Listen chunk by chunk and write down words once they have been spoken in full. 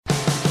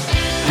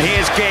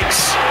Here's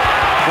Giggs.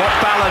 What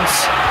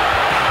balance.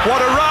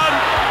 What a run.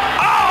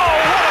 Oh,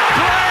 what a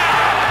player.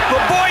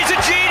 The boy's a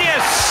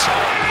genius.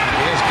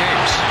 Here's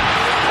Giggs.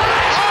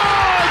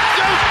 Oh, I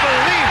don't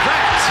believe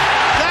that.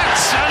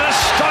 That's an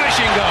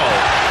astonishing goal.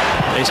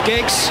 Here's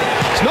Giggs.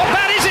 It's not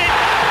bad, is it?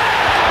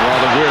 A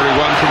rather weary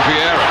one from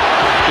Vieira.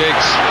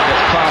 Giggs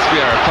gets past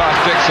Vieira,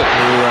 past Dixon,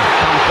 who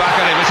comes back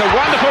at him. It's a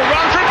wonderful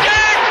run from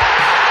Giggs!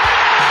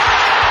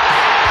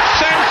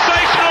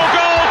 Sensational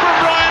goal from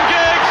Ryan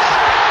Giggs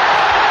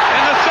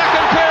in the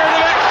second period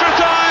of extra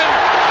time.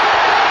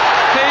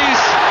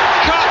 He's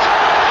cut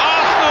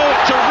Arsenal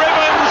to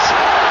ribbons,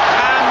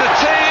 and the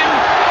team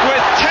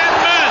with 10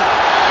 men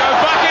go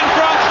back in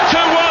front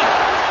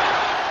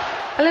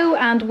 2-1. Hello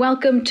and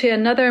welcome to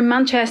another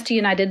Manchester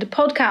United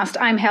podcast.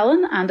 I'm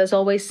Helen, and as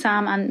always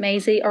Sam and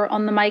Maisie are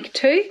on the mic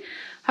too.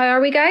 How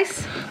are we,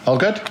 guys? All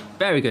good?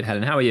 Very good,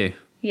 Helen. How are you?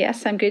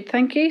 Yes, I'm good,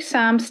 thank you.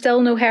 Sam,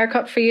 still no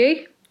haircut for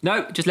you?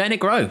 No, just letting it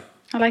grow.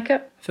 I like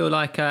it.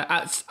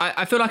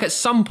 I feel like at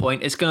some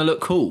point it's going to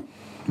look cool.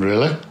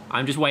 Really?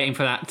 I'm just waiting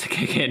for that to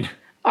kick in.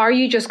 Are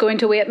you just going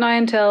to wait now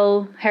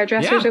until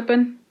hairdressers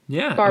open?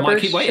 Yeah, Barbers, I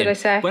might keep waiting. should I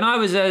say? When I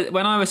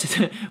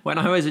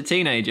was a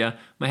teenager,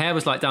 my hair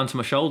was like down to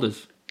my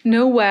shoulders.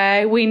 No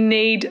way. We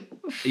need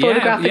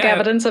photographic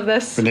evidence of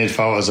this. We need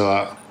photos of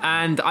that.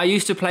 And I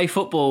used to play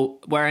football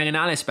wearing an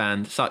Alice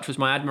band. Such was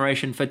my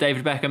admiration for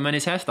David Beckham and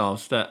his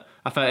hairstyles that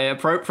I felt it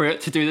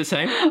appropriate to do the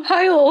same.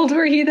 How old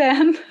were you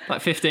then?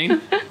 Like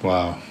 15.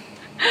 Wow.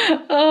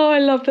 Oh, I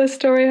love this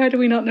story. How do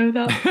we not know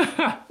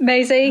that?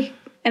 Maisie,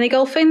 any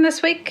golfing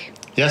this week?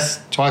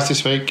 Yes, twice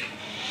this week.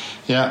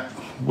 Yeah,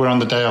 we're on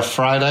the day of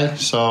Friday,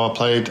 so I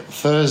played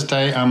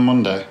Thursday and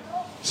Monday,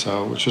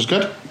 which was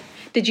good.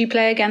 Did you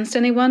play against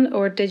anyone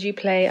or did you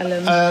play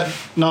alone?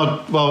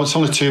 No, well, it's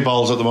only 2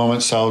 balls at the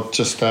moment, so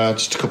just a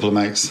couple of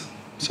mates.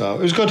 So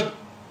it was good.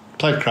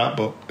 Played crap,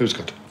 but it was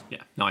good.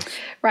 Yeah, nice.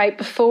 Right,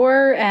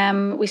 before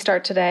we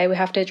start today, we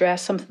have to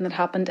address something that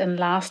happened in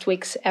last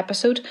week's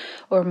episode,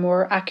 or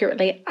more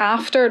accurately,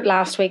 after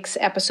last week's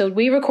episode.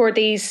 We record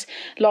these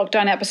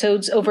lockdown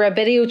episodes over a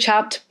video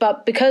chat,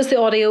 but because the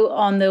audio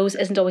on those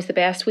isn't always the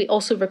best, we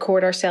also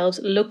record ourselves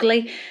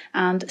locally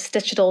and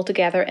stitch it all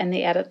together in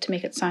the edit to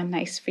make it sound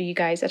nice for you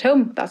guys at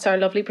home. That's our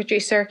lovely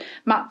producer,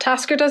 Matt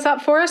Tasker, does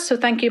that for us, so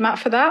thank you, Matt,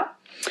 for that.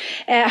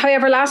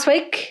 However, last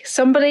week,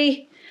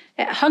 somebody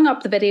hung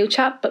up the video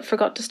chat but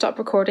forgot to stop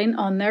recording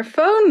on their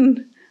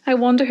phone. I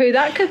wonder who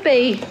that could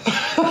be.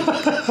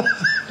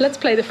 Let's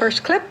play the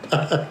first clip.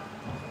 I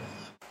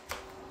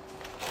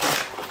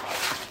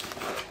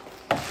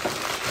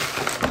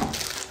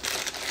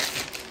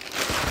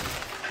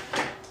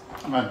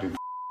might be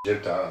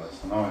jipped out of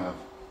this. I know I have.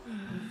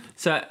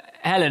 So,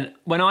 Helen,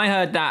 when I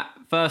heard that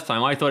first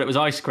time, I thought it was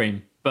ice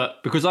cream.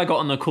 But because I got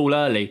on the call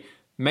early,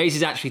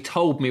 Maisie's actually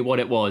told me what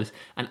it was.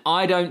 And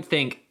I don't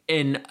think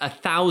in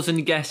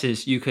 1,000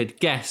 guesses you could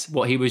guess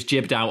what he was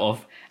jibbed out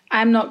of.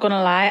 I'm not going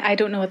to lie, I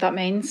don't know what that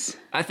means.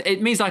 It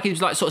means like he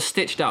was like sort of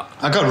stitched up.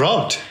 I got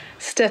robbed.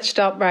 Stitched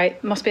up,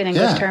 right. Must be an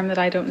English term that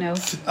I don't know.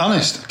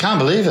 Honest, I can't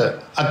believe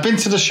it. I'd been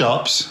to the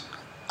shops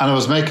and I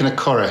was making a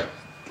curry.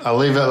 I'll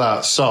leave it at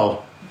that.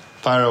 So,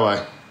 fire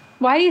away.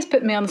 Why are you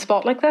putting me on the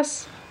spot like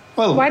this?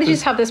 Well, why did you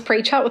just have this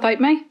pre-chat without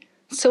me?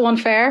 So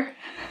unfair.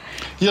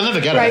 You'll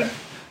never get right. it.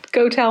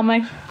 Go tell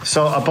me.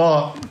 So I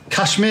bought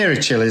Kashmiri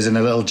chilies in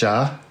a little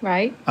jar.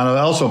 Right. And I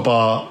also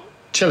bought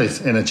chilies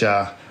in a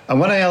jar.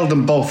 And when I held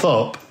them both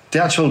up,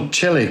 the actual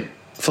chili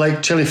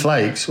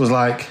flakes was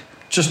like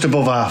just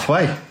above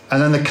halfway.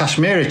 And then the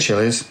Kashmiri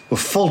chilies were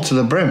full to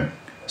the brim.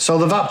 So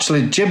they've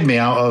actually jibbed me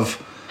out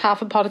of...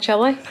 half a pot of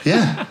chili?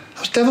 Yeah. I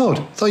was deviled.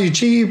 I thought you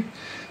cheeky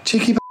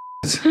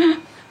b****s.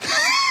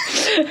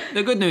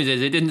 The good news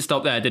is it didn't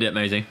stop there, did it,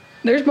 Maisie?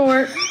 There's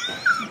more.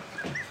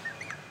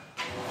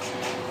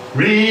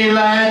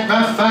 Relight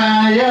my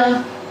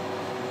fire.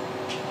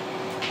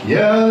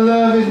 Your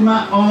love is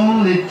my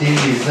only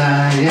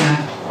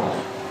desire.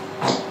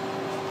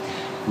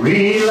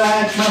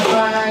 Relight my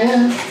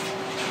fire,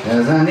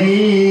 as I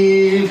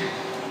need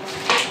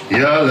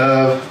your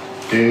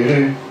love.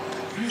 Do-do.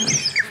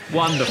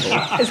 Wonderful.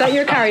 Is that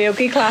your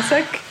karaoke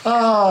classic?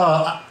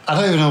 Oh, I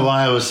don't even know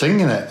why I was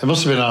singing it. It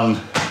must have been on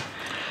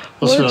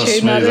Smooth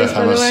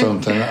FM or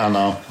something. I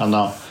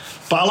know.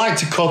 But I like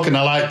to cook and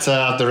I like to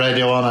have the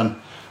radio on, and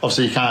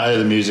obviously you can't hear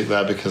the music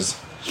there because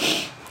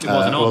it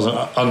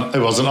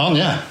wasn't on.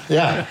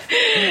 Yeah.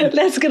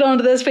 Let's get on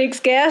to this week's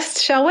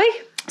guest, shall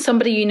we?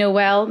 Somebody you know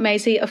well,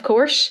 Maisie, of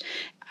course.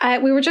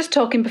 We were just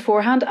talking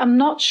beforehand. I'm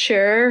not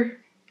sure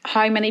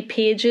how many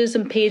pages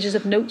and pages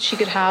of notes you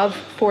could have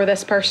for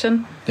this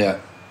person. Yeah.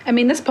 I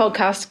mean, this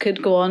podcast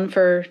could go on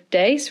for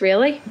days,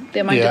 really. The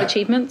amount of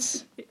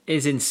achievements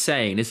is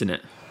insane, isn't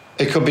it?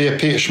 It could be a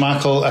Peter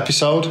Schmeichel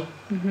episode.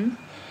 Mm-hmm.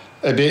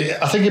 I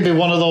think it'd be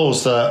one of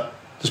those that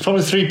there's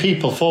probably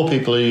 4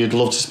 people who you'd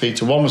love to speak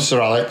to. One was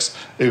Sir Alex,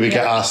 who we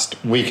get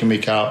asked week in,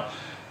 week out.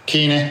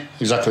 Keeney,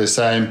 exactly the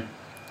same.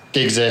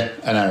 Giggsy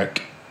and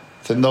Eric.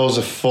 I think those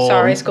are 4.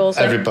 Sorry, Scholesy.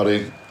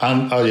 Everybody.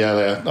 And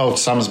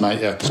Sam's mate,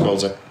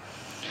 Scholesy.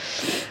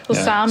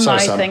 So Sam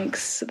now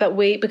thinks that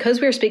because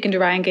we're speaking to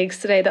Ryan Giggs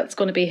today, that's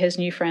going to be his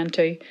new friend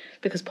too,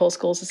 because Paul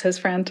Scholes is his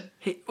friend.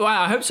 Well,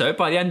 I hope so,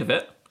 by the end of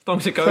it, as long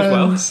as it goes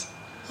friends.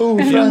 well.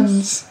 Oh,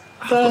 friends.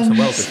 I've got some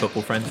well good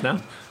football friends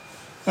now.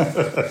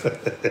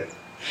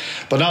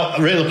 But no,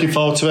 I'm really looking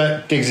forward to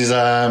it. Giggs is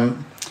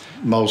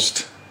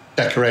most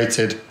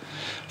decorated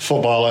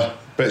footballer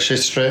British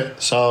history,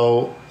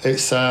 so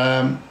it's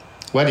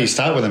where do you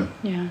start with him?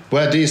 Yeah.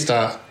 Where do you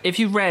start? If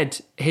you read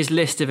his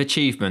list of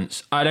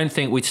achievements, I don't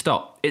think we'd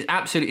stop. It's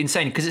absolutely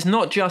insane, because it's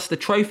not just the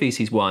trophies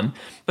he's won,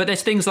 but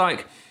there's things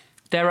like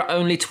there are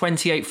only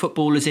 28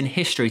 footballers in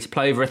history to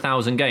play over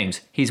 1,000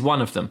 games. He's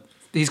one of them.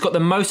 He's got the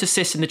most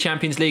assists in the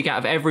Champions League out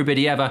of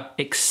everybody ever,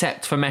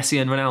 except for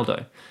Messi and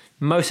Ronaldo.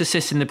 Most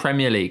assists in the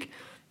Premier League.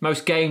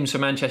 Most games for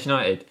Manchester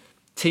United.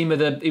 He was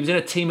in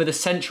a team of the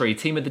century,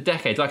 team of the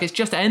decade. Like, it's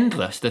just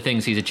endless, the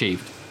things he's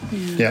achieved.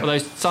 Yeah. Although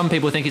some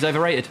people think he's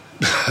overrated.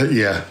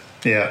 Yeah.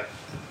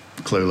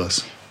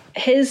 Clueless.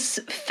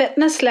 His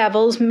fitness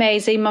levels,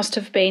 Maisie, must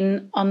have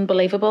been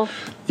unbelievable.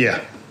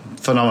 Yeah,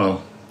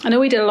 phenomenal. I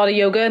know he did a lot of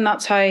yoga, and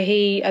that's how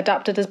he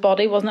adapted his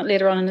body, wasn't it,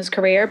 later on in his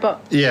career? But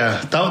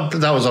yeah,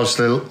 that was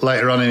obviously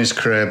later on in his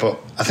career. But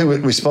I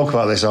think we spoke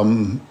about this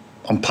on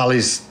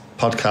Pally's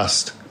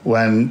podcast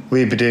when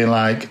we'd be doing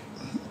like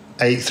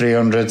 8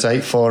 300s,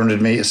 8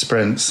 400 metre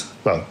sprints.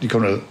 Well,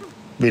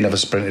 we never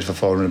sprinted for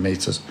 400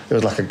 metres. It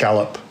was like a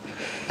gallop.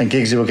 And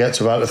Giggsy would get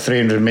to about the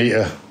 300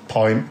 metre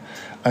point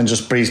and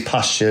just breeze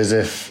past you as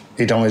if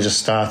he'd only just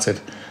started.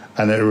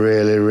 And it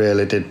really,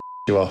 really did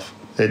you off.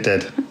 It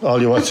did.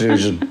 All you wanted to do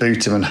was just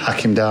boot him and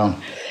hack him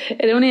down.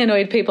 It only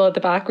annoyed people at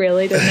the back,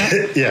 really,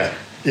 didn't it?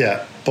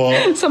 Yeah.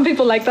 But some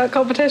people like that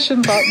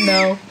competition, but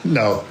no.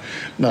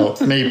 No.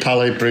 Me,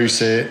 Pally,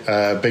 Brucey,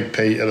 Big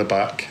Pete at the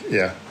back.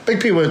 Yeah. Big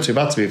Pete weren't too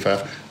bad, to be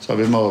fair. So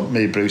it'd be more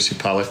me, Brucey,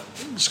 Pally,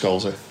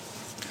 Scholesy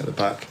at the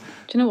back.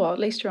 Do you know what? At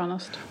least you're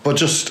honest. But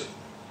just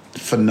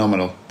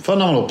phenomenal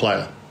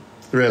player.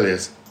 Really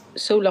is.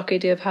 So lucky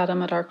to have had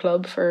him at our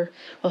club for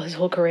his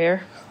whole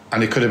career.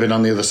 And he could have been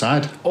on the other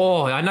side.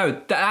 Oh, I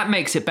know. That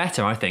makes it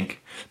better, I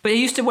think. But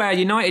he used to wear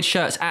United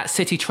shirts at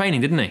City training,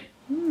 didn't he?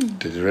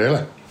 Did he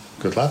really?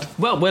 Good lad.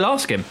 Well, we'll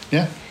ask him.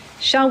 Yeah.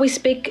 Shall we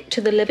speak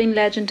to the living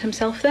legend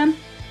himself then?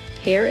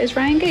 Here is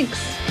Ryan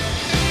Giggs.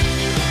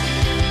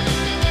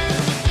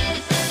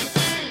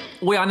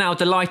 We are now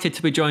delighted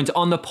to be joined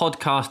on the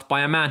podcast by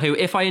a man who,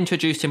 if I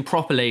introduced him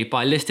properly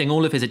by listing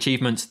all of his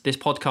achievements, this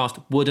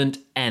podcast wouldn't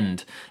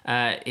end.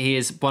 He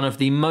is one of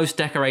the most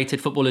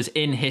decorated footballers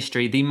in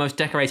history, the most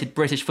decorated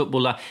British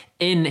footballer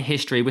in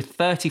history, with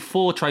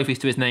 34 trophies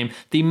to his name,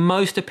 the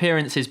most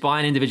appearances by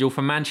an individual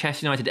for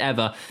Manchester United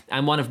ever,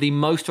 and one of the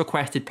most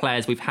requested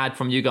players we've had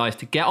from you guys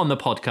to get on the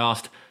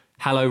podcast.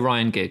 Hello,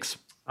 Ryan Giggs.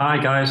 Hi,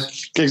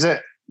 guys. Giggs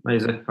it.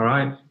 Amazing. All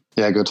right.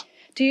 Yeah, good.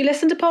 Do you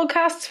listen to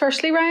podcasts,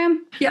 firstly,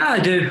 Ryan? Yeah, I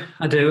do.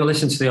 I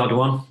listen to the odd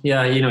one.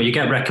 Yeah, you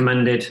get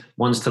recommended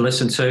ones to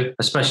listen to,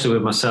 especially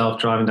with myself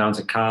driving down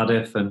to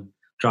Cardiff and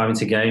driving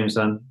to games,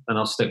 then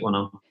I'll stick one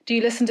on. Do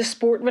you listen to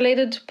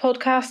sport-related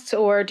podcasts,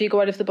 or do you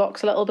go out of the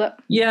box a little bit?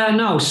 Yeah,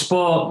 no,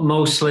 sport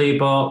mostly,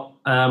 but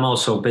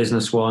also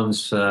business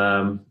ones,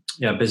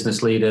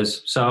 business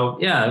leaders. So,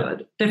 yeah,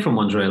 different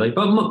ones really,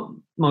 but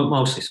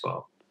mostly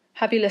sport.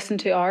 Have you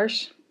listened to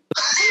ours?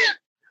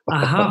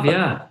 I have,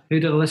 yeah. Who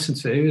did I listen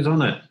to? Who was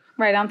on it?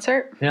 Right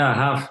answer. Yeah, I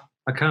have.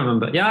 I can't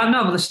remember. Yeah, I've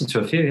never listened to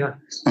a few,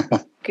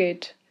 yeah.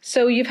 Good.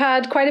 So you've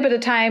had quite a bit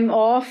of time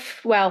off.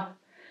 Well,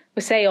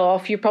 we say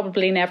off, you're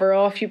probably never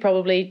off. You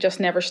probably just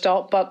never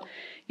stop. But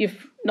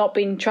you've not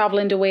been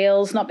travelling to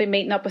Wales, not been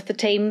meeting up with the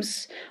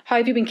teams. How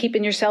have you been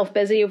keeping yourself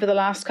busy over the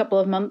last couple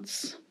of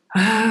months?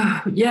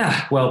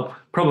 Yeah, well,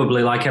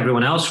 probably like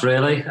everyone else,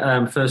 really.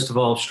 First of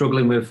all,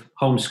 struggling with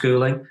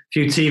homeschooling. A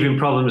few teething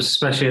problems,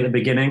 especially at the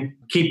beginning.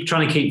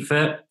 Trying to keep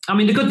fit. I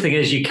mean, the good thing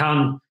is you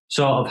can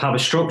sort of have a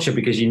structure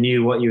because you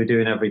knew what you were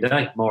doing every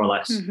day, more or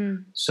less.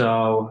 Mm-hmm.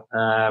 So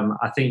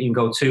I think you can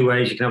go two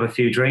ways. You can have a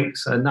few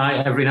drinks at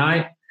night, every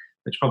night,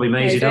 which probably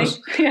Maisie does.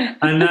 Yeah.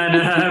 And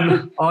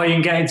then, or you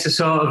can get into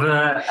sort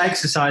of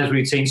exercise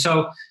routine.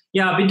 So,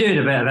 yeah, I've been doing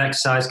a bit of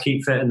exercise,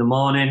 keep fit in the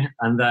morning,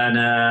 and then,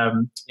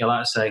 like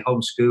I say,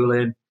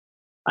 homeschooling.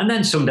 And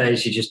then some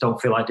days you just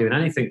don't feel like doing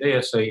anything, do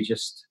you? So you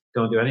just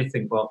don't do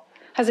anything. But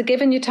has it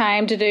given you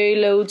time to do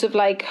loads of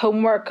like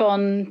homework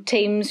on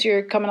teams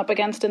you're coming up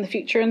against in the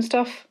future and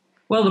stuff?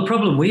 Well, the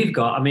problem we've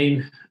got, I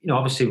mean,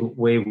 obviously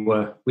we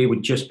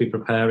would just be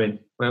preparing.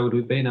 Where would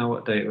we be now?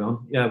 What date are we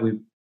on? Yeah, we'd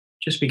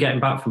just be getting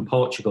back from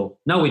Portugal.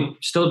 No, we'd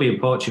still be in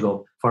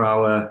Portugal for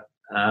our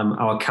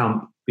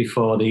camp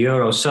before the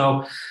Euro.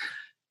 So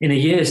in a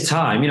year's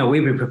time,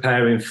 we'd be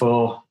preparing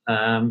for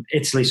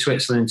Italy,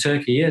 Switzerland, and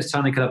Turkey. A year's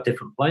time, they could have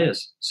different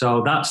players.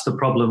 So that's the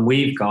problem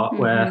we've got,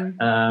 where,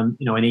 in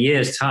a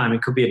year's time,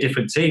 it could be a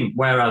different team,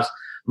 whereas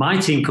my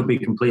team could be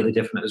completely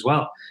different as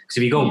well. Because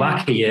if you go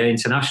back a year,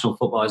 international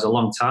football is a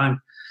long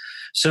time.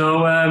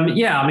 So, I've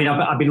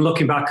been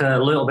looking back a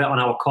little bit on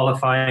our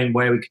qualifying,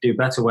 where we could do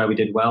better, where we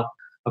did well.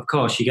 Of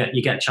course, you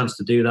get a chance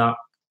to do that.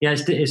 Yeah,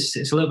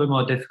 it's a little bit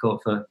more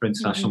difficult for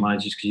international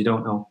managers because you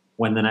don't know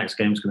when the next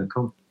game's going to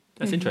come.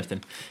 That's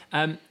interesting.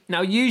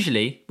 Now,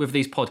 usually with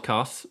these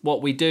podcasts,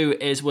 what we do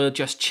is we'll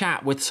just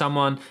chat with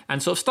someone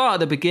and sort of start at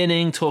the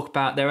beginning, talk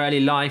about their early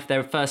life,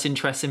 their first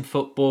interest in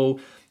football,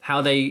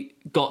 how they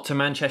got to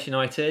Manchester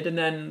United, and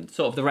then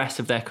sort of the rest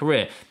of their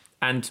career.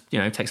 And,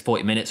 it takes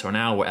 40 minutes or an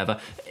hour or whatever.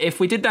 If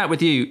we did that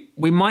with you,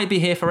 we might be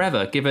here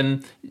forever,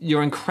 given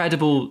your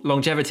incredible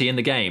longevity in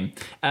the game.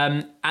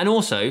 And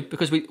also,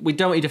 because we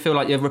don't want you to feel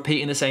like you're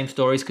repeating the same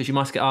stories, because you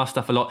must get asked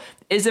stuff a lot.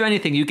 Is there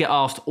anything you get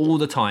asked all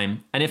the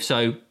time? And if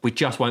so, we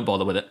just won't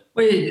bother with it.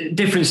 Well,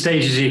 different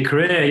stages of your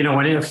career.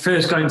 When you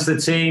first got into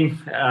the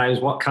team, it was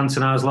what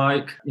Cantona's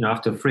like.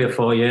 After 3 or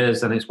 4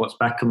 years, then it's what's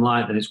Beckham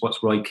like, then it's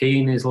what's Roy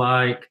Keane is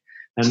like,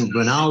 and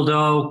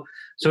Ronaldo.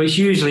 So it's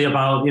usually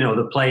about,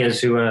 the players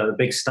who are the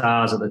big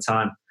stars at the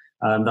time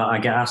that I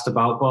get asked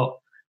about. But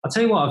I'll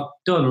tell you what I've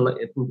done.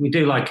 We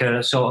do like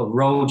a sort of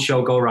road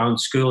show, go around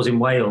schools in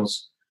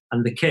Wales.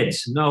 And the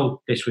kids,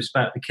 no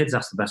disrespect, the kids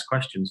ask the best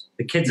questions.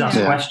 The kids ask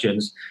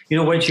questions,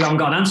 which you haven't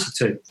got an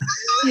answer to.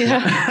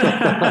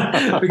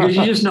 Yeah. Because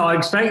you're just not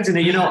expecting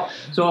it. You're not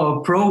sort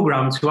of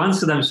programmed to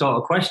answer them sort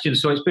of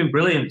questions. So it's been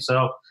brilliant.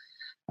 So,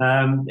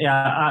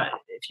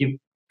 if you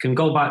can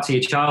go back to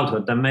your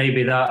childhood, then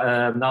maybe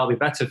that'll be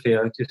better for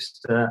you.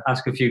 Just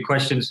ask a few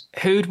questions.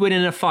 Who'd win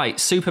in a fight,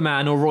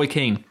 Superman or Roy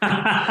Keane?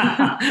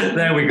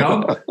 There we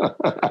go.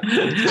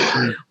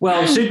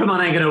 Well, Superman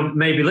ain't going to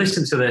maybe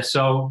listen to this,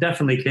 so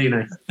definitely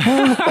Keane.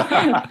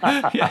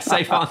 Yeah,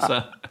 safe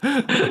answer.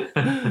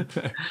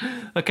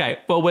 Okay,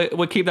 well,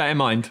 we'll keep that in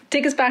mind.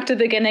 Take us back to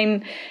the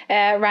beginning,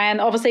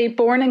 Ryan. Obviously,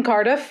 born in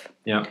Cardiff.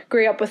 Yeah.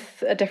 Grew up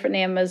with a different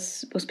name,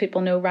 as most people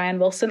know, Ryan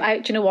Wilson.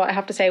 Do you know what? I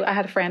have to say, I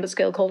had a friend at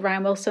school called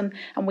Ryan Wilson,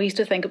 and we used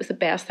to think it was the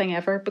best thing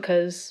ever,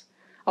 because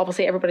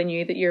obviously everybody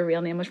knew that your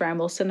real name was Ryan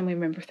Wilson, and we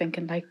remember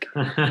thinking, like,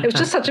 it was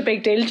just such a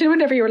big deal. Do you know,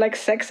 whenever you were like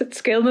 6 at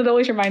school, and it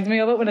always reminds me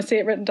of it when I see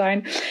it written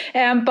down.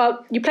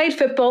 But you played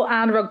football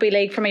and rugby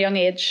league from a young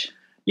age.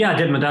 Yeah, I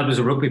did. My dad was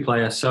a rugby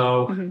player,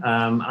 so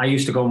I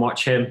used to go and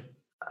watch him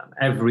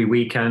every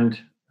weekend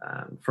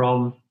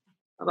from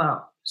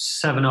about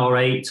 7 or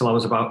 8 till I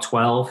was about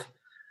 12.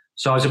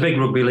 So I was a big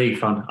rugby league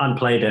fan and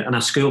played it, and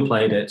our school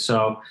played it.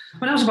 So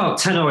when I was about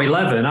 10 or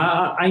 11,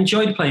 I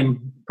enjoyed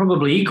playing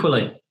probably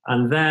equally.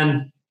 And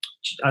then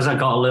as I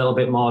got a little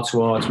bit more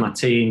towards my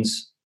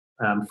teens,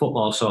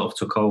 football sort of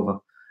took over,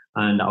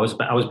 and I was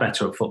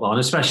better at football. And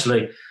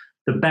especially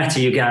the better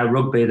you get at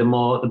rugby,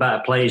 the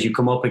better players you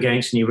come up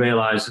against, and you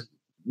realise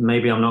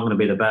maybe I'm not going to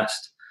be the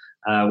best.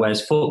 Whereas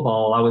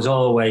football, I was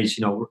always,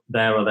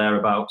 there or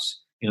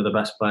thereabouts, the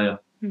best player.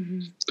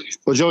 Mm-hmm.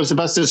 Was you always the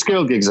best at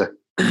school, Giggsy?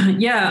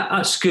 Yeah,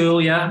 at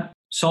school, yeah.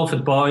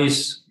 Salford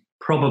boys,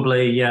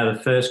 probably,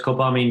 the first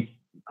couple. I mean,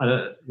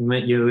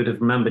 you would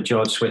have remembered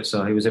George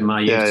Switzer. He was in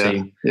my youth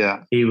team.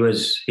 Yeah. He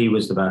was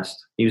the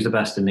best. He was the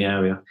best in the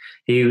area.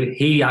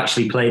 He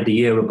actually played the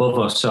year above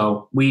us.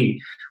 So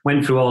we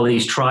went through all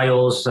these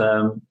trials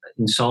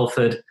in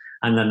Salford.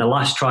 And then the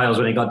last trials,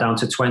 when it got down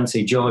to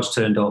 20, George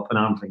turned up, and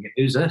I'm thinking,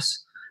 who's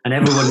this? And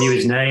everyone knew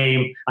his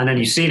name. And then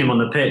you seen him on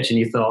the pitch, and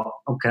you thought,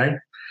 okay,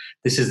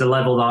 this is the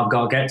level that I've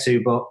got to get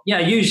to. But yeah,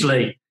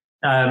 usually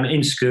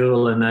in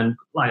school, and then,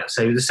 like I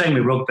say, the same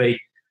with rugby.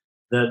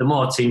 The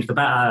more teams, the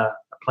better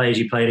players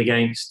you played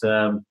against,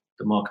 the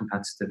more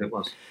competitive it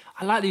was.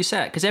 I like that you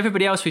said it, because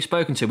everybody else we've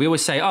spoken to, we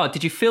always say, oh,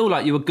 did you feel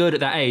like you were good at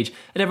that age?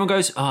 And everyone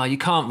goes, oh, you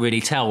can't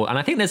really tell. And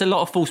I think there's a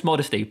lot of false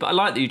modesty. But I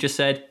like that you just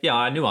said, yeah,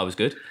 I knew I was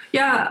good.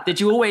 Yeah.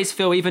 Did you always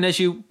feel, even as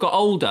you got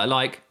older,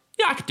 like,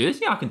 yeah, I could do this.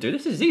 Yeah, I can do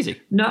this. This is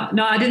easy. No,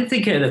 I didn't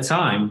think it at the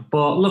time.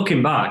 But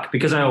looking back,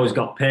 because I always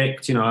got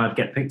picked, I'd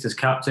get picked as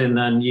captain,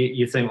 then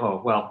you think,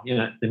 oh, well,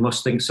 they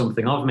must think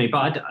something of me.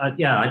 But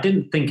I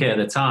didn't think it at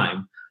the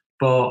time.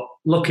 But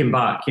looking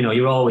back,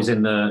 you're always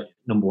in the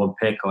number one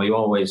pick, or you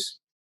always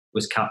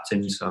was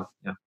captain. So,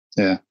 yeah.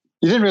 Yeah.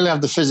 You didn't really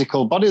have the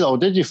physical body, though,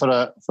 did you, for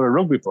a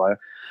rugby player?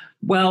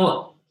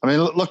 Well, I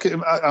mean, look,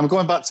 I'm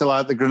going back to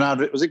like the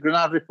Grenada, was it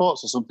Grenada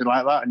Reports or something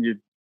like that? And you're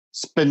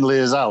spindly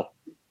as hell.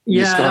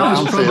 Yeah,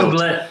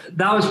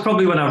 that was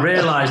probably when I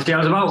realised. I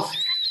was about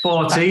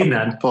 14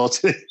 then.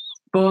 14.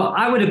 But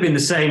I would have been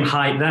the same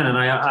height then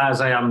as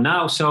I am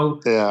now.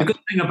 So the good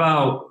thing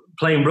about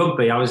playing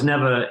rugby, I was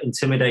never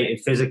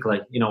intimidated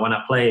physically. When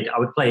I played, I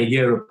would play a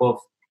year above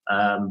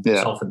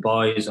Salford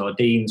boys or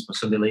Dean's, my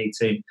Sunday league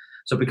team.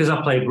 So because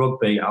I played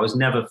rugby, I was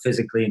never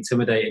physically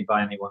intimidated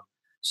by anyone.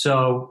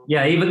 So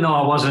yeah, even though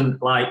I wasn't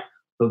like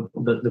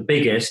the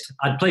biggest,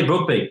 I'd played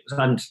rugby,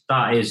 and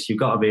that is, you've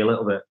got to be a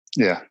little bit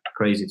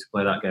crazy to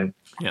play that game.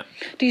 Yeah.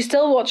 Do you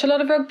still watch a lot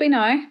of rugby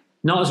now?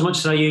 Not as much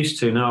as I used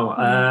to, no.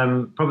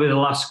 Probably the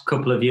last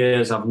couple of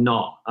years I've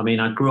not. I mean,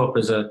 I grew up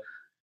as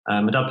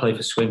my dad played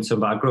for Swinton,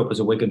 but I grew up as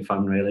a Wigan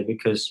fan, really,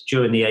 because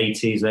during the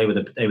 80s, they were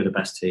the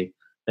best team.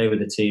 They were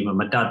the team. And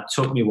my dad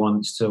took me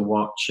once to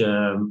watch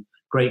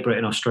Great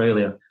Britain,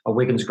 Australia, at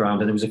Wigan's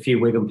ground, and there was a few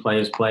Wigan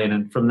players playing,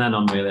 and from then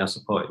on, really, I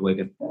supported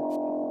Wigan.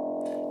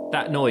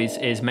 That noise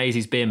is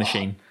Maisie's beer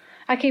machine.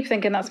 I keep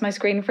thinking that's my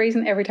screen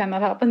freezing every time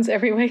that happens,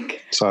 every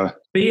week. Sorry.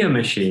 Beer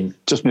machine?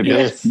 Just my beer.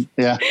 Yes.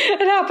 Yeah.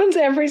 It happens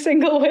every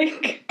single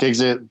week.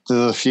 Gigs it to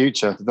the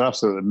future. They're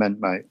absolutely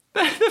mint, mate.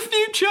 The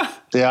future.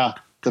 They are.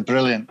 They're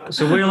brilliant.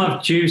 So we'll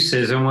have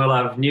juices and we'll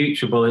have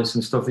NutriBullets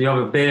and stuff. You have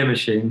a beer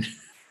machine.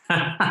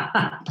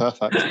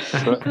 Perfect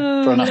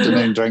for an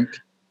afternoon drink.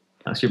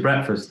 That's your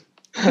breakfast.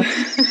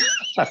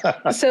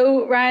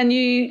 So, Ryan,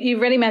 you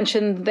already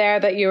mentioned there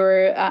that you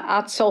were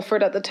at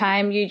Salford at the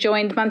time. You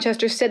joined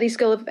Manchester City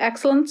School of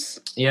Excellence.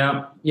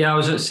 Yeah, I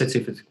was at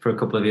City for a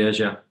couple of years,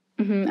 yeah.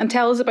 Mm-hmm. And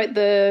tell us about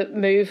the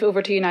move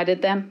over to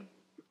United then.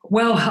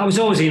 Well, I was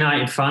always a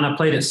United fan. I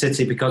played at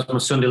City because my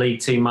Sunday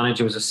League team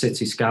manager was a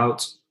City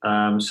scout.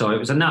 So it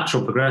was a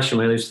natural progression,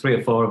 really. There's 3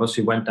 or 4 of us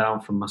who went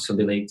down from my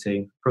Sunday League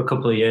team for a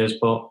couple of years.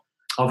 But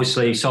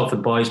obviously,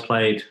 Salford boys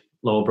played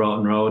Lower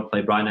Broughton Road,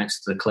 played right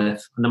next to the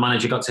cliff. And the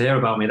manager got to hear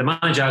about me. The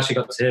manager actually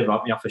got to hear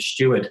about me off a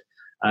steward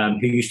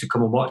who used to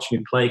come and watch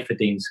me play for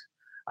Deans.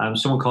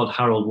 Someone called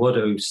Harold Wood,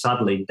 who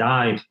sadly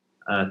died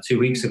 2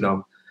 weeks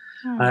ago.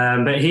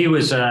 But he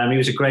was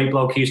a great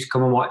bloke. He used to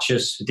come and watch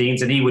us for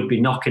Deans, and he would be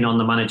knocking on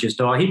the manager's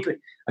door. He'd be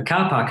a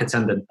car park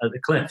attendant at the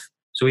cliff.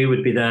 So he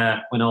would be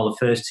there when all the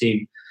first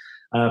team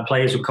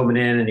players were coming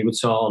in, and he would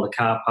sort all the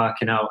car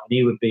parking out. And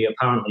he would be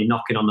apparently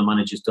knocking on the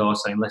manager's door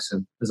saying,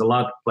 listen, there's a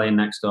lad playing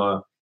next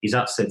door. He's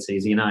at City.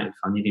 He's a United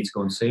fan. You need to go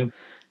and see him.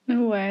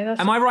 No way.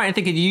 Am I right in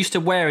thinking you used to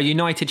wear a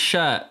United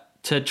shirt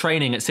to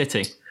training at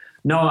City?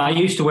 No, I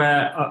used to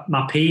wear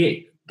my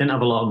PE. Didn't have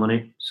a lot of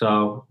money,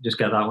 so just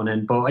get that one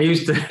in. But I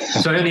used to,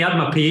 so I only had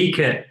my PE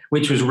kit,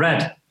 which was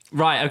red.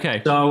 Right,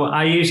 okay. So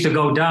I used to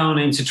go down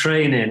into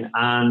training,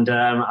 and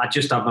I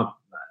just have my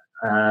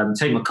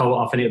take my coat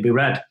off, and it would be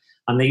red.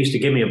 And they used to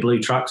give me a blue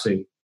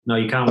tracksuit. No,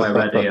 you can't wear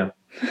red here.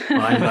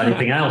 Or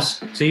anything else.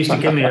 So he used to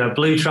give me a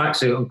blue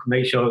tracksuit and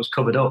make sure it was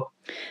covered up.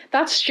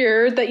 That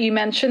steward that you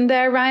mentioned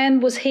there, Ryan,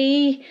 was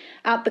he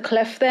at the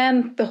cliff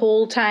then the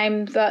whole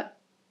time that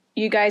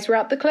you guys were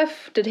at the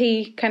cliff? Did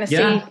he kind of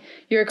see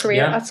your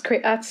career? Yeah.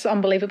 That's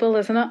unbelievable,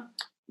 isn't it?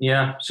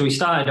 Yeah. So he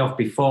started off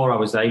before I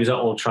was there. He was at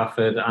Old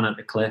Trafford and at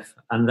the cliff.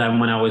 And then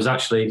when I was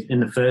actually in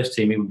the first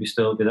team, he would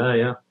still be there,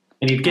 yeah.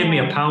 And he'd give me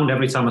 £1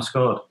 every time I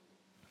scored.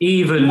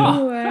 Even...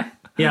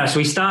 Yeah, so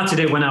he started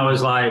it when I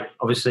was like,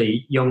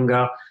 obviously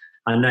younger,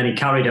 and then he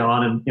carried it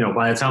on. And,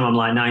 by the time I'm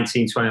like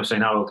 19, 20, I'm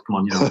saying, Harold, come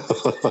on,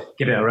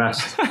 give it a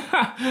rest.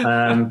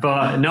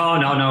 But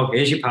no,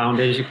 here's your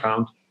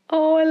 £1.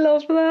 Oh, I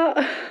love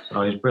that.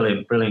 So he's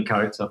brilliant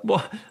character.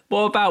 What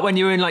about when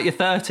you were in like your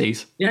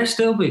 30s? Yeah,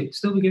 still be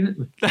giving it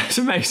to me. That's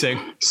amazing.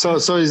 So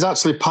he's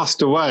actually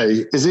passed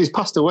away. He's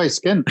passed away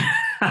skin?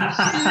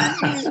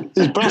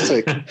 He's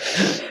brassic.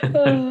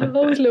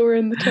 Always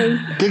lowering the tone.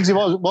 Giggsy,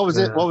 what was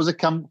it? What was the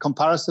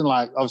comparison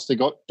like? Obviously,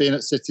 being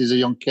at City as a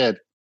young kid,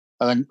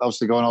 and then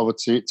obviously going over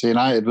to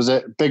United. Was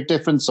it a big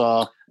difference,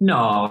 or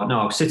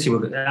no? City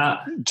were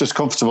just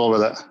comfortable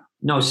with it.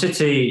 No,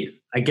 City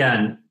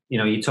again.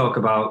 You talk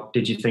about,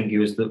 did you think he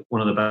was one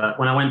of the best?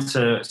 When I went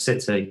to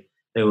City,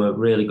 they were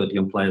really good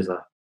young players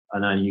there.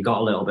 And then you got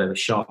a little bit of a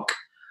shock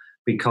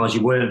because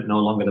you weren't no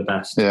longer the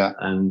best. Yeah.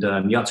 And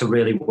you had to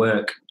really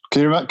work.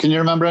 Can you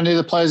remember any of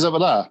the players over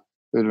there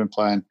who'd been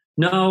playing?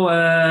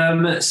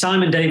 No,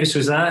 Simon Davis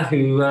was there,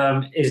 who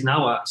is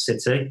now at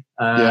City.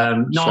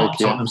 Not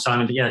Shaky, Tottenham,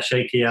 Simon,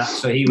 Shaky, yeah.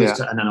 So he was,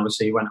 and then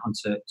obviously he went on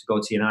to go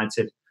to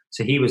United.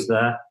 So he was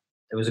there.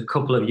 There was a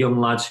couple of young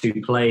lads who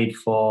played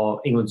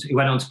for England. He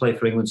went on to play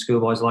for England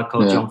schoolboys, a lad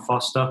called John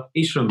Foster.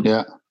 He's from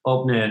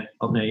up near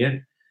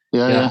you.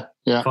 Yeah.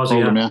 Foster,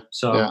 yeah.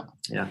 So,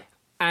 yeah.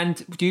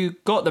 And you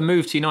got the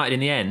move to United in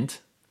the end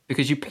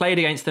because you played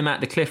against them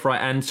at the cliff, right,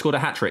 and scored a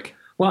hat-trick.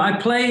 Well, I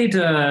played,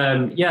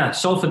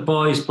 Salford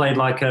boys played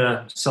like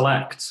a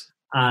select.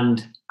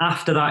 And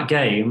after that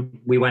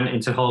game, we went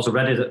into halls of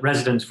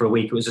residence for a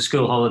week. It was a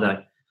school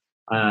holiday.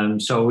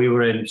 So we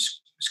were in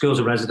schools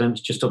of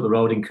residence just up the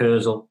road in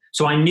Kersal.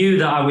 So I knew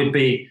that I would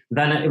be,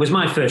 then it was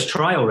my first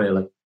trial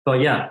really.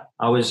 But yeah,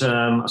 I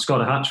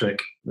scored a hat-trick,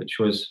 which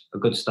was a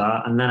good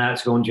start. And then I had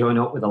to go and join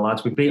up with the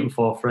lads. We beat them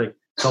 4-3.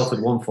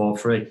 Salford won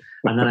 4-3.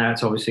 And then I had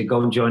to obviously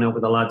go and join up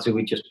with the lads who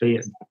we just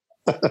beaten.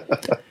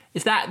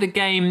 Is that the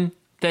game,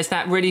 there's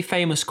that really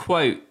famous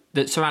quote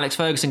that Sir Alex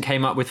Ferguson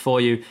came up with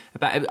for you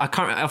about, off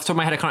the top of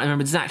my head, I can't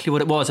remember exactly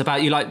what it was,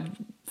 about you like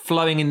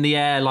flowing in the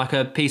air like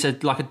a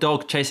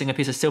dog chasing a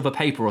piece of silver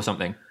paper or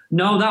something.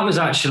 No, that was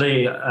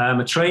actually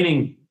a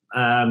training.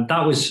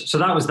 That was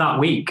that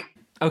week.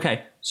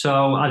 Okay.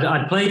 So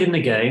I'd played in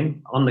the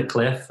game on the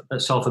cliff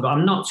at Salford, but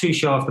I'm not too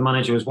sure if the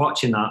manager was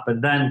watching that.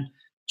 But then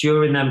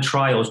during them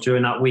trials,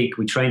 during that week,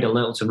 we trained at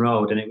Littleton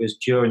Road, and it was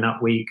during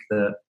that week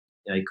that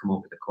he come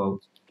up with the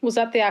quote. Was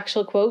that the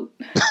actual quote?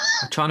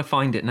 I'm trying to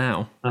find it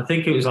now. I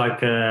think it was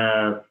like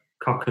a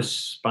cocker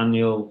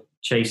spaniel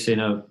chasing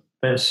a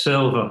bit of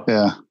silver.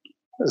 Yeah.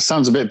 It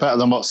sounds a bit better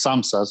than what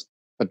Sam says.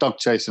 A dog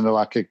chasing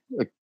like a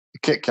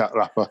Kit Kat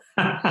wrapper.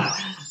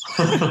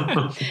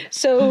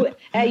 So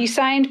you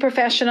signed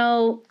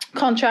professional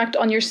contract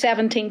on your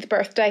 17th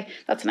birthday.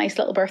 That's a nice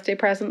little birthday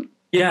present.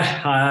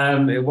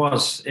 Yeah, it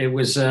was. It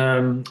was.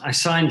 I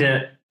signed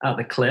it at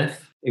the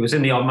cliff. It was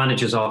in the old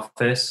manager's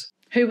office.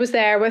 Who was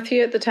there with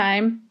you at the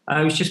time?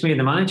 It was just me and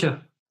the manager.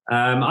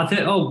 I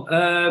think.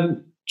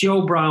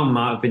 Joe Brown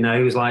might have been there.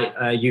 He was like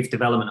a youth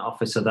development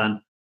officer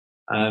then.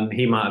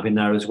 He might have been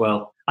there as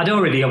well. I'd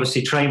already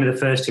obviously trained with the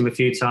first team a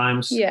few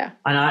times. Yeah.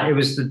 And it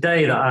was the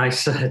day that I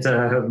said,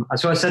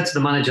 so I said to the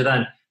manager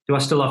then, do I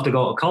still have to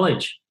go to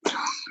college?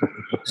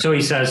 So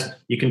he says,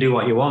 you can do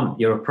what you want.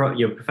 You're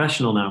a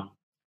professional now.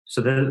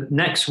 So the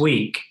next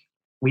week,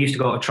 we used to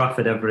go to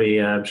Trafford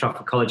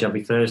Trafford College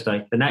every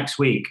Thursday. The next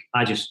week,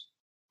 I just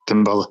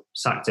Didn't bother.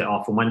 sacked it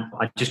off and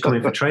I just come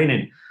in for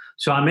training.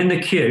 So I'm in the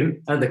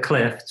queue at the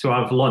Cliff to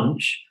have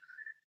lunch.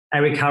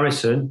 Eric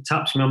Harrison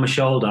taps me on my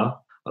shoulder.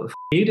 What the f***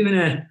 are you doing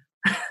here?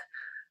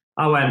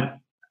 I went,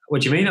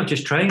 what do you mean? I've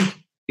just trained.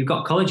 You've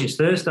got college, it's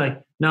Thursday.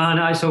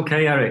 No, it's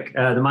okay, Eric.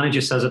 The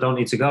manager says I don't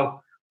need to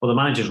go. Well, the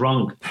manager's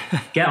wrong.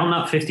 Get on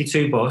that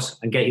 52 bus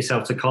and get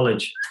yourself to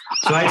college.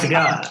 So I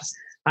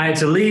had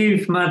to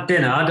leave my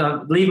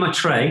dinner, leave my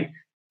tray,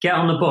 get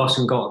on the bus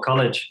and go to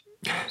college.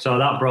 So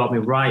that brought me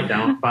back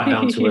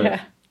down to earth.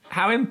 Yeah.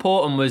 How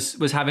important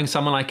was having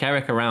someone like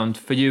Eric around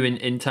for you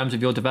in terms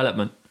of your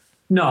development?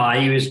 No,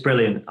 he was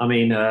brilliant. I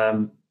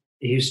mean,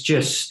 he was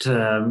just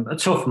a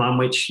tough man,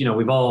 which,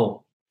 we've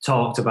all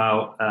talked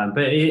about.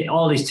 But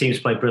all these teams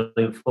play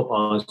brilliant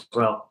football as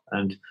well.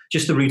 And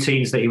just the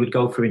routines that he would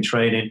go through in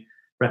training,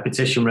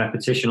 repetition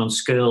on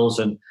skills.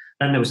 And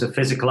then there was the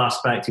physical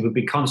aspect. He would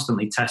be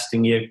constantly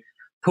testing you,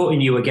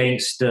 putting you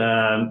against,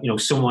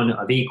 someone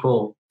of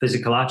equal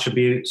physical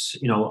attributes,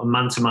 a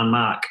man-to-man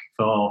mark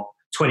for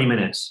 20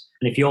 minutes.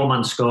 And if your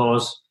man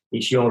scores,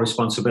 it's your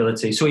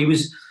responsibility. So he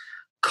was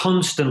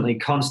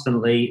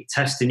constantly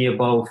testing you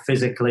both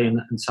physically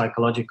and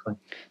psychologically.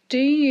 Do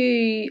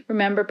you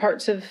remember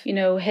parts of,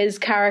 his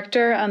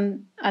character?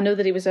 And I know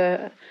that he was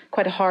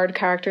quite a hard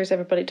character, as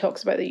everybody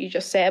talks about that you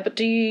just said, but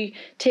do you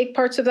take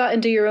parts of that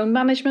into your own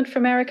management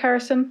from Eric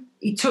Harrison?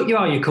 He took you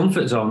out of your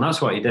comfort zone,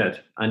 that's what he did,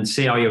 and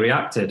see how you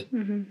reacted.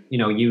 Mm-hmm.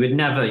 You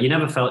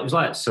never felt, it was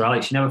like Sir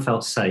Alex, you never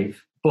felt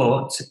safe,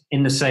 but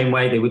in the same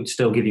way, they would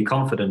still give you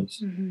confidence.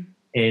 Mm-hmm.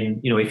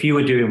 If you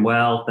were doing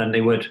well, then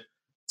they would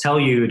tell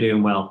you were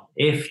doing well.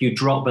 If you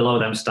drop below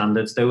them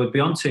standards, they would be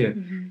onto you.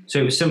 Mm-hmm. So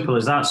it was simple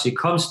as that. So you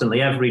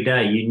constantly, every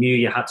day, you knew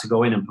you had to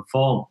go in and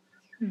perform.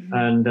 Mm-hmm.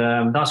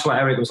 And that's what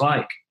Eric was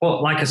like.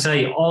 But like I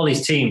say, all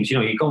his teams, you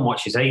go and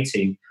watch his A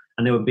team,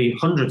 and there would be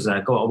hundreds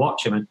there, go to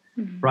watch him. And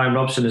mm-hmm. Brian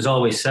Robson has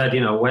always said,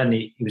 when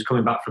he was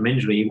coming back from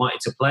injury, he wanted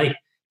to play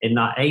in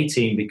that A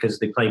team because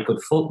they played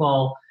good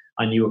football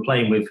and you were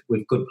playing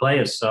with good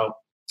players. So,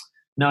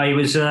 no, he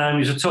was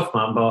a tough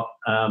man, but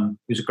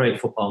he was a great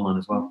football man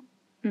as well.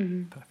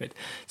 Mm-hmm. Perfect.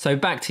 So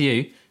back to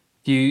you.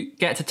 You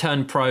get to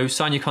turn pro,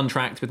 sign your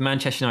contract with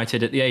Manchester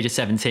United at the age of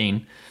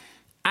 17.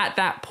 At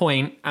that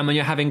point, and when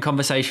you're having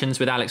conversations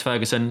with Alex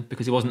Ferguson,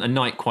 because he wasn't a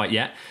knight quite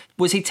yet,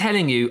 was he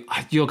telling you,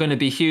 you're going to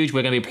be huge,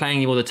 we're going to be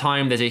playing you all the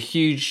time, there's a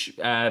huge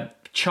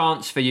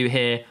chance for you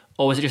here?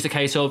 Or was it just a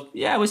case of,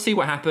 we'll see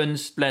what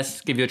happens,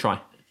 let's give you a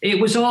try? It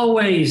was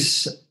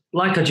always,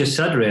 like I just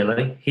said,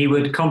 really. He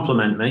would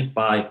compliment me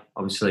by,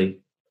 obviously,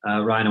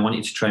 Ryan, I want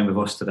you to train with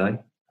us today.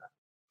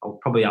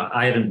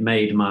 I hadn't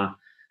made my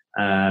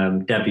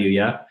debut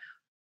yet.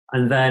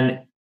 And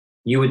then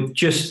you would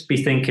just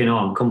be thinking,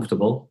 I'm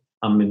comfortable.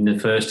 I'm in the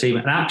first team.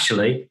 And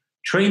actually,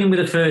 training with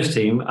the first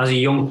team as a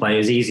young player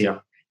is easier.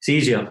 It's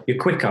easier. You're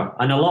quicker.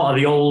 And a lot of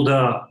the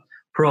older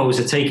pros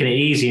are taking it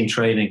easy in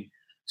training.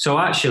 So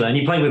actually, and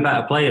you're playing with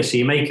better players, so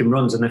you're making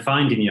runs and they're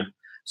finding you.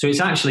 So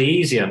it's actually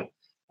easier.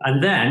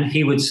 And then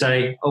he would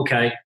say,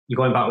 okay, you're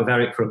going back with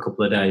Eric for a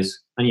couple of days.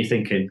 And you're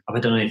thinking, have I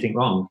done anything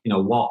wrong?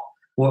 What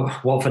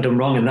have I done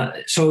wrong in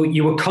that? So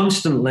you were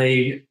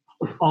constantly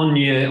on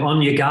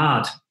your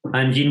guard,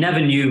 and you never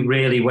knew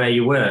really where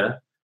you were.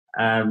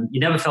 You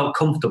never felt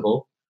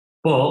comfortable.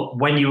 But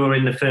when you were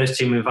in the first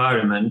team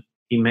environment,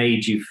 he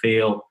made you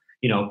feel,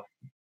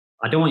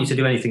 I don't want you to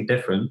do anything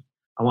different.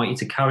 I want you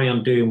to carry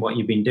on doing what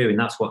you've been doing.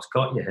 That's what's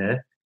got you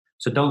here.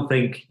 So don't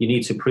think you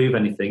need to prove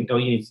anything.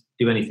 Don't you need to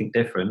do anything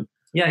different.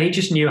 Yeah, he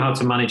just knew how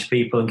to manage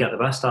people and get the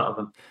best out of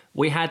them.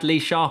 We had Lee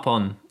Sharp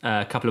on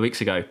a couple of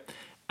weeks ago.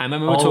 And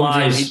when we were all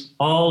lies.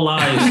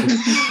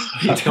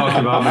 He's talking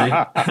about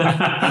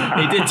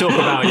me. He did talk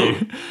about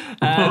you.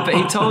 But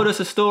he told us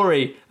a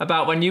story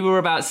about when you were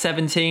about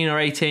 17 or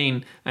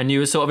 18 and you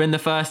were sort of in the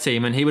first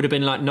team and he would have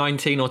been like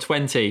 19 or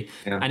 20.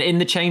 Yeah. And in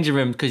the changing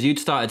room, because you'd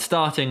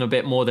starting a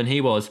bit more than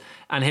he was,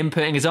 and him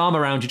putting his arm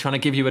around you trying to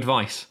give you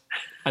advice.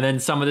 And then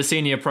some of the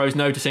senior pros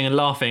noticing and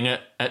laughing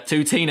at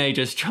two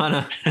teenagers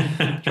trying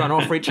to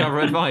offer each other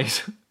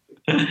advice.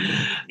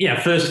 Yeah,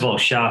 first of all,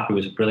 Sharpie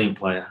was a brilliant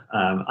player.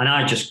 And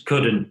I just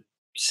couldn't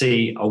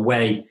see a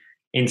way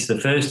into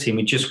the first team.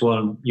 He just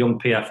won Young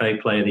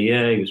PFA Player of the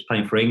Year. He was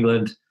playing for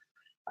England.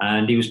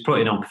 And he was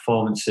putting on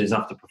performances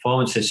after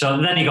performances. So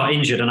then he got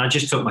injured and I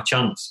just took my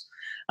chance.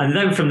 And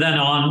then from then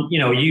on,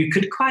 you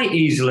could quite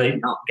easily,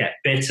 not get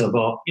bitter,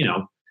 but,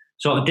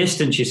 sort of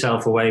distance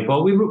yourself away.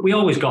 But we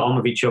always got on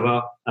with each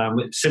other,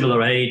 with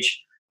similar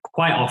age.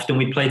 Quite often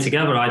we'd play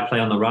together. I'd play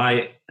on the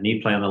right and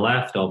he'd play on the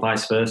left or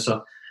vice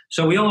versa.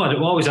 So we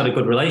always had a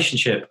good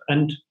relationship.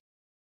 And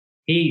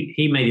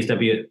he made his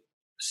debut at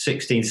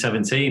 16,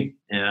 17,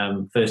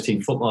 first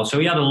team football. So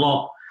he had a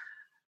lot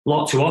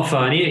lot to offer,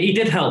 and he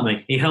did help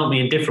me. He helped me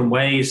in different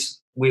ways.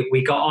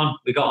 We got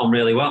on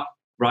really well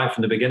right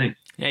from the beginning.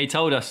 Yeah, he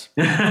told us.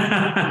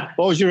 What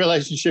was your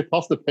relationship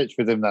off the pitch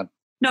with him then?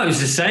 No, it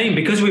was the same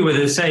because we were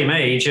the same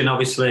age, and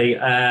obviously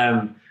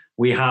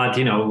we had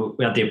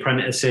the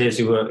apprentices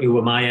who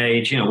were my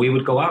age. We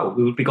would go out.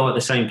 We would be going at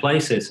the same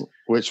places.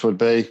 Which would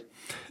be?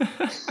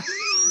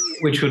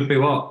 Which would be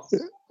what?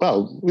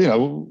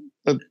 Well,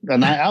 a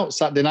night out,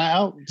 Saturday night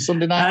out,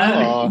 Sunday night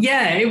out? Or?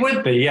 Yeah, it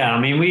would be. Yeah, I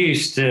mean, we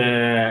used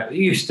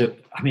to.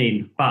 I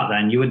mean, back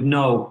then you would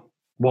know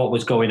what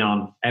was going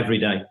on every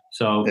day.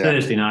 So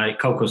Thursday night,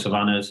 Cocoa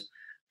Savannas.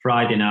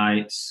 Friday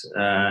nights,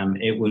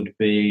 it would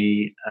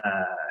be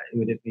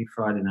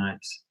Friday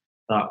nights.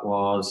 That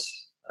was.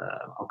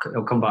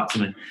 It'll come back to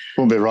me.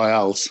 Won't be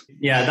Royals.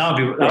 Yeah,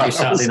 that'd be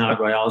Saturday night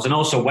Royals, and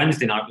also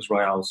Wednesday night was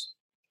Royals.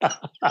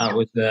 That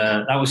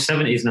was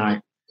 70s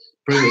night.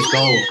 Brutus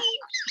Gold.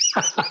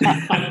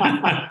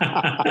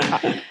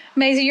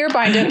 Maisie, you're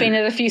bound to have been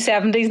at a few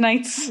 70s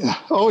nights.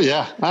 Oh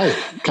yeah,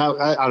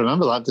 I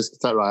remember that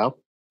discotheque Royal.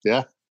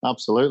 Yeah,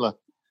 absolutely.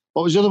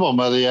 What was the other one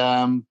where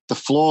the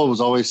floor was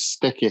always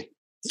sticky?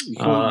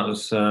 That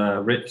was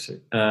Ritz.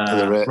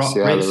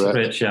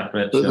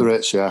 The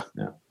Ritz, yeah.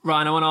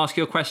 Ryan, I want to ask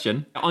you a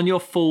question. On your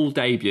full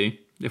debut,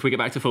 if we get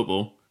back to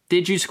football,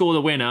 did you score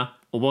the winner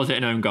or was it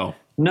an own goal?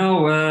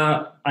 No,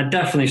 I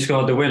definitely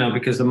scored the winner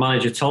because the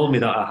manager told me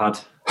that I had.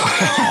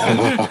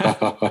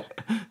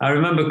 I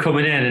remember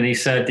coming in and he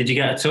said, "Did you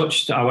get a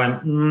touch?" I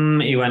went,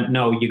 He went,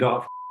 "No, you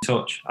got a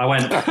touch." I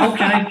went,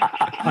 "Okay,"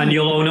 and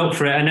you'll own up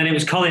for it. And then it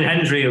was Colin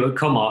Hendry who had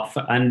come off,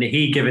 and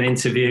he gave an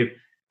interview,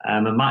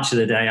 a match of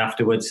the day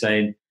afterwards,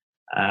 saying,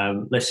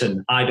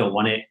 "Listen, I don't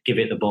want it. Give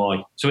it the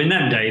boy." So in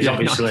them days,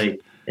 obviously,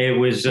 it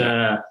was.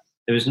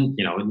 There was,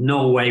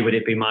 no way would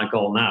it be my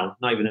goal now.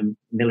 Not even a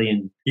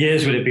million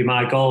years would it be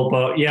my goal.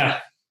 But yeah,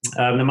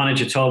 the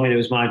manager told me it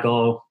was my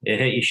goal. It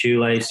hit your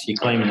shoelace. You're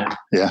claiming it.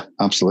 Yeah,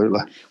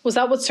 absolutely. Was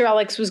that what Sir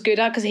Alex was good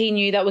at? Because he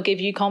knew that would give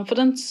you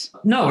confidence?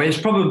 No, it's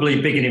probably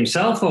bigging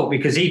himself up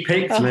because he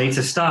picked me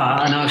to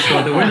start and I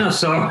scored the winner.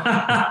 So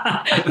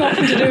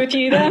nothing to do with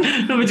you then?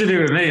 Nothing to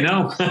do with me,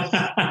 no.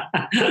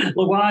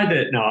 Look, why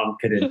did? No, I'm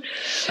kidding.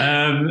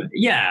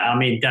 Yeah, I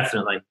mean,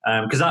 definitely.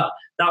 Because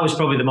that was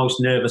probably the most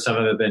nervous I've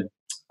ever been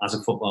as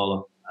a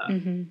footballer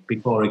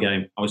before a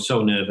game. I was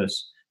so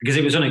nervous because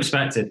it was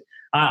unexpected.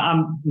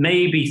 I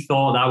maybe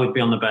thought I would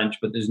be on the bench,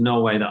 but there's no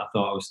way that I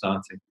thought I was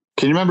starting.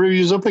 Can you remember who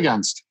you was up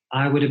against?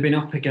 I would have been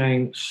up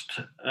against...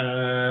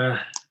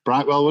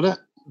 Brightwell, would it?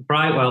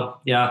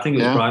 Brightwell, yeah, I think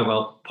it was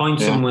Brightwell.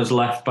 Poynton was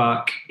left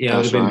back. Yeah, it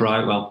would have been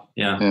Brightwell.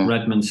 Yeah.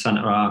 Redmond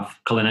centre half.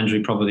 Colin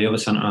Hendry probably the other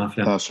centre half.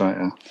 Yeah, that's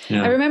right.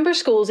 Yeah. I remember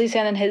Scholesy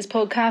saying in his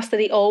podcast that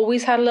he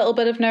always had a little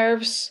bit of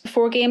nerves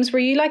before games. Were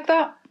you like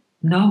that?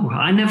 No,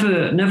 I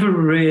never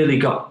really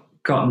got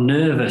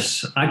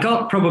nervous. I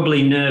got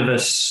probably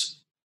nervous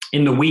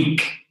in the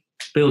week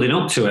building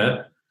up to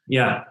it.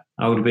 Yeah,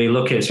 I would be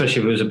lucky,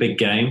 especially if it was a big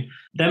game.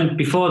 Then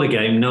before the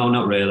game, no,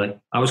 not really.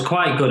 I was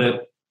quite good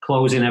at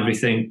closing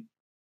everything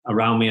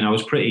around me, and I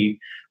was pretty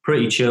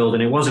chilled.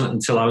 And it wasn't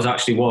until I was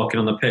actually walking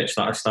on the pitch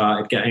that I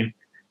started getting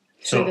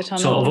sort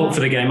of up for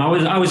the game.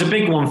 I was a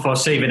big one for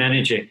saving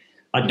energy.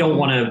 I don't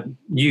want to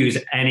use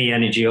any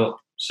energy up,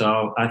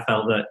 so I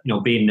felt that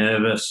being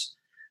nervous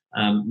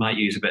might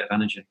use a bit of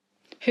energy.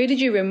 Who did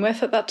you room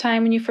with at that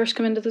time when you first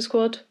came into the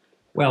squad?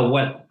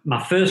 Well,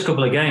 my first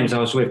couple of games, I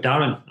was with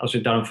Darren. I was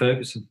with Darren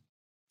Ferguson.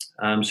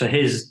 So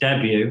his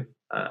debut,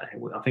 I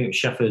think it was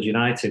Sheffield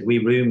United. We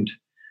roomed.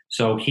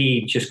 So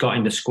he just got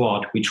in the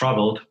squad. We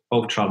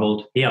both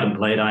travelled. He hadn't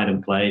played, I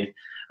hadn't played.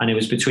 And it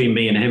was between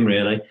me and him,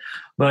 really.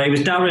 But it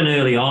was Darren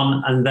early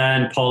on and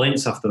then Paul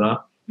Ince after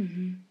that.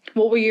 Mm-hmm.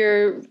 What were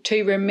your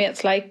two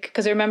roommates like?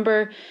 Because I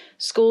remember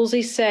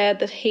Scholesy said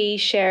that he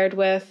shared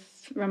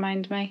with,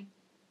 remind me,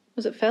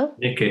 was it Phil?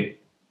 Nicky.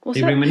 Who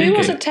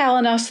was it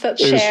telling us that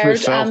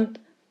shared and...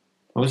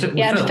 Was it?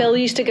 Yeah, and Phil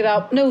used to get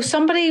up. No,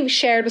 somebody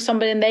shared with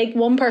somebody and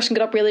one person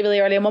got up really, really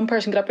early and one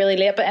person got up really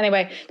late. But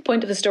anyway, the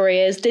point of the story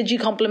is, did you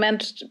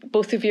compliment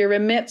both of your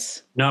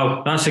roommates?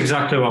 No, that's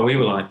exactly what we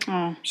were like.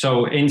 Oh.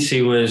 So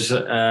Incy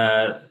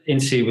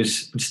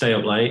would stay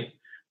up late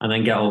and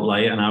then get up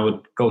late, and I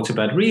would go to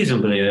bed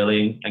reasonably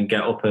early and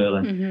get up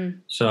early. Mm-hmm.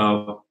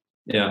 So,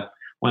 yeah.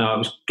 When I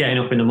was getting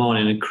up in the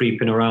morning and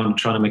creeping around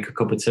trying to make a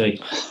cup of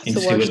tea,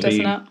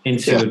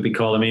 Incy would be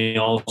calling me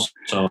all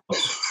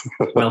sorts.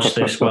 Welsh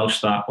this,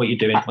 Welsh that. What are you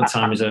doing? What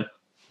time is it?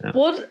 Yeah.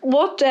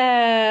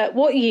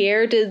 What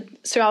year did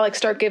Sir Alex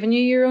start giving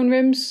you your own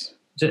rooms?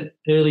 Was it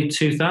early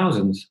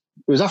 2000s? It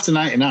was after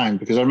 99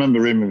 because I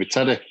remember rooming with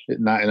Teddy at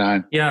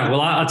 99. Yeah,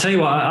 well, I'll tell you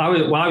what.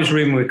 I was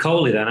rooming with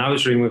Coley then. I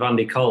was rooming with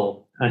Andy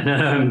Cole.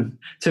 And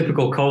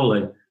typical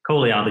Coley.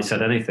 Coley hardly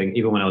said anything,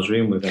 even when I was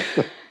rooming with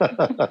him.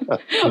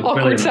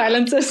 Awkward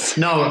silences.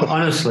 No,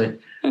 honestly.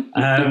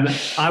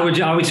 I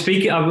would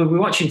speak. I would be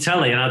watching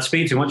telly, and I'd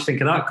speak to him. What do you think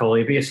of that,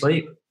 Coley? He'd be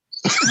asleep.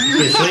 He'd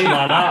be asleep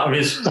like that, with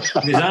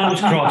his arms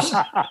crossed.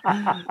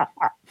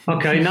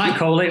 Okay, night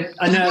Coley.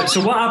 And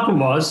so what happened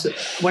was,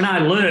 when I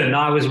learned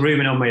I was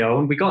rooming on my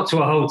own, we got to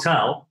a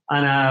hotel,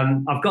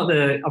 and I've got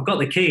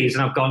the keys,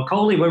 and I've gone,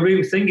 Coley, we're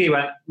room thingy. He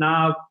went,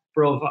 nah,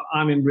 bro,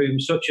 I'm in room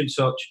such and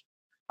such.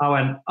 I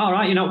went, all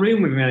right, you're not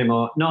rooming with me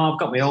anymore. No, I've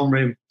got my own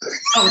room.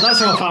 Oh, that's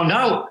how I found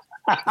out.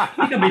 I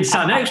think I've been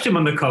sat next to him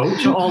on the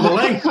coach all the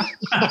way.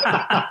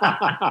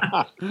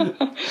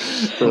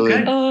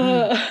 Okay.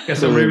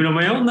 Guess I'm rooming on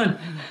my own then.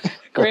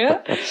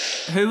 Great.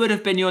 Who would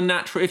have been your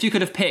natural, if you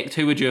could have picked,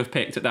 who would you have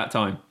picked at that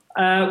time?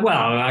 Well,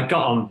 I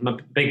got on, my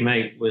big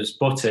mate was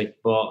Butty,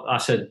 but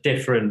that's a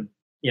different,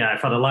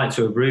 if I'd have liked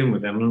to have roomed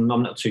with him,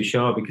 I'm not too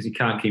sure because he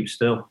can't keep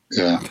still.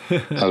 Yeah,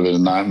 that'd have been a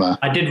nightmare.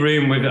 I did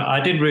room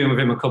with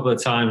him a couple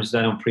of times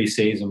then on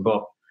pre-season,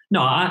 but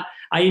no, I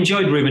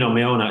enjoyed rooming on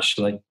my own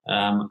actually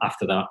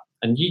after that,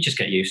 and you just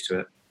get used to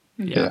it.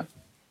 Yeah.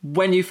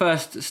 When you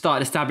first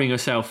started establishing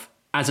yourself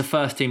as a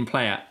first team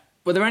player,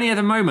 were there any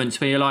other moments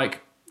where you're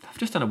like, I've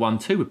just done a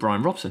 1-2 with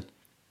Brian Robson,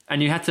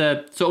 and you had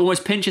to sort of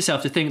almost pinch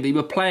yourself to think that you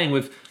were playing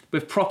with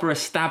proper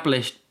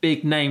established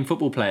big name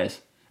football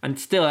players, and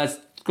still as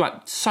like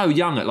so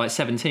young at like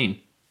 17?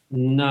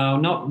 No,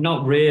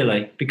 not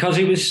really, because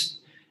it was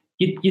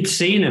you'd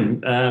seen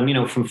him,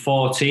 from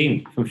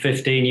 14, from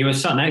 15. You were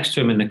sat next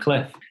to him in the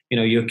cliff.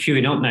 You were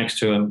queuing up next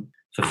to him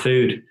for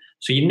food,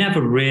 so you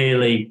never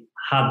really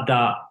had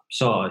that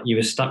sort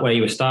of where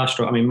you were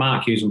starstruck. I mean,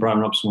 Mark Hughes and Brian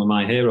Robson were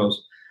my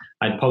heroes.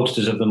 I had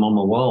posters of them on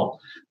my wall.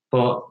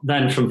 But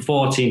then from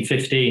 14,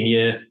 15,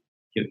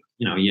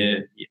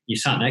 you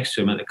sat next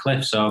to him at the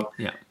cliff. So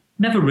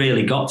never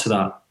really got to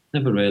that.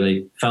 Never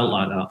really felt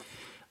like that.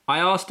 I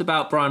asked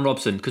about Brian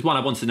Robson because, one,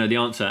 I wanted to know the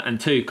answer, and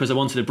two, because I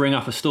wanted to bring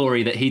up a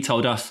story that he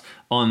told us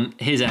on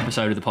his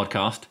episode of the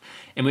podcast,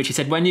 in which he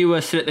said when you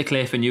were stood at the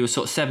cliff and you were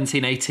sort of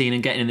 17, 18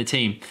 and getting in the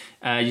team,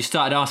 you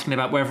started asking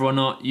about whether or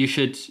not you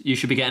should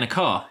be getting a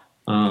car.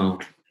 Oh,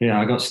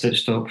 yeah, I got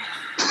stitched up.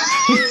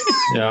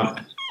 Yeah.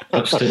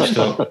 Got stitched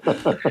up.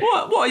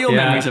 What are your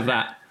memories of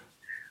that?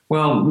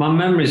 Well, my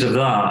memories of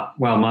that,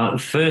 my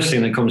first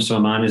thing that comes to my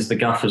mind is the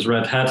gaffer's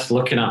red head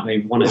looking at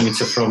me, wanting me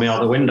to throw me out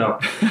the window.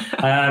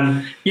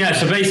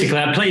 So basically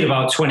I played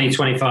about 20,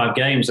 25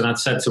 games, and I'd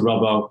said to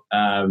Robbo,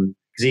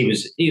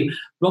 because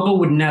Robbo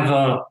would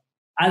never,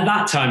 at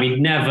that time,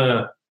 he'd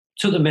never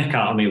took the mick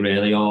out of me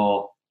really,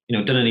 or,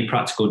 done any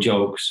practical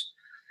jokes.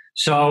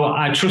 So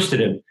I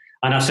trusted him.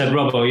 And I said,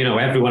 Robbo,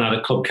 everyone had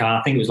a club car.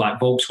 I think it was like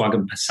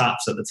Volkswagen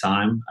Passats at the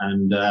time,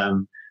 and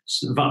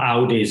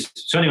Audis.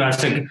 So anyway, I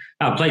said,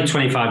 I played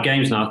 25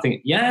 games now. I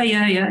think, yeah.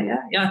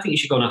 I think you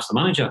should go and ask the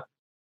manager.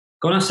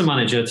 Go and ask the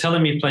manager. Tell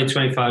him you played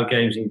 25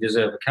 games and you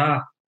deserve a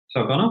car.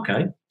 So I've gone,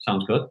 okay,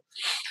 sounds good.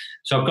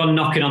 So I've gone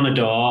knocking on the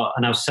door,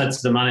 and I've said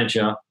to the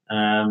manager,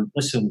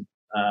 listen,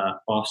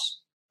 boss,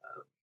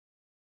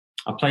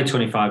 I've played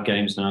 25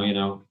 games now.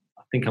 I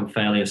think I'm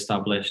fairly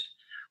established.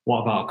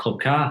 What about a club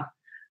car?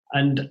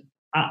 And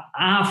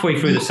halfway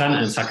through the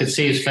sentence, I could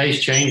see his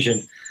face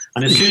changing.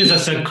 And as soon as I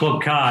said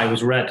club car, it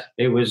was red.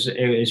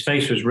 His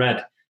face was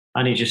red.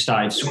 And he just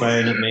started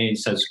swearing at me and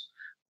says,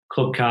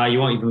 club car, you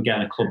won't even be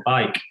getting a club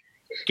bike.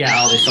 Get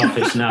out of this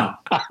office now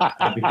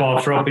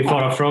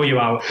before I throw you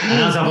out.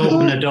 And as I've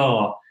opened the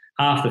door,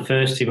 half the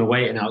first team are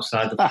waiting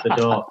outside the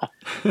door.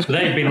 So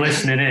they've been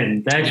listening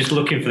in. They're just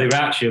looking for the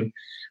reaction.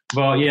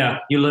 But yeah,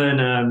 you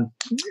learn,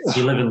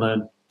 you live and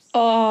learn.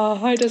 Oh,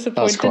 how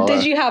disappointing.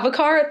 Did you have a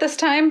car at this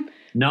time?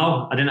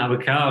 No, I didn't have a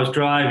car. I was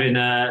driving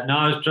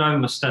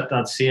my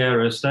stepdad's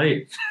Sierra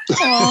Estate.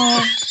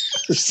 Oh.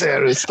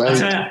 Sierra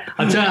Estate.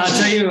 I'll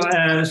tell you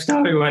a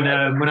story. When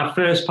I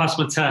first passed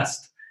my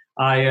test,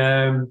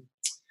 so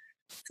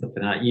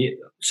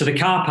the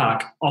car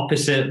park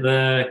opposite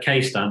the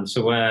K stand,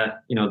 so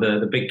where,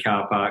 the big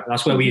car park,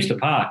 that's where we used to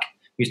park.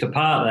 We used to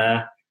park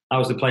there. That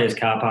was the players'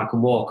 car park,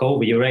 and walk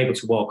over. You were able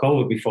to walk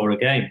over before a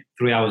game,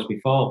 3 hours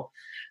before.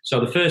 So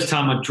the first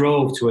time I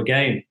drove to a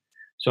game,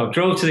 so I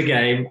drove to the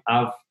game,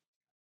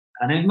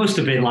 and it must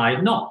have been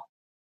like not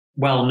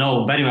well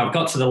known, but anyway, I've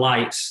got to the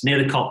lights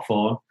near the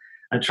Copthorne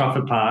at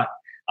Trafford Park.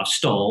 I've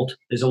stalled.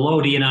 There's a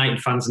load of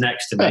United fans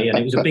next to me, and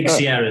it was a big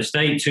Sierra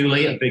Estate, 2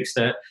 litre big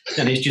state,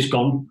 and it's just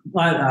gone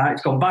like that.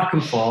 It's gone back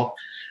and forth.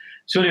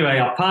 So anyway,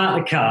 I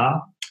parked the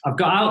car. I've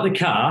got out the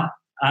car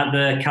at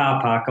the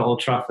car park at Old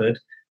Trafford.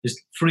 There's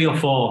 3 or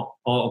 4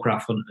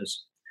 autograph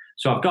hunters.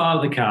 So I've got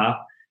out the car,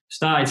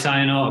 started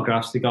signing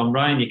autographs. They've gone,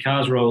 Ryan, your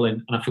car's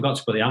rolling, and I forgot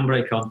to put the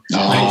handbrake on.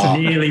 Oh.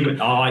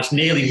 It's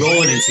nearly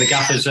rolling into the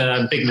gaffer's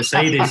big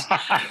Mercedes.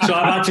 So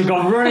I've had to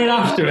go running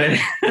after it,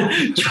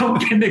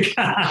 jump in the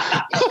car.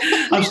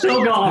 I've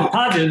still got a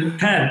pad and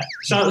pen,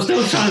 so I'm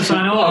still trying to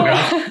sign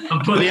autograph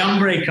and put the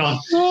handbrake on.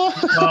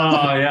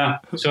 Oh yeah.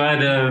 So I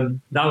had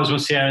that was my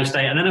Sierra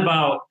Estate, and then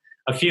about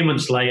a few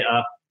months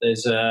later,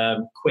 there's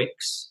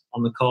Quicks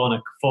on the corner,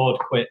 Ford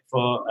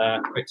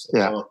Quicks.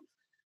 Yeah.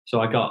 So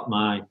I got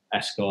my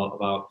Escort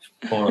about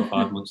 4 or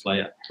 5 months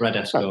later, red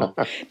Escort.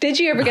 Did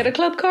you ever get a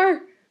club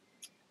car?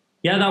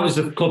 Yeah, that was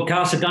the club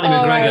car. So Danny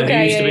McGregor, who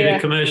used to be the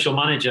commercial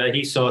manager,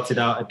 he sorted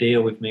out a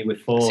deal with me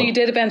with Ford. So you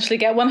did eventually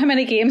get one. How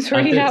many games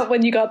were you at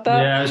when you got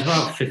that? Yeah, it was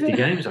about 50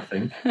 games, I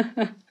think.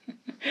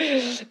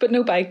 But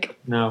no bike.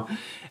 No.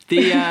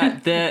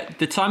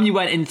 The time you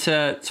went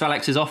into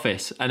Alex's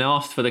office and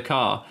asked for the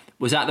car,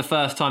 was that the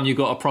first time you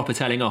got a proper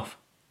telling off?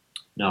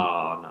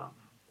 No.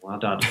 Well,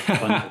 I'd had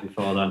plenty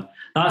before then.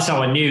 That's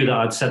how I knew that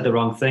I'd said the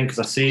wrong thing, because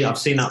I've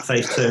seen that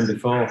face turn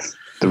before.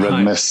 The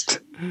red mist.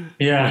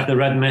 Yeah, the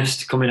red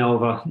mist coming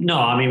over. No,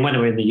 I mean, when we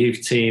were in the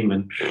youth team,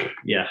 and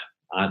yeah,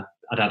 I'd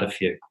had a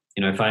few.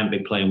 You know, if I hadn't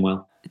been playing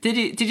well.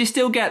 Did you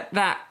still get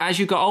that as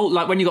you got old,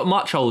 like when you got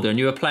much older and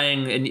you were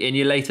playing in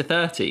your later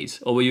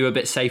 30s, or were you a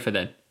bit safer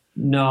then?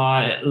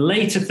 No,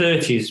 later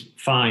 30s,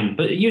 fine,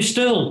 but you're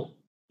still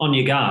on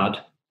your guard.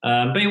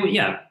 But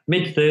yeah,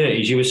 mid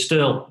 30s, you were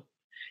still,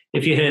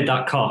 if you heard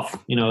that cough,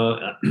 you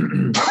know,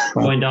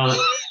 going down,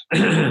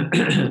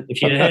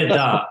 if you heard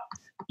that,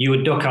 you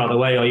would duck out of the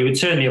way, or you would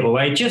turn the other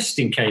way just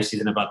in case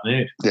he's in a bad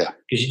mood. Yeah.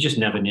 Because you just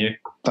never knew.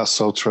 That's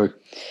so true.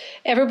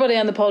 Everybody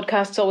on the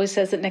podcast always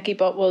says that Nicky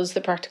Butt was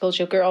the practical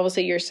joker.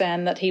 Obviously, you're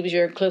saying that he was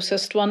your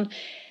closest one.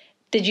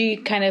 Did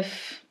you kind of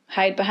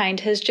hide behind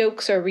his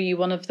jokes, or were you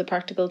one of the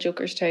practical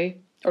jokers too?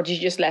 Or did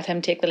you just let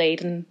him take the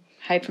lead and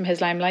hide from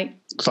his limelight?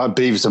 It's like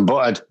Beavis and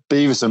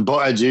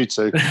Butthead, you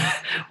two.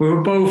 We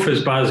were both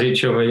as bad as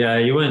each other, yeah.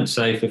 You weren't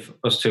safe if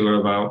us two were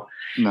about.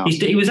 No.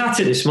 He was at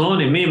it this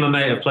morning. Me and my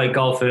mate have played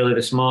golf early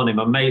this morning.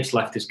 My mate's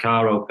left his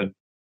car open.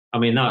 I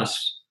mean,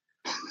 that's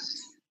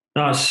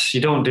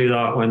you don't do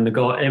that when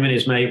him and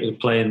his mate were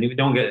playing. You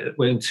don't get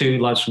when two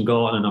lads from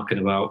Gorton are knocking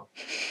about.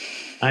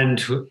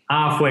 And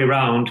halfway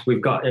round,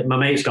 my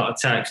mate's got a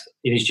text,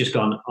 and he's just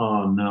gone,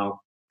 "Oh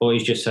no!" But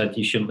he's just said,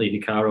 "You shouldn't leave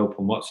your car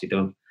open." What's he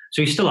done?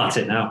 So he's still at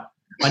it now.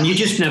 And you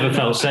just never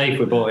felt safe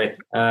with Buddy.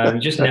 You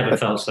just never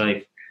felt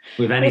safe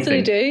with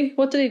anything.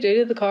 What did he do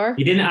to the car?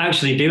 He didn't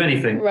actually do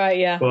anything. Right,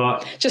 yeah.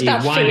 But just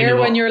that fear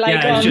when you're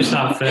like it's just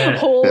that fear.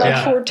 Hole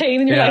 14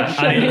 and you're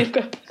like,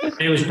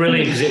 it was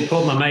brilliant because it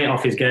put my mate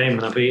off his game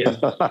and I beat him.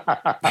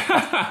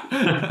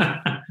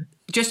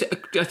 Just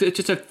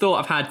a thought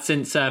I've had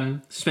since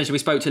we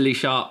spoke to Lee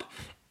Sharp.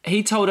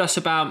 He told us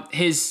about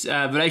his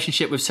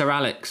relationship with Sir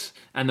Alex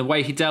and the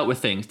way he dealt with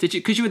things.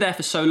 Because you were there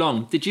for so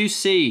long, did you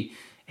see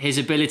his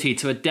ability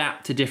to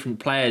adapt to different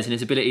players and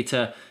his ability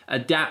to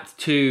adapt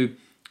to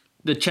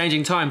the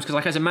changing times? Because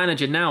like as a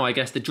manager now, I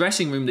guess the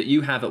dressing room that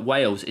you have at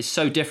Wales is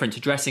so different to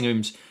dressing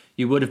rooms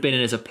you would have been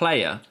in as a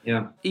player.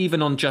 Yeah.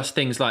 Even on just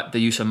things like the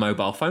use of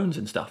mobile phones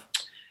and stuff.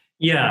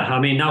 Yeah, I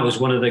mean, that was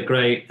one of the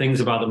great things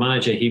about the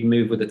manager. He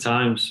moved with the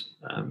times.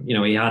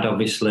 He had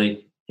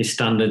obviously his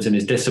standards and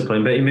his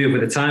discipline, but he moved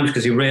with the times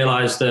because he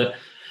realised that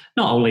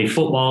not only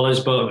footballers,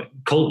 but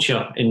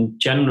culture in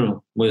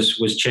general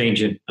was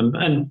changing.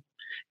 And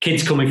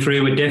kids coming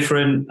through were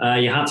different.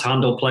 You had to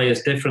handle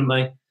players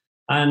differently.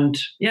 And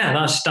yeah,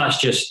 that's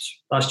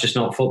just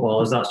not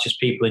footballers. That's just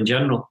people in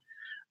general.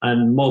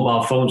 And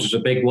mobile phones was a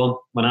big one.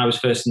 When I was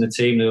first in the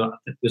team, there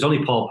was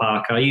only Paul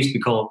Parker. I used to be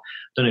called,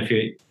 I don't know if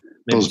you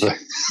Busby.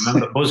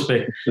 Remember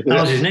Busby.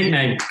 That was his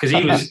nickname because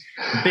he was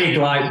big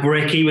like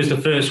brick. He was the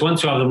first one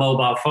to have the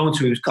mobile phone,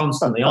 so he was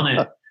constantly on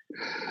it.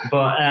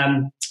 But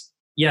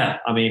yeah,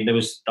 I mean, there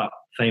was that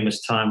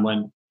famous time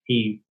when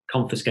he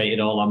confiscated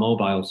all our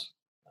mobiles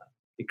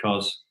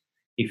because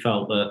he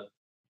felt that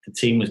the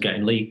team was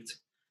getting leaked.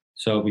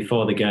 So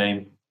before the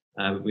game,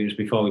 it was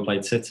before we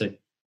played City,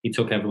 he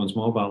took everyone's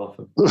mobile off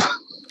them.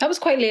 That was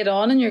quite late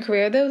on in your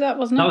career, though, that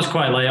wasn't it? That was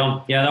quite late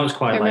on. Yeah, that was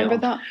quite late on. I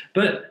remember that.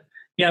 But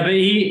yeah, but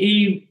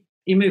he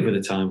moved with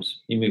the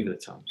times. He moved with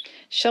the times.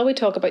 Shall we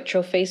talk about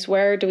trophies?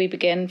 Where do we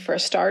begin for a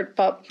start?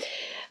 But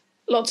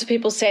lots of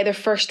people say their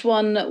first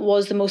one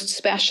was the most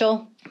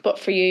special. But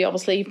for you,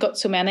 obviously, you've got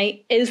so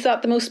many. Is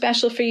that the most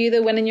special for you,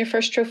 though, winning your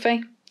first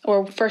trophy?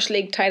 Or first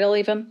league title,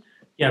 even?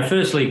 Yeah,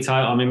 first league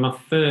title. I mean, my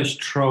first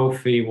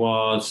trophy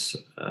was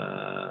it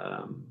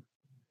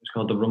was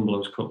called the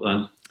Rumblers Cup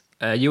then.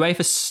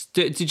 UEFA,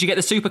 did you get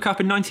the Super Cup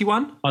in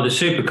 91? Oh, the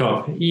Super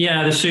Cup.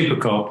 Yeah, the Super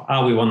Cup.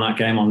 How we won that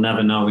game, I'll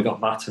never know. We got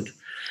battered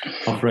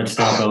off Red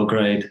Star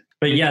Belgrade.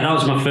 But yeah, that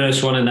was my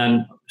first one, and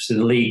then obviously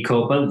the League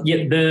Cup. But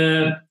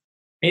yeah,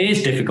 it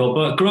is difficult.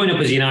 But growing up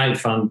as a United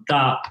fan,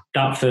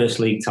 that first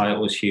league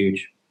title was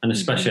huge, and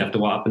especially after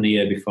what happened the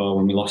year before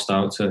when we lost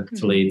out to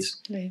Leeds.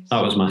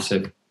 That was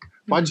massive.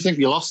 Why do you think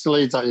you lost to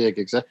Leeds that year,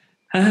 Giggsy?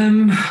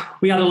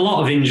 We had a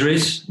lot of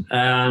injuries,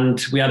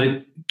 and we had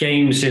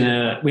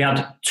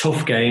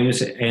tough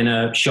games in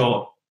a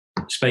short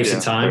space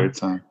of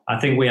time. I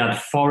think we had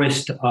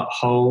Forest at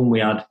home, we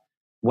had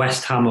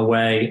West Ham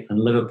away and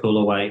Liverpool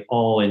away,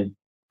 all in,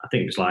 I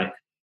think it was like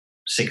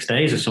 6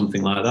 days or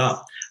something like that.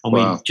 And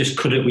we just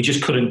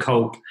couldn't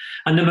cope.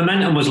 And the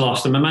momentum was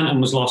lost. The momentum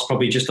was lost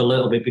probably just a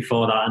little bit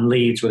before that, and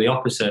Leeds were the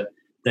opposite.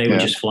 They were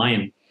just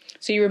flying.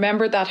 So you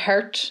remember that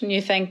hurt and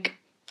you think,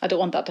 I don't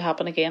want that to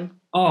happen again?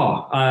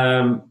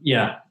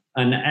 Yeah.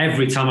 And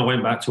every time I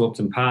went back to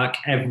Upton Park,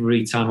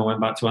 every time I went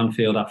back to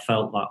Anfield, I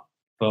felt that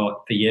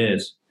for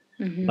years.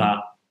 Mm-hmm. That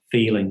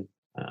feeling,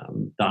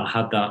 that I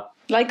had that.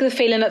 Like the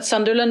feeling at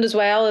Sunderland as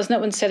well, isn't it?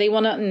 When City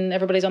won it and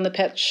everybody's on the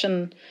pitch,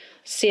 and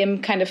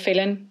same kind of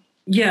feeling.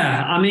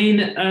 Yeah, I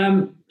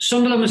mean,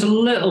 Sunderland was a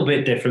little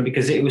bit different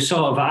because it was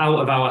sort of out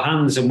of our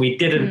hands and we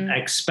didn't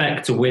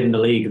expect to win the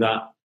league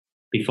that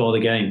before the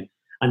game.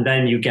 And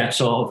then you get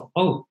sort of,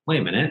 oh,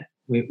 wait a minute,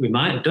 we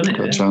might have done it.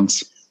 Good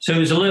chance. So it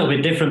was a little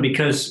bit different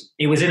because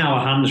it was in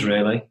our hands,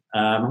 really.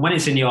 When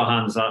it's in your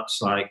hands,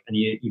 that's like, and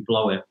you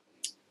blow it.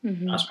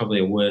 That's probably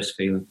a worse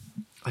feeling.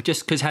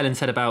 Just because Helen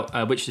said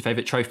about which is your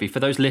favourite trophy,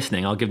 for those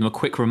listening, I'll give them a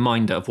quick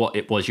reminder of what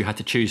it was you had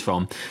to choose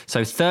from.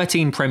 So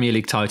 13 Premier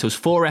League titles,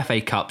 4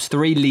 FA Cups,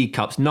 3 League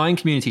Cups, 9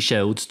 Community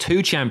Shields,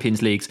 2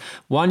 Champions Leagues,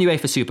 1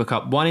 UEFA Super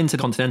Cup, 1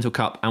 Intercontinental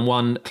Cup and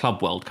 1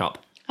 Club World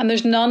Cup. And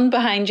there's none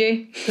behind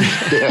you.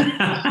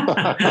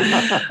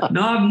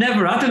 No, I've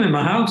never had them in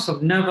my house.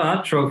 I've never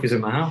had trophies in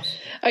my house.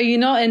 Are you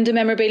not into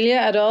memorabilia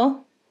at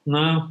all?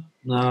 No.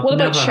 What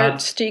about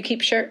shirts? Do you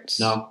keep shirts?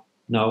 No.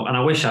 And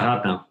I wish I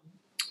had now.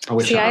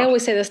 I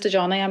always say this to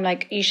Johnny. I'm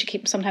like, you should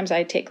keep. Sometimes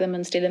I take them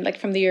and steal them, like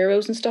from the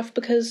Euros and stuff,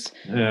 because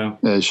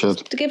you should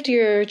to give to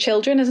your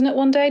children, isn't it?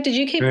 One day, did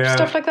you keep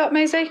stuff like that,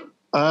 Maisie?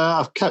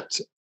 I've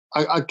kept.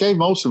 I gave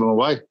most of them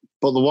away,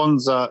 but the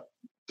ones that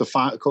the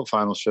cup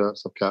final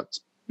shirts I've kept.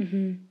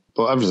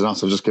 But everything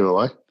else I've just give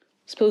away.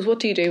 Suppose what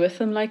do you do with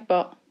them? Like,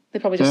 but they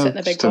probably just sit in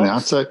a big box. In the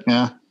attic,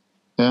 yeah.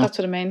 That's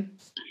what I mean.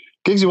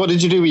 Giggsy, what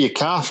did you do with your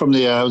car from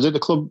the? Was it the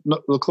Club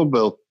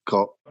Bill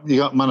Cup? You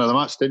got man of the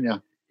match, didn't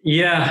you?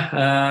 Yeah,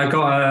 I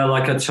got a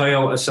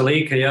Toyota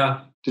Celica,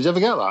 yeah. Did you ever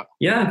get that?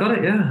 Yeah, I got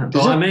it, yeah.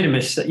 But I made a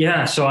mistake.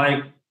 Yeah, so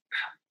I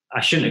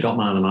shouldn't have got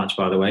man of the match,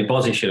 by the way.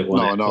 Bozzy should have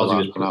won it.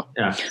 No.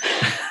 Yeah.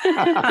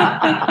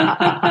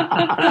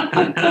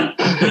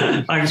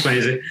 Thanks,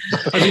 Maisie.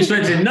 I was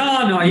expecting,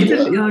 no, you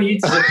did.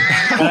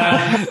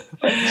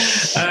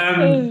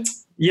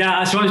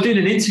 Yeah, so I was doing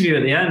an interview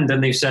at the end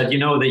and they said,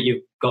 that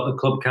you've got the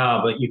club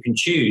car, but you can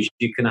choose.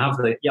 You can have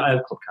the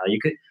club car.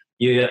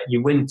 You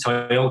win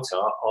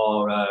Toyota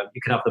or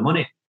you can have the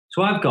money.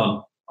 So I've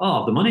gone,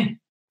 the money.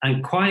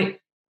 And quite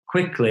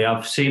quickly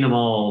I've seen them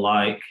all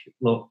like,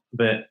 look,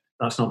 but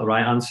that's not the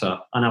right answer.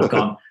 And I've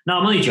gone, no,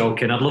 I'm only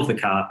joking. I'd love the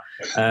car.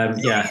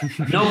 Yeah.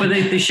 No, but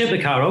they shipped the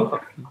car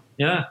over.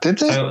 Yeah. Did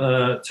they?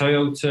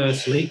 Toyota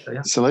Celica,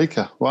 yeah.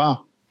 Celica,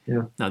 wow.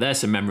 Yeah. Now there's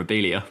some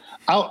memorabilia.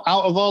 Out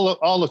of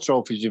all the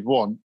trophies you've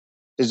won,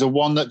 is there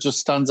one that just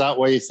stands out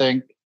where you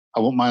think, I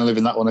wouldn't mind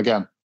living that one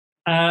again?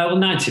 Well,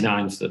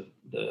 99's the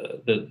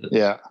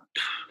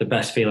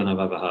best feeling I've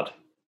ever had.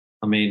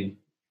 I mean,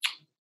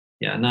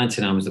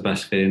 99 was the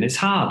best feeling. It's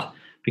hard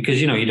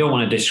because, you don't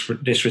want to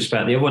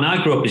disrespect the other one.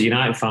 I grew up as a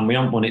United fan. We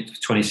haven't won it for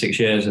 26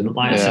 years. And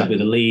like I said, with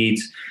the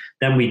Leeds,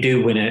 then we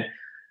do win it.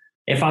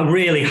 If I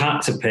really had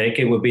to pick,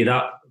 it would be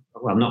that.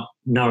 Well, I'm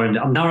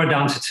narrowed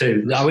down to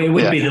 2. It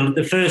would be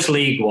the first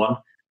league one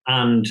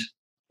and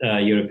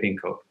European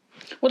Cup.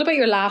 What about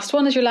your last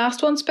one? Is your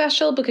last one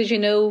special because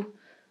I'm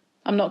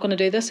not going to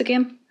do this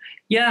again?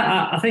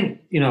 Yeah, I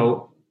think,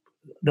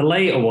 the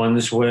later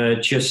ones were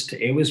just,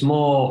 it was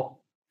more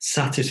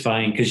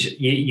satisfying because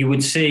you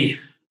would see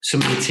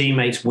some of your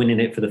teammates winning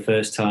it for the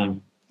first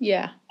time.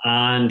 Yeah.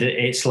 And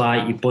it's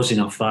like you're buzzing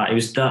off that. It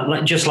was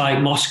that, just like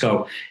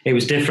Moscow, it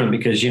was different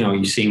because,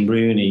 you've seen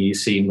Rooney, you've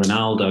seen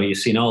Ronaldo, you've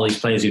seen all these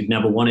players who've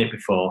never won it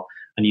before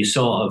and you're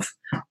sort of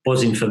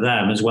buzzing for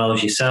them as well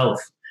as yourself.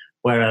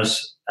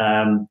 Whereas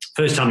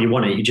first time you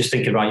won it, you're just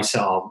thinking about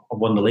yourself, I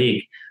won the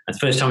league. And the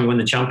first time you win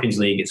the Champions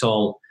League, it's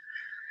all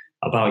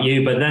about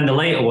you. But then the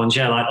later ones,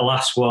 like the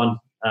last one,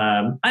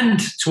 and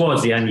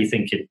towards the end, you're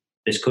thinking,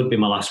 this could be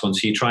my last one.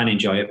 So you try and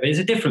enjoy it. But it's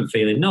a different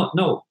feeling. No,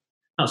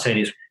 not saying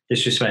it's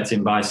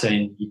disrespecting by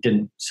saying you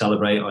didn't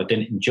celebrate or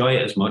didn't enjoy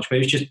it as much, but it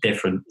was just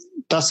different.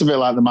 That's a bit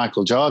like the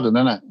Michael Jordan,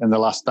 isn't it? In The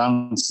Last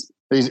Dance.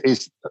 He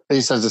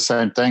says the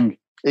same thing.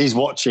 He's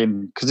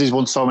watching, because he's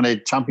won so many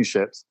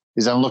championships,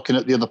 he's then looking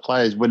at the other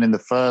players winning the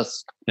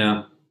first.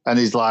 Yeah. And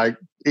he's like,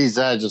 he's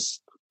there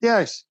just,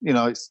 it's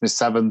his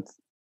 7th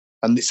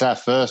and it's their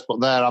first, but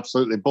they're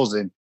absolutely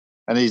buzzing.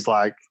 And he's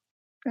like,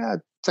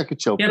 take a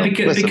chill. Yeah,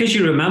 because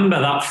you remember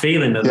that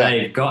feeling that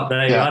they've got.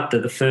 They had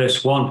the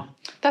first one.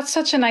 That's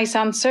such a nice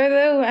answer,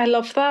 though. I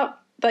love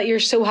that you're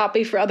so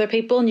happy for other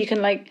people and you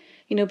can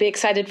be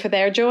excited for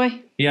their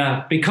joy.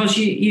 Yeah, because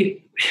you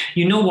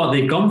know what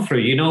they've gone through.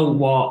 You know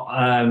what.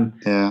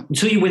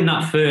 Until you win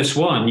that first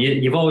one,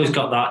 you've always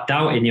got that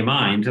doubt in your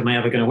mind. Am I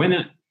ever going to win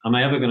it? Am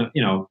I ever going to,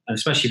 and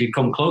especially if you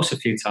come close a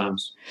few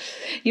times.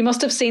 You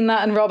must have seen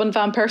that in Robin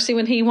van Persie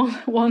when he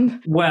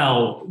won.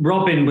 Well,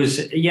 Robin was,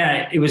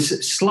 it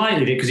was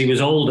slightly because he was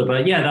older,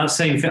 but that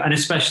same, and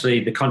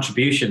especially the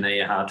contribution that he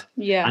had.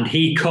 Yeah. And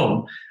he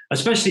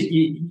especially,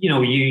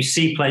 you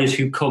see players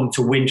who come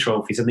to win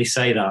trophies and they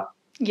say that.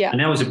 Yeah. And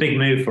that was a big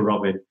move for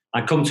Robin.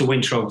 I come to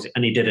win trophies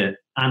and he did it.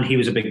 And he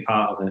was a big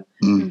part of it.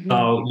 Mm-hmm.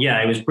 So,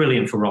 it was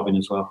brilliant for Robin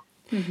as well.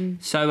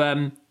 Mm-hmm.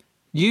 So,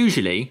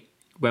 usually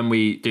when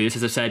we do this,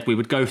 as I said, we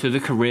would go through the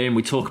career and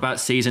we talk about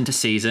season to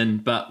season,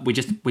 but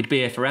we'd be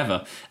here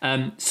forever.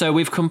 So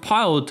we've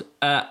compiled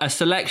a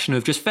selection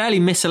of just fairly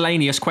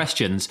miscellaneous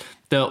questions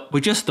that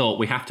we just thought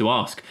we have to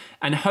ask.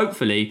 And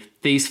hopefully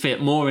these fit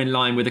more in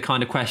line with the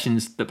kind of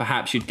questions that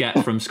perhaps you'd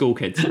get from school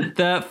kids.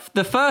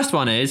 The first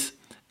one is,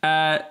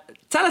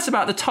 Tell us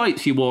about the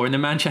tights you wore in the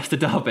Manchester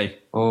derby.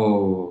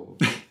 Oh,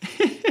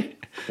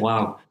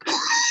 wow.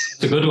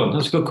 That's a good one.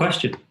 That's a good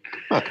question.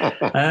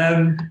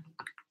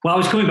 Well, I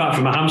was coming back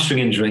from a hamstring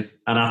injury,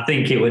 and I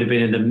think it would have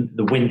been in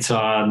the winter.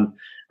 And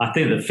I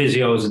think the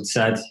physios had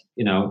said,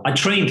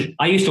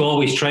 I used to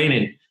always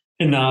train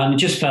in that, and it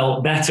just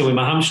felt better with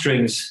my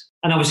hamstrings.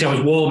 And obviously I was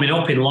warming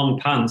up in long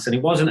pants, and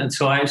it wasn't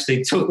until I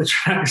actually took the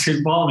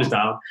tracksuit bottoms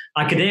down,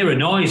 I could hear a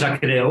noise. I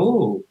could hear, a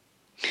little,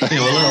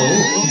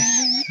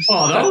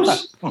 what are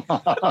those?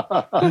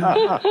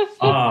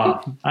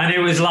 And it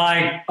was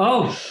like,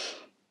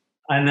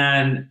 and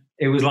then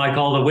it was like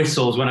all the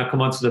whistles when I come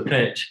onto the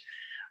pitch.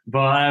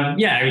 But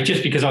it was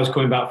just because I was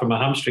coming back from a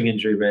hamstring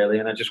injury, really,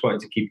 and I just wanted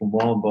to keep them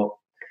warm. But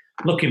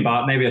looking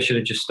back, maybe I should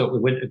have just stuck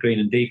with wintergreen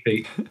and deep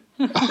heat.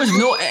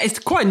 It's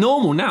quite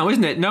normal now,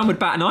 isn't it? No one would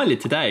bat an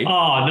eyelid today.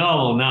 Oh,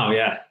 normal now,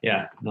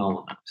 yeah,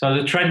 normal. So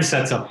the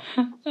trendsetter.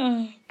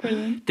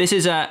 Brilliant. This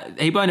is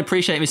he won't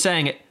appreciate me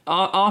saying it.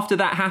 After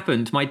that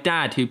happened, my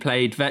dad, who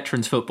played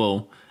veterans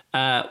football,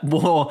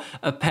 wore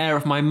a pair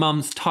of my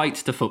mum's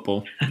tights to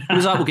football. He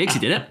was like, well, Giggsy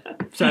did it,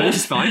 so this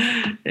is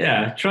fine.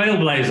 Yeah,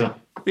 trailblazer.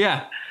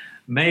 Yeah.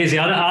 Maisie,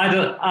 I'd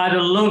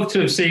have loved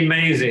to have seen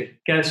Maisie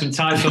get some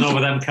tights on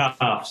over them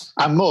calves.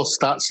 I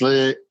must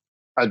actually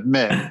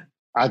admit,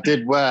 I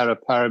did wear a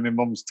pair of my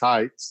mum's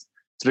tights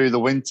through the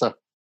winter.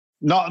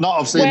 Not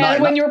obviously.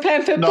 When you were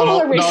playing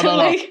football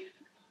recently?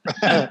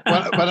 No.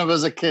 when I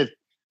was a kid,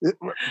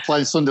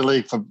 playing Sunday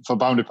League for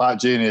Boundary Park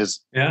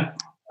Juniors. Yeah.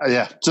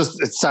 Yeah,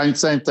 just it's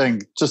same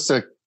thing. Just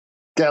to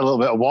get a little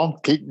bit of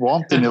warmth, keep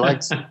warmth in your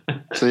legs.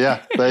 So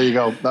yeah, there you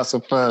go. That's a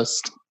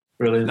first.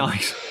 Brilliant.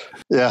 Nice.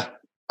 Yeah.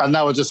 And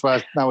now I just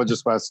wear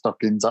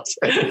stockings. That's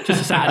it.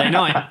 Just a Saturday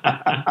night.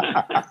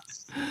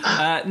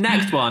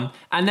 Next one,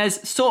 and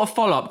there's sort of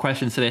follow-up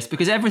questions to this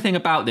because everything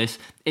about this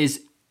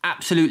is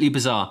absolutely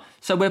bizarre.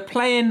 So we're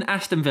playing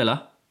Aston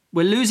Villa.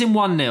 We're losing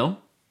 1-0.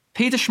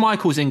 Peter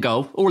Schmeichel's in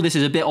goal. All of this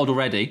is a bit odd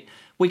already.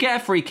 We get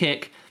a free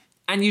kick,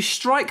 and you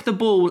strike the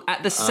ball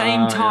at the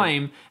same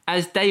time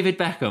as David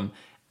Beckham.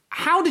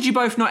 How did you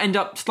both not end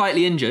up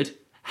slightly injured?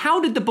 How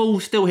did the ball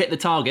still hit the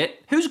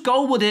target? Whose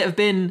goal would it have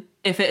been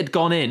if it had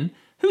gone in?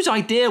 Whose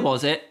idea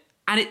was it?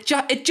 And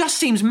it just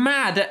seems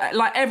mad.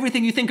 Like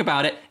everything you think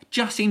about it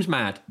just seems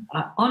mad.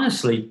 I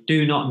honestly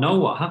do not know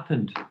what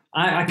happened.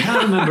 I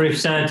can't remember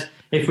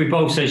if we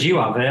both says you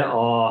have it,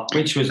 or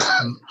which was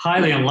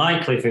highly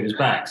unlikely if it was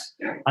Bex.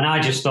 And I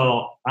just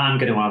thought, I'm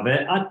going to have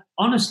it. I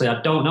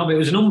don't know, but it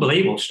was an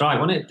unbelievable strike,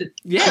 wasn't it?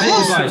 Yeah,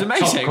 it was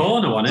amazing. Top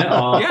corner, wasn't it?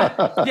 Or,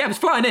 yeah, it was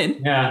flying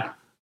in. Yeah.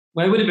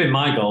 Well, it would have been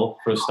my goal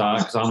for a start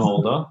because I'm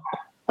older.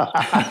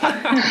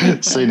 I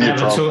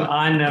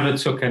never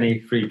took any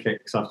free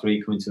kicks after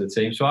he came into the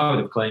team, so I would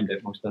have claimed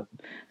it most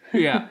definitely.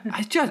 Yeah,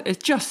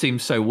 it just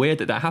seems so weird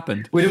that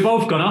happened. We'd have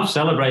both gone off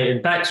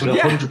celebrating. Bex would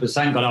have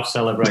 100% gone off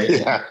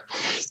celebrating.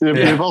 We'd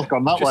have both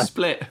gone that way.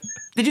 Split.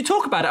 Did you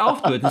talk about it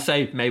afterwards and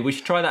say maybe we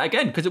should try that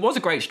again because it was a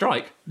great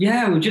strike?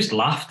 Yeah, we just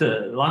laughed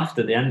at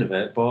the end of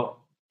it, but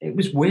it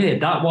was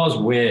weird. That was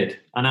weird,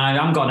 and I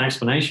haven't got an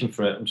explanation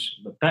for it.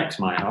 Bex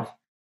might have.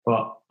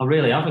 But I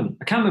really haven't.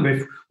 I can't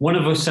remember if one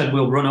of us said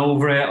we'll run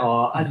over it,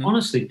 or I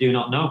honestly do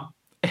not know.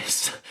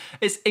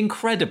 It's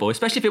incredible,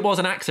 especially if it was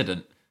an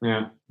accident.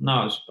 Yeah,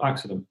 no, it's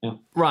accident. Yeah.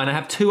 Ryan, I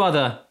have two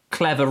other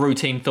clever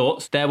routine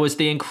thoughts. There was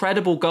the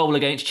incredible goal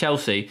against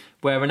Chelsea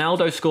where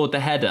Ronaldo scored the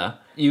header.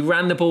 You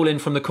ran the ball in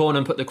from the corner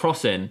and put the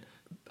cross in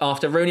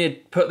after Rooney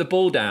had put the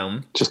ball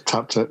down. Just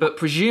tapped it. But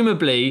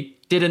presumably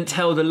didn't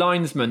tell the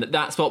linesman that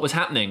that's what was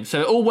happening.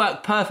 So it all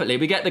worked perfectly.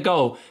 We get the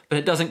goal, but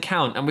it doesn't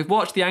count. And we've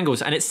watched the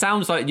angles, and it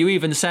sounds like you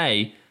even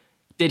say,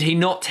 did he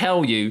not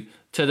tell you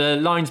to the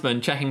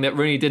linesman checking that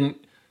Rooney didn't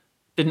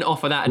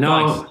offer that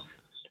advice?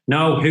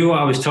 No, who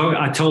I was talking,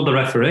 I told the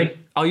referee.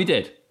 Oh, you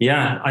did?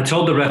 Yeah, I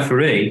told the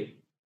referee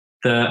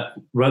that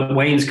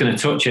Wayne's going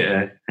to touch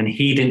it, and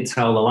he didn't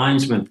tell the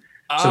linesman.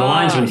 So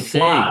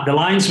the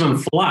linesman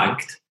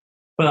flagged,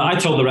 but I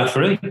told the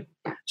referee.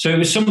 So it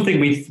was something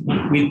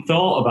we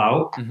thought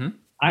about. Mm-hmm.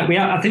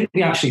 I think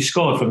we actually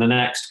scored from the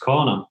next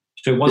corner,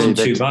 so it wasn't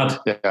too bad.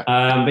 Yeah.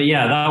 But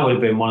yeah, that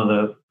would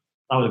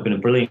have been a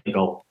brilliant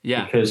goal.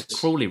 Yeah, because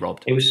cruelly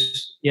robbed. It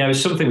was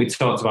something we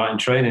talked about in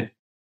training.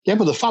 Yeah,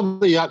 but the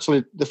fact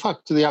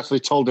that he actually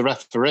told the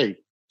referee,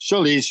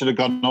 surely he should have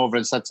gone over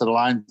and said to the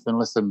linesman,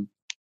 "Listen,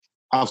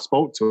 I've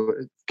spoke to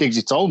it.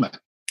 Giggsy told me."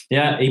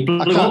 Yeah, he blew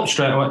up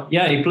straight away.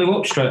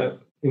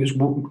 It was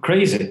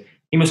crazy.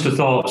 He must have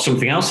thought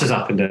something else has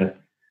happened there.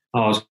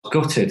 I was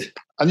gutted.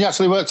 And you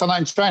actually worked on that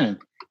in training?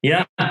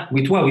 Yeah,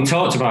 we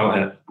talked about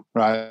it.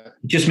 Right.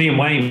 Just me and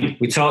Wayne,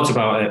 we talked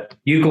about it.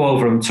 You go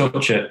over and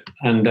touch it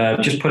and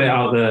just put it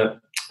out the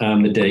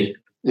D.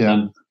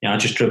 Yeah. I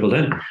just dribbled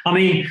in. I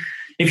mean,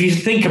 if you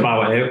think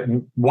about it,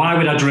 why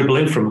would I dribble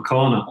in from a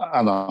corner?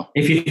 I know.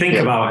 If you think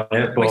about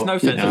it. But, makes no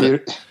sense.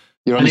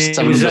 You're on it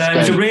was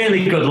a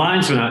really good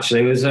linesman,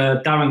 actually. It was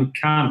Darren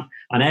Cam.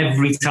 And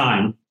every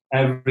time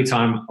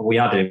we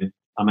had him,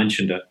 I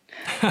mentioned it.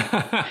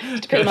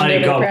 To put him under a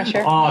bit of pressure.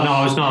 Oh no,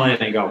 I was not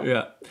letting it go.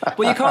 Yeah.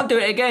 Well, you can't do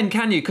it again,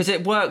 can you? Because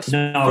it works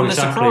from the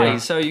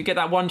surprise. So you get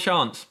that one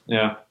chance.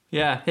 Yeah.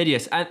 Yeah,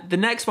 hideous. And the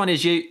next one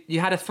is you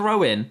had a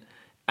throw in,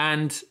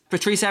 and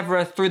Patrice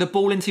Evra threw the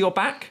ball into your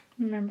back.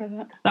 Remember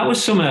that? That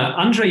was something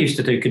Andre used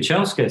to do,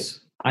 Kanchelskis.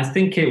 I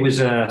think it was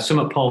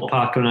something Paul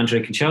Parker and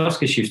Andre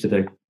Kanchelskis used to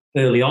do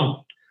early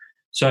on.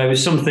 So it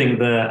was something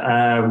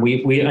that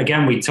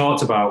we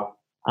talked about.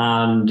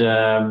 And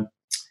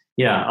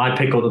I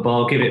pick up the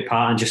ball, give it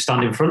part, and just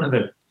stand in front of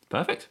him.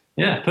 Perfect.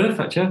 Yeah,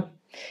 perfect, yeah.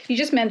 You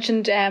just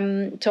mentioned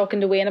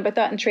talking to Wayne about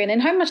that in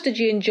training. How much did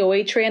you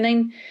enjoy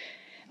training?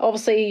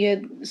 Obviously,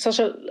 you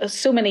had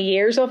so many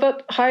years of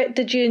it. How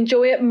did you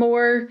enjoy it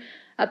more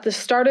at the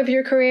start of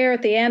your career,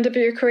 at the end of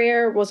your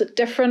career? Was it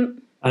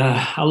different?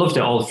 I loved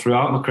it all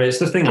throughout my career. It's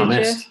the thing I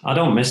missed. I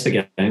don't miss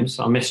the games.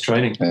 I miss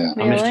training. Yeah.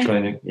 I miss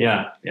training.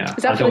 Yeah.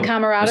 Is that for the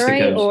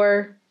camaraderie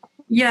or?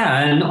 Yeah,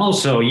 and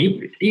also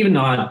even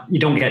though you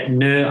don't get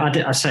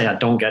nervous, I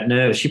don't get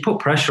nervous. You put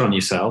pressure on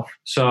yourself,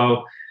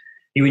 so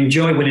you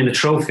enjoy winning the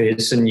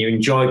trophies and you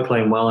enjoy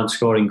playing well and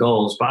scoring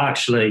goals. But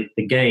actually,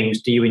 the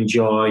games, do you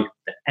enjoy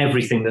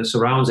everything that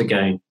surrounds a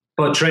game?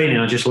 But training,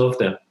 I just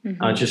loved it.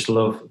 Mm-hmm. I just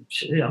love.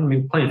 I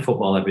mean, playing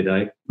football every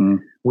day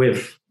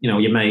with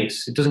your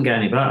mates. It doesn't get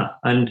any better.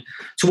 And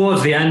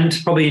towards the end,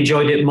 probably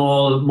enjoyed it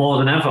more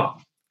than ever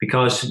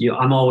because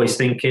I'm always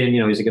thinking,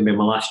 is it going to be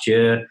my last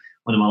year?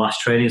 One of my last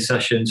training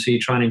sessions, so you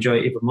try and enjoy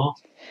it even more.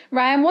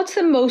 Ryan, what's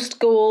the most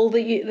goal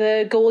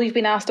the goal you've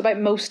been asked about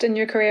most in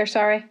your career?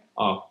 Sorry.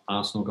 Oh,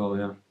 Arsenal goal,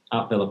 yeah,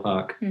 at Villa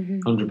Park,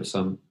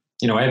 100%.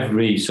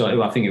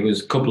 I think it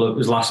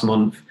was last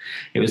month.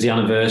 It was the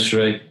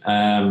anniversary,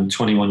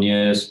 21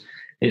 years.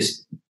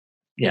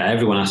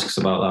 Everyone asks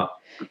about that.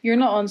 You're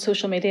not on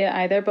social media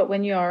either, but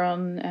when you are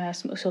on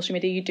social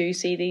media, you do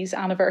see these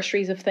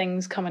anniversaries of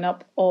things coming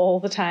up all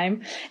the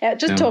time.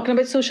 Talking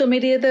about social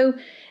media, though,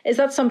 is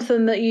that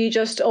something that you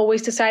just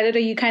always decided? Are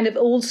you kind of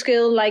old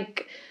school,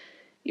 like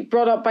you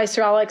brought up by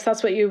Sir Alex,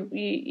 that's what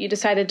you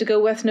decided to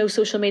go with, no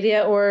social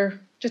media, or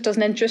just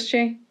doesn't interest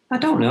you? I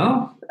don't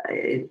know.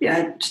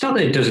 It's not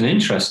that it doesn't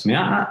interest me.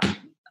 I've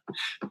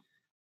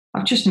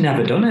just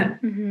never done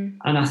it. Mm-hmm.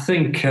 And I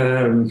think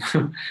when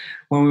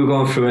we were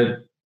going through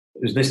it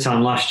was this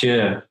time last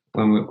year it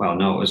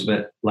was a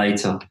bit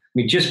later.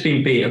 We'd just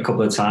been beat a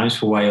couple of times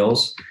for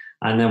Wales,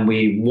 and then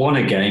we won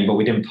a game, but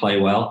we didn't play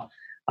well.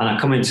 And I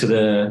come into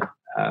the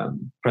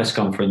press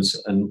conference,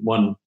 and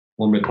one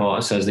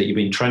reporter says that you've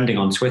been trending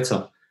on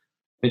Twitter,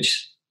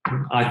 which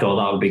I thought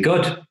that would be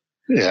good.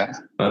 Yeah.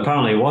 But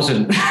apparently it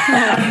wasn't.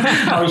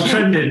 I was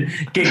trending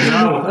gigs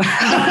out.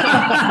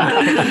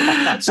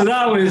 So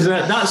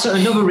that's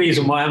another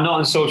reason why I'm not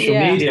on social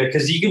media,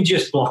 because you can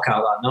just block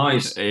out that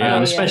noise,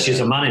 especially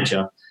as a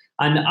manager.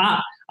 And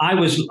I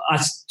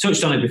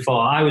touched on it before,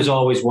 I was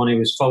always one who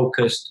was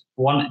focused,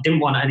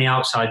 didn't want any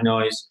outside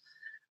noise.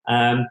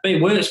 But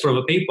it works for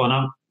other people,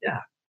 and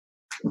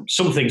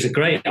some things are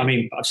great. I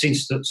mean, I've seen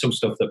some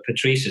stuff that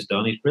Patrice has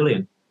done. He's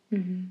brilliant.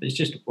 Mm-hmm. It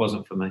just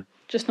wasn't for me.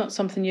 Just not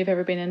something you've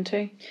ever been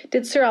into.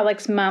 Did Sir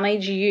Alex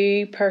manage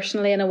you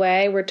personally in a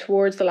way where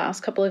towards the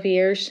last couple of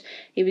years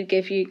he would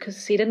give you,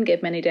 because he didn't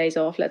give many days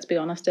off, let's be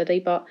honest, did he?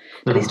 But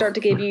did he start to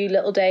give you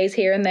little days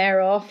here and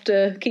there off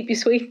to keep you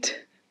sweet?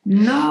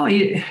 No,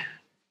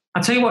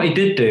 I'll tell you what he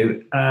did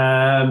do.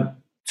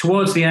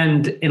 Towards the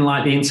end, in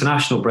like the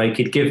international break,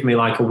 he'd give me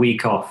like a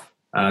week off,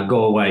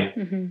 go away.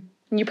 Mm-hmm.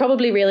 And you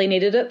probably really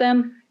needed it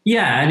then?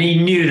 Yeah, and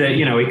he knew that,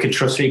 he could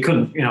trust me. He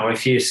couldn't,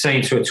 if you're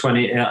saying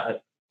to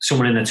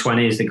someone in their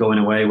 20s, they're going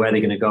away, where are they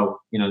going to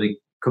go? They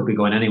could be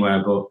going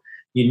anywhere, but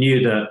you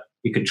knew that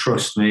you could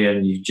trust me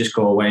and you just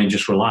go away and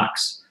just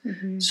relax.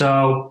 Mm-hmm.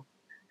 So,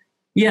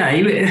 yeah,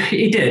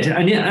 he did.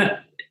 And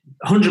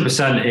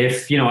 100%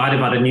 if, I'd have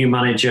had a new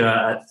manager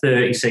at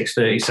 36,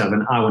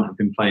 37, I wouldn't have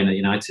been playing at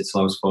United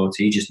till I was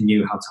 40. He just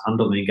knew how to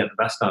handle me and get the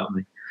best out of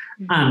me.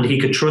 Mm-hmm. And he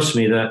could trust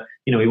me that,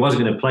 he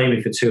wasn't going to play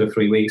me for 2 or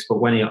 3 weeks, but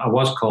when I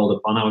was called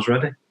upon, I was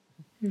ready.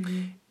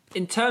 Mm-hmm.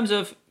 In terms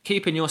of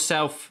keeping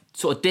yourself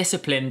sort of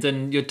disciplined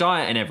and your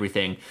diet and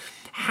everything,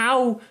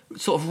 how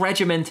sort of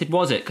regimented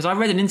was it? Because I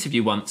read an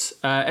interview once,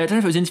 I don't know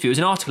if it was an interview, it was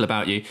an article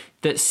about you,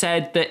 that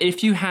said that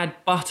if you had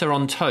butter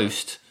on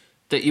toast,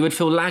 that you would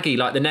feel laggy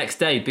like the next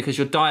day because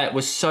your diet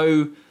was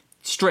so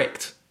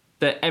strict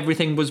that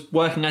everything was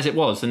working as it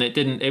was and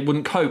it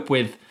wouldn't cope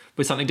with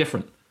something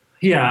different.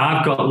 Yeah,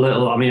 I've got I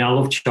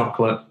love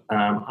chocolate.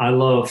 I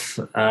love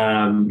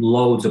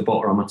loads of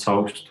butter on my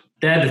toast.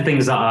 They're the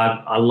things that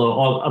I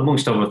love,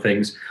 amongst other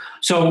things.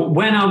 So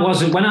when I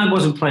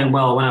wasn't playing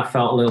well, when I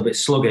felt a little bit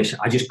sluggish,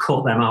 I just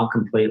cut them out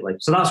completely.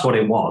 So that's what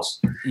it was.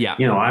 Yeah.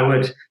 If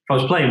I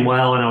was playing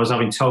well and I was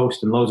having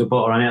toast and loads of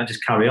butter on it, I'd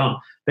just carry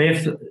on. But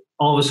if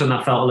all of a sudden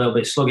I felt a little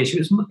bit sluggish,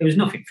 it was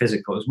nothing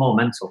physical. It was more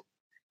mental.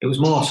 It was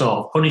more sort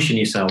of punishing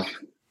yourself.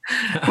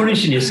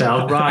 Punishing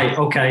yourself, right?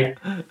 Okay.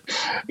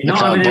 You're not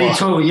having any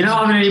trouble. You're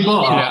not having any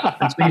butter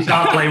until you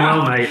start playing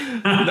well, mate.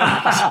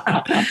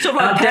 Sort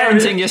of like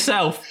parenting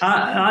yourself.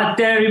 That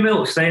dairy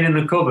milk staying in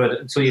the cupboard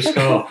until you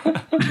score.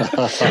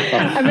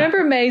 I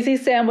remember Maisie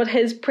saying what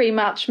his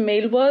pre-match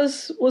meal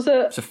was. Was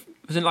it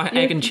like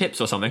egg and chips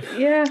or something?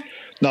 Yeah.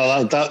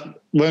 No, that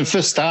when it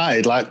first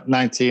started, like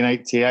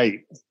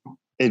 1988,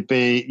 it'd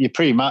be your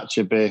pre-match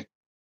would be,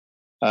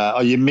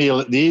 or your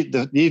meal,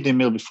 the evening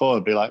meal before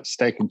would be like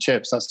steak and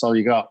chips. That's all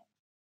you got.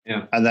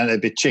 Yeah. And then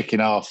it'd be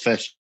chicken or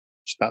fish.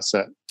 That's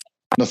it.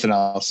 Nothing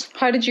else.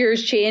 How did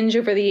yours change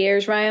over the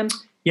years, Ryan?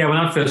 Yeah, when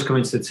I first come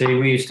into the team,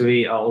 we used to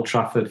eat at Old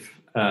Trafford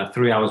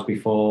 3 hours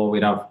before we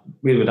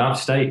would have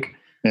steak.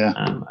 Yeah.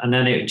 And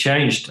then it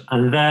changed.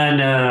 And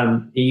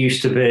then it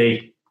used to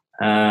be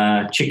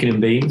chicken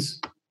and beans,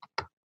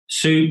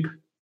 soup,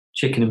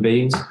 chicken and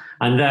beans.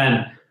 And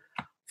then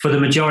for the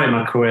majority of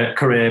my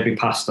career it'd be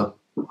pasta.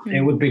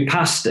 It would be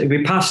pasta. It'd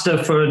be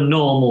pasta for a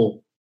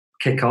normal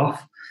kickoff.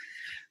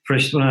 For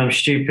one of them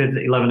stupid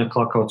 11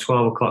 o'clock or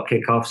 12 o'clock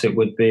kickoffs, it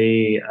would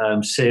be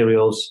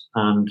cereals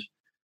and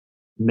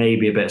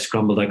maybe a bit of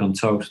scrambled egg on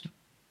toast.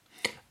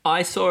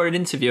 I saw an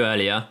interview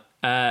earlier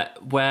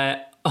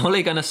where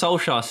Ole Gunnar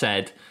Solskjaer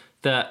said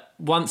that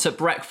once at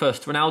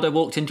breakfast, Ronaldo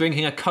walked in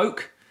drinking a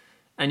Coke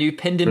and you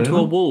pinned him to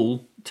a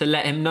wall to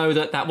let him know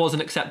that that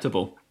wasn't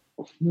acceptable.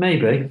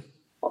 Maybe.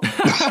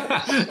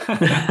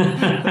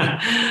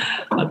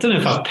 I don't know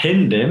if I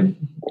pinned him.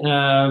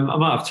 I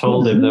might have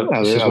told him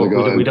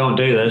that we don't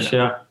do this,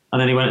 yeah. And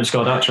then he went and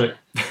scored that trick,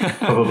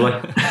 probably.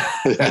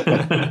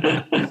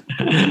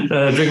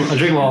 I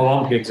drink what I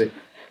want, Giggsy.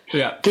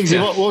 Yeah.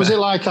 Giggsy, what was it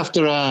like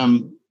after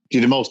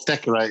you're the most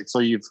decorated? So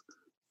you've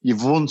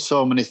won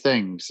so many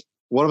things.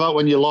 What about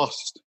when you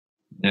lost?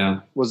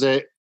 Yeah. Was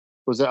it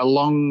a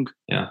long?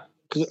 Yeah.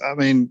 Because I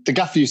mean, the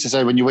gaffer used to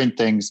say when you win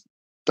things,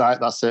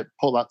 that's it,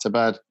 put that to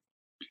bed.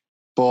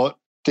 But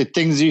did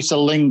things used to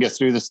linger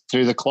through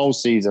the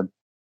close season?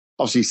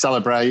 Obviously,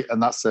 celebrate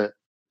and that's it.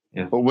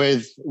 Yeah. But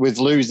with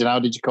losing, how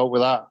did you cope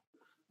with that?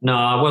 No,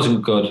 I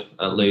wasn't good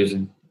at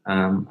losing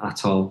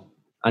at all,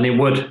 and it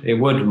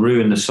would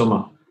ruin the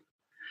summer.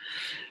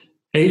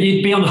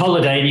 You'd be on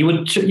holiday, and you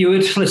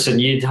would listen.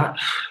 You'd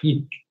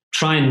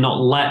try and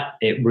not let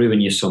it ruin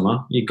your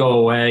summer. You go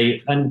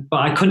away, but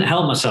I couldn't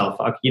help myself.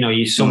 You're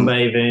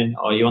sunbathing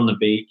or you're on the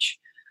beach,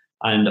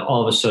 and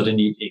all of a sudden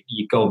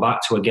you go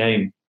back to a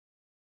game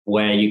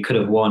where you could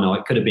have won or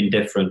it could have been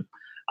different.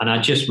 And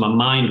my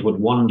mind would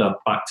wander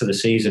back to the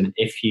season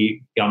if you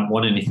haven't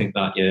won anything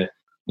that year,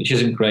 which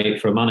isn't great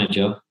for a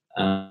manager.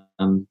 I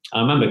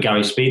remember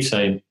Gary Speed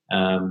saying,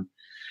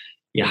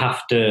 you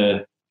have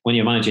to, when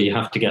you're a manager, you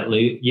have to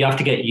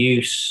get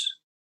used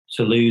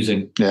to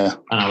losing. Yeah.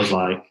 And I was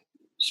like,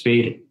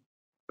 Speed,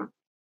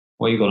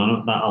 what are you going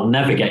on? I'll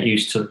never get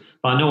used to.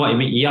 But I know what you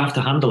mean. You have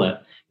to handle it.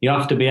 You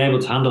have to be able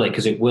to handle it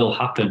because it will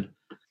happen.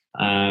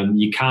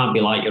 You can't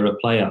be like you're a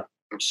player.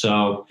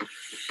 So,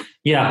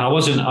 yeah, I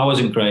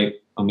wasn't great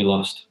when we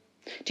lost.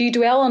 Do you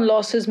dwell on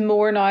losses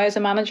more now as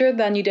a manager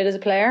than you did as a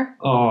player?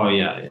 Oh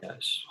yeah,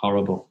 it's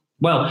horrible.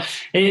 Well,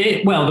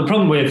 the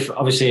problem with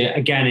obviously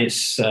again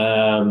it's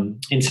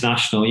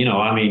international.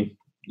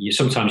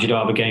 Sometimes you don't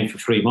have a game for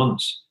 3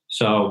 months.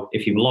 So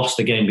if you've lost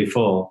the game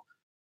before,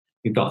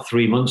 you've got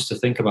 3 months to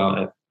think about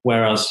it.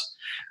 Whereas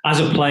as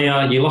a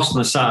player, you lost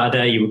on a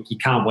Saturday, you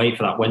can't wait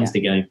for that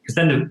Wednesday game because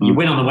then you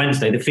win on the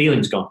Wednesday, the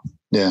feeling's gone.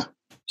 Yeah.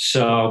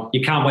 So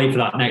you can't wait for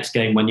that next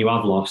game when you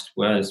have lost.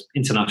 Whereas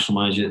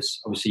international managers,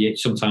 obviously,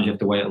 sometimes you have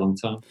to wait a long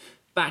time.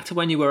 Back to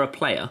when you were a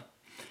player,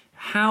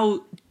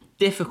 how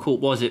difficult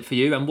was it for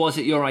you, and was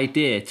it your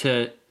idea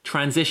to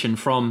transition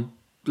from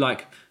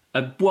like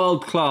a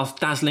world-class,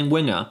 dazzling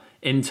winger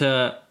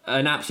into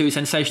an absolutely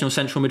sensational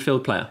central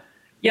midfield player?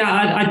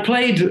 Yeah, I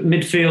played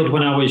midfield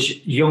when I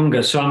was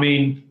younger. So, I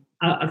mean,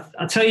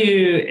 I tell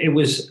you, it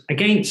was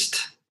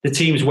against the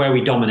teams where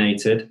we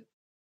dominated.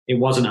 It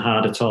wasn't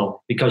hard at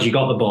all because you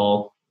got the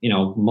ball,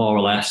 more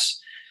or less.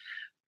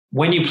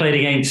 When you played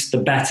against the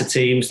better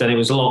teams, then it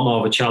was a lot more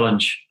of a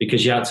challenge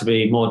because you had to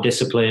be more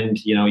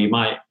disciplined. You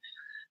might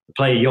the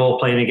player you're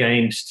playing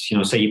against,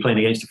 say you're playing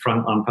against a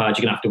Frank Lampard,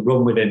 you're going to have to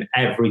run with him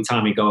every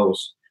time he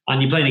goes.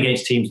 And you're playing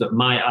against teams that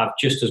might have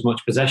just as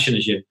much possession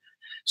as you.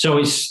 So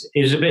it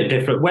was a bit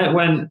different.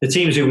 When the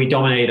teams who we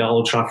dominated at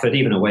Old Trafford,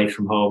 even away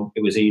from home,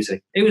 it was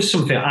easy. It was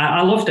something,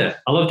 I loved it.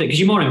 I loved it because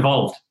you're more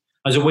involved.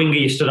 As a winger,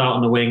 you stood out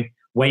on the wing,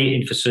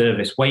 waiting for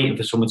service, waiting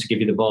for someone to give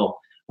you the ball.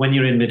 When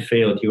you're in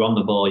midfield, you're on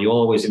the ball, you're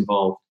always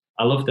involved.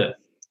 I loved it.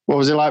 What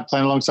was it like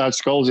playing alongside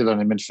Scholes then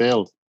in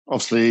midfield?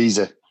 Obviously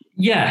easy.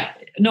 Yeah,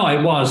 no,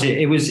 it was.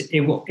 It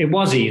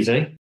was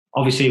easy.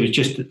 Obviously, it was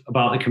just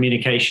about the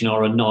communication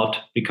or a nod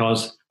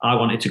because I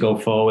wanted to go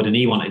forward and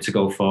he wanted to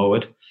go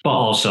forward. But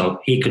also,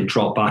 he could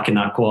drop back in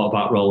that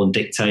quarterback role and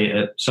dictate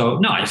it. So,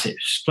 no,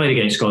 it's played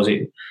against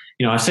Scholes.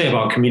 I say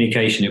about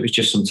communication, it was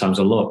just sometimes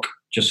a look,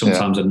 just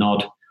sometimes a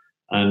nod.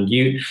 And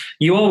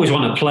you always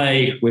want to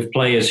play with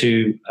players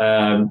who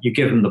you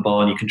give them the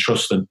ball and you can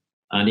trust them.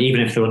 And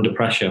even if they're under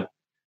pressure,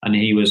 and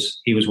he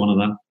was one of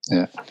them.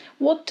 Yeah.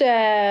 What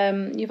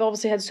you've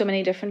obviously had so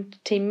many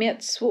different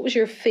teammates. What was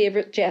your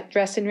favourite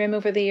dressing room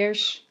over the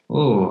years?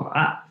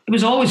 It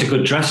was always a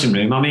good dressing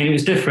room. I mean, it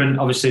was different,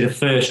 obviously, the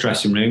first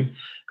dressing room,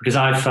 because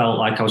I felt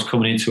like I was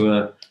coming into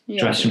a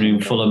dressing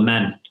room full of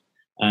men.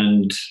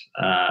 And,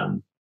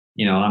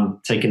 I'm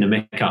taking the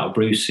mick out of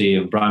Brucey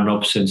and Brian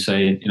Robson,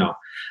 saying,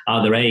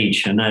 are their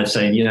age. And they're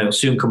saying, it'll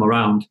soon come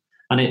around.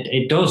 And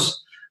it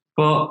does.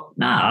 But,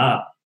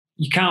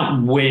 you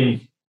can't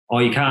win,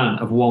 or you can't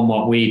have won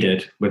what we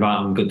did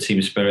without a good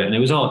team spirit. And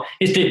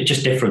it's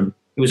just different.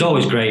 It was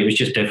always great. It was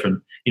just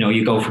different.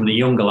 You go from the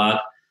younger lad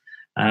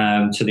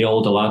to the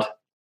older lad,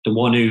 the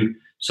one who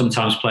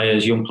sometimes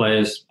young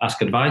players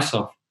ask advice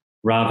of,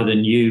 rather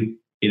than you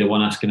be the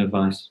one asking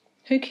advice.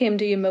 Who came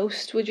to you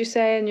most, would you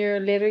say, in your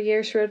later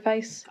years for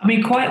advice? I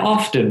mean, quite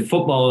often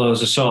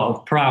footballers are sort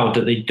of proud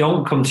that they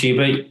don't come to you,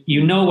 but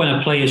when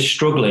a player's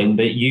struggling,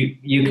 that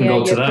you can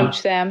go to them. You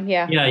approach them,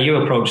 yeah. Yeah, you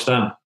approach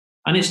them.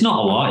 And it's not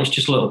a lot, it's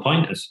just little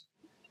pointers.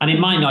 And it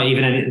might not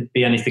even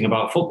be anything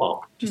about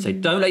football. Just say,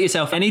 don't let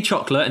yourself any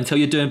chocolate until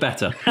you're doing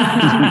better.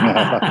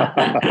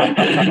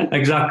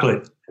 Exactly.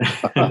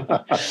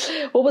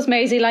 What was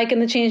Maisie like in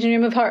the changing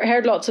room? I've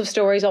heard lots of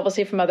stories,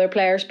 obviously, from other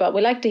players, but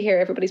we like to hear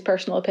everybody's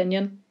personal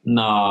opinion.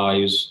 No,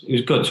 he was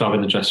good to have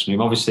in the dressing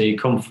room. Obviously, he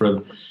come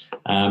from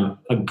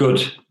a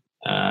good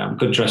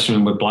dressing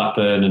room with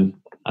Blackburn, and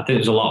I think there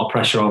was a lot of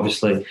pressure,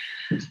 obviously,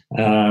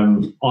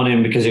 on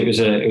him, because it was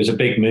a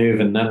big move,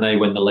 and then they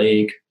win the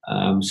league.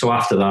 So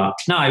after that,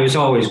 he was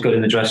always good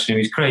in the dressing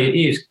room.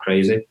 He's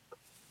crazy.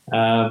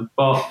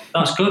 But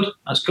that's good.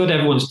 That's good.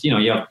 Everyone's, you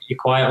have your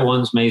quieter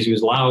ones. Maisie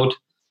was loud.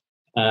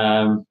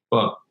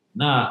 But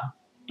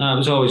it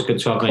was always good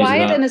to have Maisie.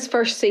 Quiet in his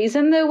first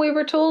season, though, we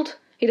were told.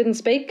 He didn't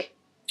speak.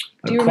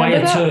 Do you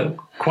remember that?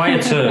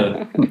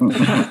 Quieter.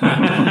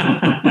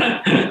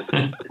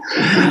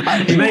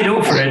 He made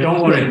up for it,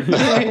 don't worry.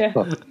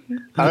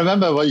 I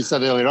remember what you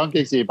said earlier on,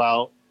 Giggsy,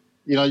 about,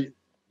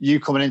 you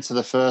coming into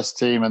the first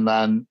team and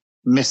then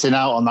missing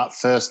out on that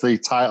first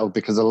league title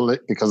because of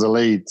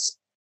Leeds.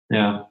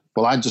 Yeah.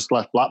 Well, I just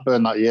left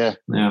Blackburn that year.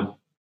 Yeah.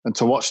 And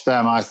to watch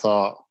them, I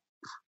thought,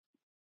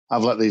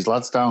 I've let these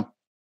lads down.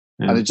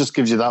 Yeah. And it just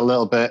gives you that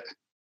little bit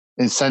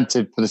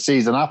incentive for the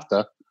season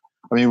after.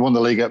 I mean, won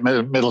the league at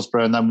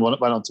Middlesbrough and then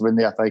went on to win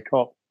the FA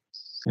Cup.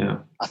 Yeah.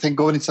 I think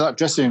going into that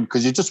dressing room,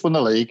 because you just won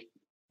the league,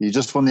 you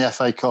just won the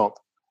FA Cup,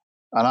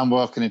 and I'm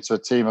working into a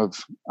team of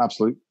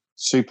absolute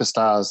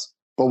superstars.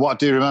 But what I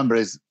do remember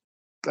is,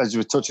 as you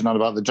were touching on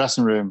about the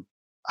dressing room,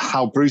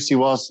 how Brucey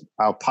was,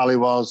 how Pally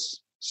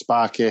was,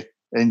 Sparky,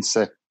 Ince,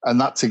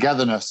 and that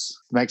togetherness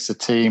makes the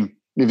team,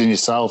 even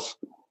yourself,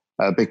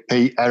 Big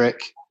Pete,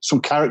 Eric, some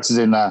characters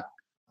in there.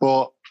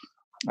 But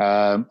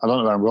I don't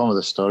know where I'm going with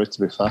this story,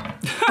 to be fair.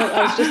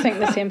 I was just thinking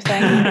the same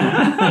thing.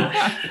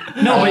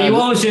 No, but you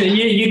always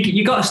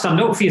you got to stand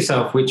up for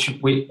yourself, which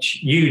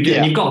you do. Yeah.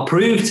 And you've got to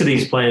prove to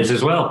these players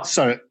as well.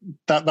 Sorry,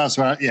 that's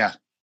right.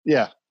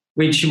 Yeah.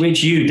 Which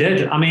you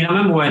did. I mean, I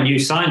remember when you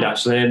signed,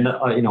 actually, and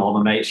all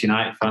my mates,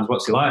 United fans,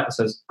 what's he like? I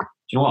says, do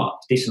you know what?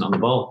 He's decent on the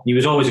ball. He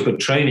was always a good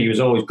trainer. He was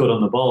always good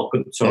on the ball,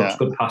 good touch,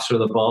 good passer of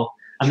the ball.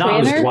 And that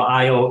was what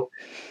I owe.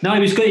 No, he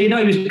was good. He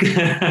was good.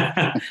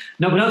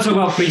 No, we're not talking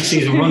about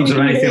pre-season runs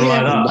or anything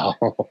like that. No.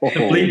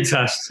 The bleed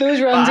test. Those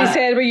runs he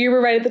said where you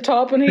were right at the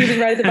top and he was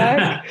right at the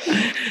back.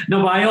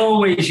 No, but I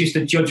always used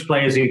to judge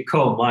players who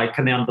come, like,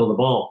 can they handle the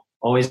ball?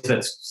 Always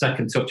that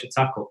second touch of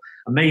tackle.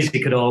 And Maisie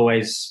could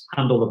always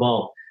handle the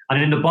ball.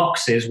 And in the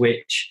boxes,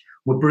 which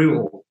were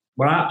brutal,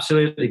 were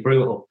absolutely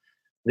brutal.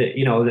 That,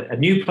 a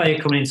new player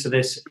coming into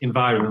this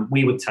environment,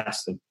 we would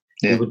test them.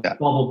 We would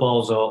bobble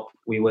balls up.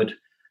 We would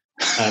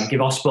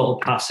give hospital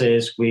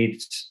passes.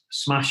 We'd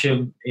smash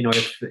them,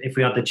 if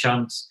we had the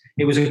chance.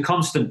 It was a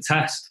constant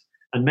test.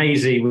 And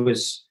Maisie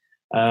was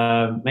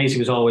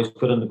always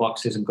good on the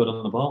boxes and good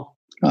on the ball.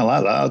 I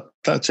like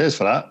that. Cheers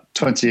for that.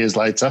 20 years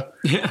later.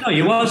 No,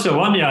 you was the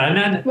one, yeah. And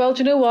then, well, do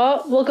you know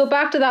what? We'll go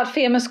back to that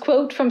famous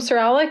quote from Sir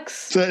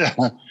Alex. Best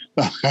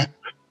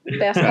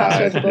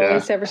passer of the ball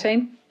he's ever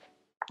seen.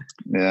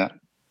 Yeah,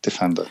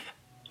 defender.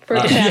 For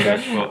a defender.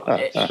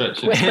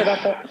 Whisper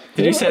that.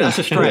 Did you say that's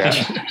a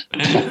stretch?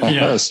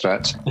 Yeah, a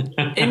stretch.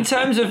 In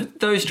terms of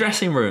those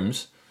dressing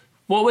rooms,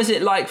 what was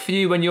it like for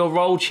you when your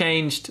role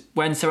changed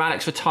when Sir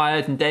Alex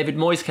retired and David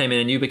Moyes came in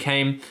and you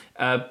became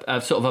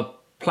a sort of a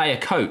player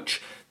coach?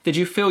 Did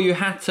you feel you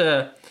had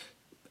to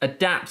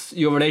adapt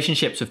your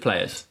relationships with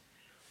players?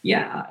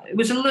 Yeah, it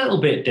was a little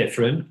bit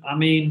different. I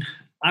mean,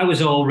 I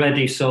was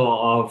already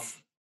sort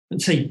of, I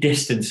wouldn't say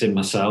distancing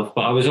myself,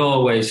 but I was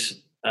always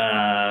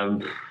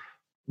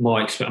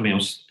more I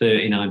was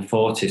 39,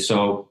 40,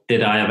 so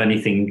did I have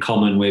anything in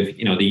common with,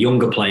 the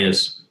younger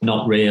players?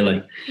 Not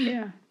really.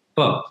 Yeah.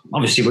 But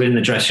obviously we're in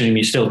the dressing room,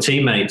 you're still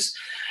teammates.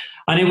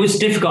 And it was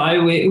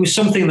difficult. It was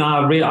something that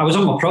I was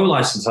on my pro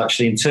license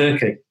actually in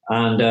Turkey.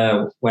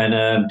 And when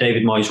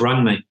David Moyes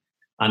rang me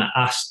and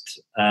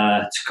asked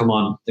to come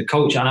on the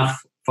coach, and I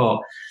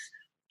thought,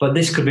 but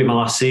this could be my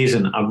last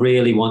season. I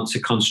really want to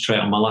concentrate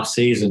on my last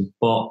season.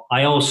 But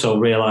I also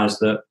realised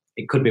that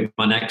it could be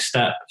my next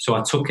step. So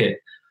I took it.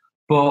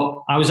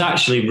 But I was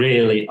actually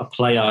really a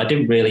player. I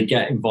didn't really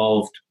get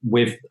involved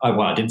with,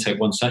 I didn't take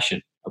one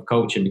session of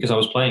coaching because I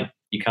was playing.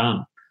 You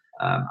can't.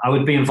 I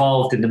would be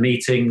involved in the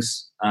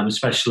meetings,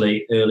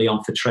 especially early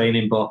on for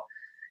training. But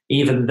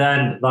even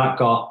then, that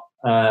got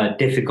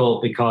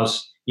difficult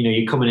because,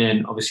 you're coming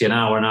in obviously an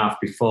hour and a half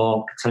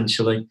before,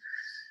 potentially.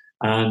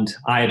 And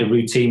I had a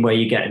routine where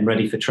you're getting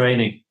ready for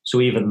training. So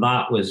even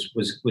that was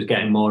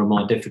getting more and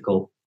more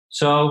difficult.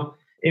 So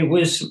it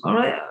was, all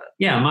right.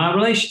 Yeah, my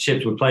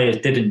relationships with players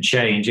didn't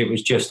change. It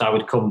was just I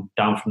would come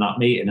down from that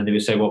meeting and they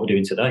would say, "What we're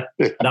doing today?"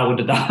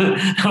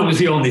 That was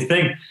the only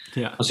thing.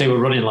 Yeah, I'll say, "We're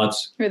running,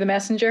 lads." You're the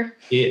messenger.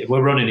 Yeah,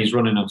 we're running. He's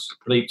running us.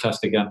 Bleep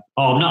test again.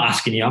 Oh, I'm not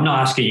asking you.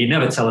 You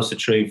never tell us the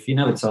truth. You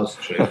never tell us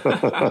the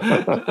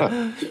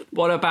truth.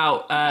 What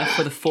about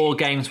for the 4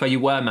 games where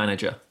you were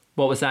manager?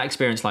 What was that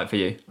experience like for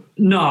you?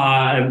 No,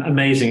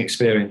 amazing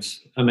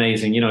experience.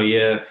 Amazing.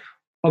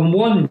 And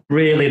one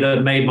really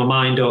that made my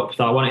mind up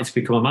that I wanted to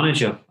become a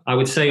manager. I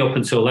would say up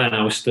until then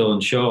I was still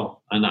unsure,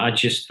 and I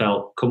just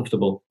felt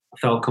comfortable. I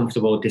felt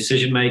comfortable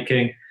decision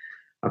making.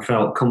 I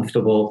felt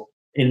comfortable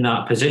in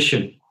that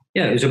position.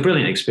 Yeah, it was a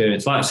brilliant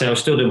experience. Like I say, I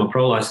was still doing my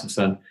pro license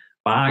then,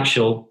 but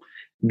actual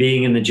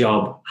being in the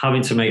job,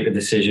 having to make the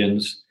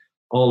decisions,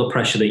 all the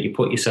pressure that you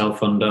put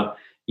yourself under,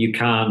 you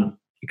can't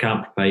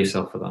prepare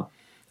yourself for that.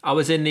 I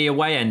was in the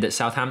away end at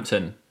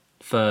Southampton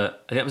for,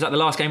 I think it was at the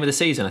last game of the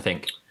season, I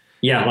think.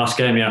 Yeah, last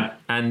game, yeah.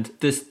 And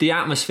the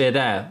atmosphere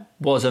there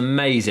was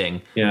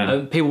amazing.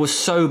 Yeah. People were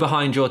so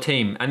behind your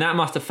team. And that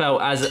must have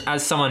felt,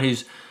 as someone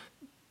who's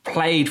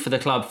played for the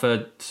club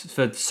for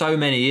so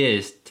many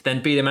years, to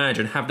then be the manager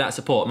and have that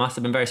support must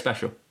have been very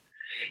special.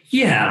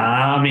 Yeah,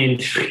 I mean,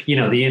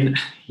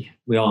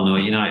 we all know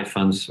United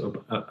fans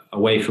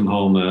away from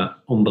home are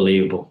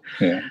unbelievable.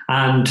 Yeah.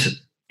 And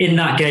in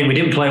that game, we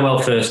didn't play well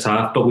first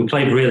half, but we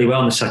played really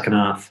well in the second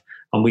half.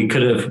 And we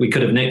could have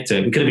nicked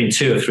it. We could have been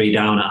 2 or 3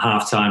 down at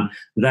half time.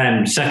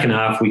 Then second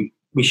half, we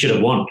should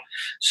have won.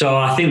 So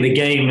I think the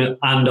game,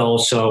 and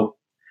also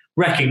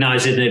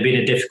recognising it had been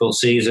a difficult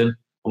season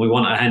and we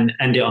want to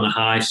end it on a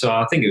high. So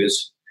I think it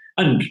was,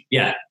 and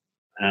yeah,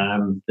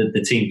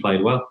 the team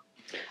played well.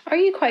 Are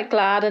you quite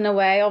glad in a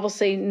way?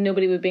 Obviously,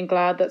 nobody would have been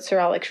glad that Sir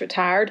Alex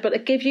retired, but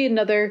it gave you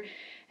another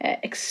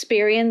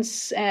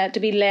experience to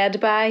be led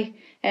by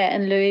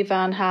in Louis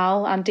van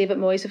Gaal and David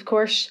Moyes, of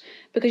course,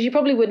 because you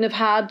probably wouldn't have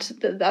had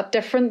that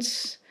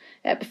difference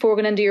before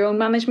going into your own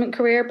management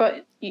career,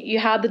 but you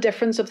had the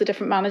difference of the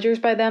different managers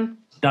by then.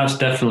 That's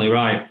definitely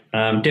right.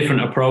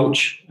 Different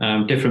approach,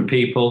 different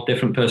people,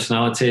 different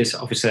personalities.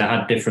 Obviously, I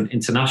had different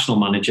international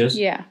managers,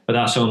 but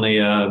that's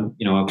only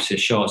obviously a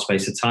short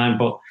space of time.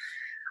 But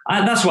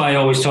that's why I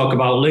always talk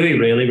about Louis,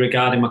 really,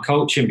 regarding my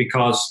coaching,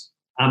 because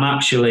I'm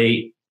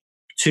actually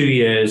 2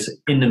 years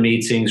in the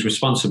meetings,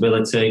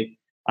 responsibility,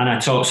 and I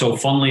talk so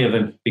fondly of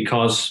him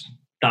because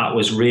that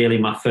was really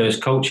my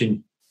first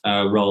coaching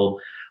role.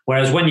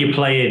 Whereas when you're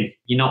playing,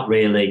 you're not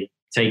really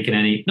taking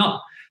any.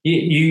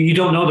 You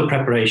don't know the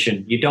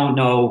preparation. You don't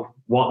know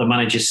what the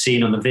manager's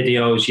seen on the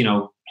videos.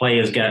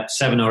 Players get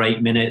 7 or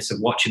 8 minutes of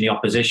watching the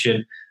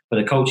opposition, but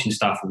the coaching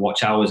staff will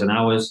watch hours and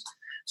hours.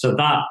 So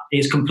that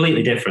is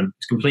completely different.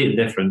 It's completely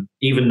different.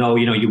 Even though,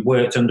 you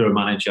worked under a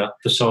manager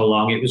for so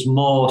long, it was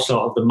more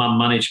sort of the man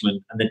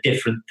management and the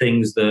different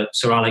things that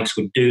Sir Alex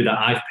would do that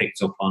I've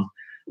picked up on.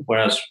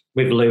 Whereas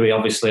with Louis,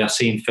 obviously, I've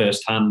seen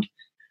firsthand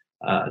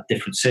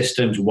different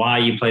systems, why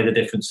you play the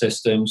different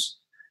systems,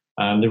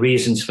 the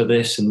reasons for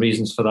this and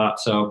reasons for that.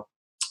 So,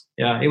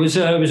 yeah, it was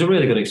a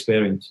really good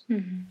experience.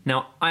 Mm-hmm.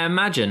 Now, I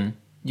imagine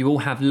you all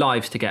have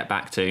lives to get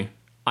back to.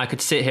 I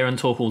could sit here and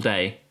talk all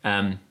day,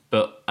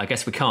 but I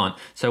guess we can't.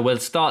 So we'll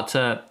start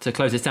to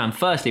close this down.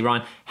 Firstly,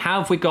 Ryan, how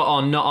have we got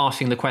on not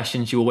asking the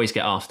questions you always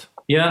get asked?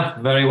 Yeah,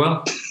 very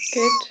well.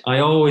 Good. I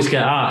always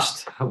get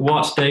asked,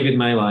 what's David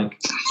May like?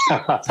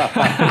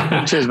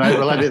 Cheers, mate.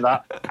 We'll edit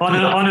that. On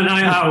a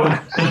night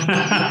out.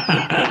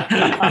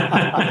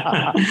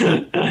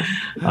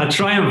 I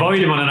try and avoid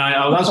him on a night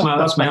out.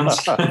 That's my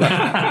answer.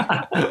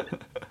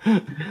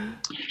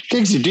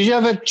 Kingsley, did you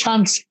have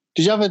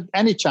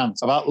any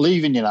chance about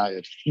leaving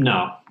United?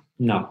 No.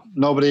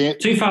 Nobody.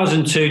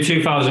 2002,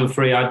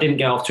 2003, I didn't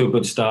get off to a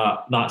good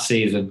start that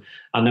season.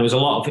 And there was a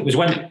lot of, it was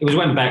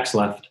when Bex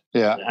left.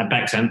 Yeah.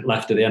 Bex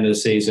left at the end of the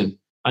season.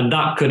 And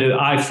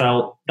I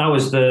felt, that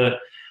was the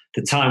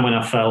time when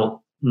I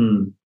felt,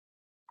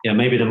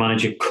 maybe the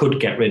manager could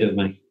get rid of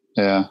me.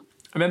 Yeah.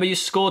 I remember you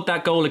scored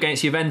that goal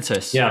against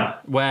Juventus. Yeah.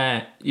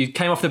 Where you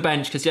came off the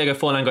bench because Diego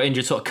Forlan got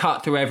injured, sort of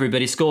cut through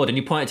everybody, scored, and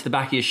you pointed to the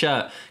back of your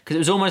shirt. Because it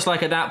was almost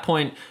like at that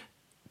point,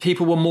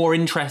 people were more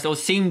interested, or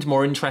seemed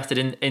more interested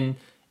in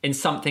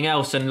something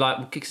else, and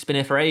like, it's been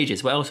here for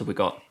ages. What else have we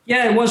got?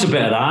 Yeah, it was a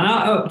bit of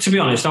that. And to be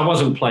honest, I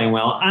wasn't playing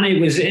well. And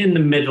it was in the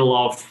middle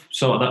of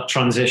sort of that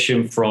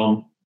transition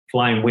from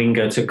flying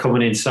winger to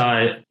coming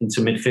inside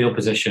into midfield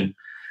position.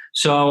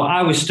 So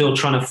I was still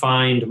trying to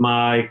find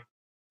my,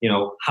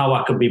 how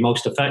I could be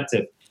most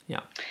effective. Yeah.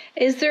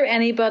 Is there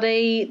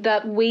anybody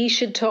that we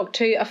should talk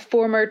to, a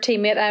former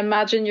teammate? I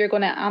imagine you're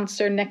going to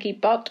answer Nicky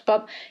Butt.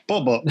 But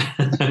who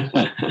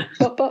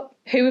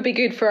would be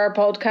good for our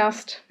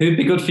podcast? Who'd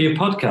be good for your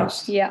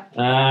podcast? Yeah.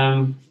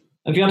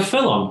 Have you had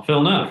Phil on?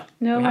 Phil Neville?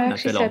 No, I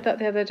actually said that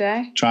the other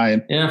day.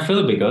 Trying. Yeah, Phil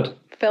would be good.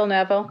 Phil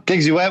Neville.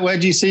 Giggsy, where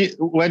do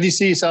you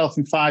see yourself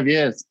in 5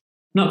 years?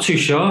 Not too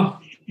sure.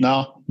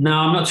 No,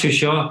 I'm not too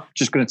sure.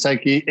 Just going to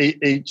take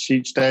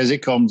each day as it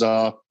comes,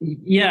 or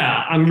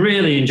Yeah, I'm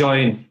really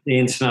enjoying the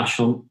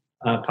international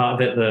part of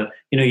it.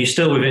 You're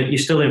still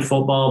in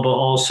football, but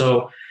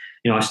also,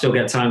 I still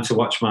get time to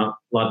watch my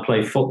lad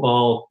play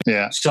football.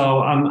 Yeah. So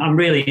I'm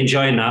really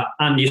enjoying that,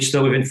 and you're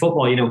still within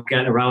football.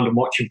 Getting around and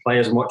watching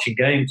players and watching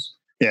games.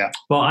 Yeah.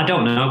 But I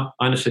don't know.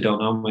 I honestly don't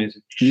know.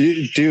 Amazing. Do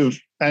you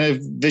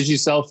envision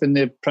yourself in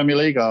the Premier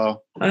League, or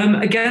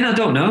again, I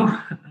don't know.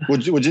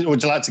 Would you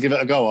like to give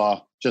it a go,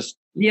 or just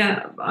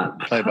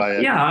play by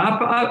ear? Yeah,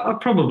 I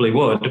probably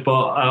would,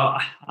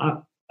 but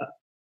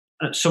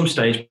at some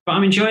stage. But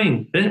I'm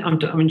enjoying it. I'm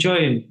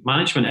enjoying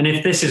management, and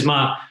if this is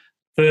my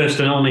first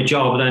and only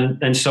job,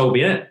 then so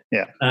be it.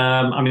 Yeah.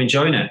 I'm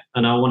enjoying it,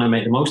 and I want to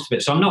make the most of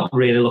it. So I'm not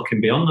really looking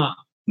beyond that.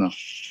 No.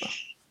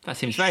 That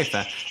seems very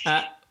fair.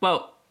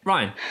 Well,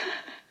 Ryan,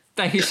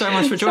 thank you so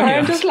much for joining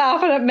us. I'm just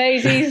laughing at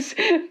Maisie's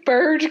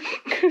bird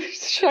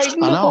shouting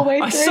the whole way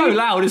through. It's so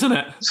loud, isn't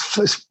it?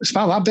 It's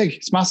not that big.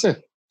 It's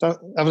massive.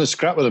 Having a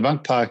scrap with a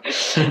magpie.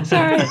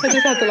 Sorry, I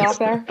just had to laugh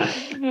there.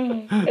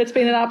 It's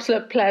been an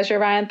absolute pleasure,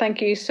 Ryan. Thank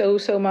you so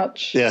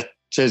much. Yeah.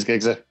 Cheers,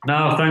 Giggsy.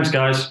 No, thanks,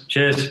 guys.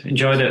 Cheers.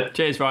 Enjoyed it.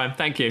 Cheers, Ryan.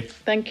 Thank you.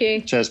 Thank you.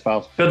 Cheers,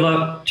 pal. Good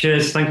luck.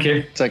 Cheers. Thank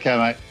you. Take care,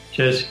 mate.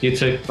 Cheers. You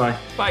too. Bye.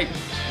 Bye.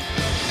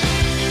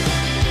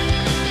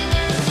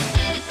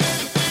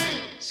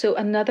 So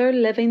another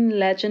living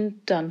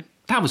legend done.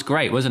 That was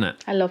great, wasn't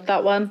it? I love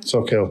that one.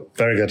 So cool.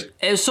 Very good.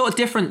 It was sort of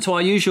different to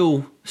our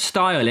usual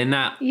style in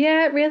that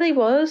Yeah, it really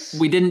was.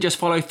 we didn't just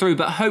follow through,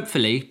 but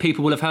hopefully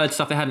people will have heard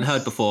stuff they hadn't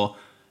heard before.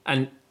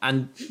 And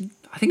I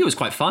think it was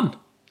quite fun.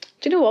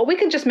 Do you know what? We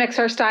can just mix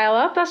our style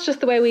up. That's just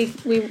the way we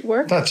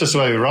work. That's just the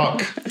way we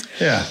rock.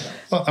 Yeah.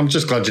 Well, I'm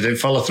just glad you didn't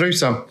follow through,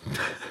 Sam.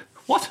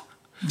 What?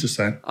 Just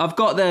saying. I've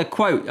got the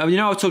quote. I was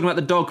talking about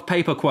the dog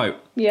paper quote.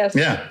 Yes.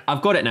 Yeah.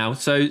 I've got it now.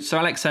 So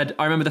Alex said,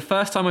 I remember the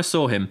first time I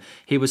saw him,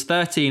 he was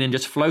 13 and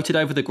just floated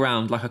over the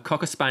ground like a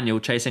cocker spaniel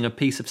chasing a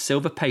piece of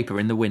silver paper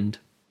in the wind.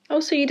 Oh,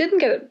 so you didn't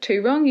get it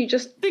too wrong. You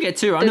just Didn't get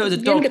too wrong. I know it was a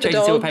dog chasing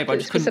silver paper. I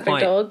just couldn't specific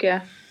quite. dog,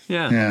 yeah.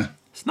 Yeah.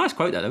 It's a nice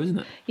quote though, isn't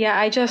it? Yeah,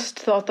 I just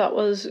thought that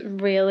was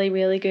really,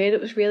 really good.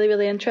 It was really,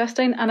 really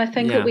interesting. And I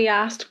think that we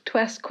asked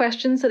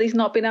questions that he's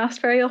not been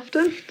asked very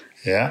often.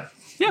 Yeah.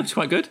 Yeah, it was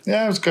quite good.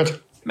 Yeah, it was good.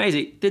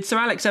 Maisie, did Sir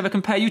Alex ever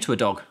compare you to a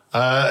dog?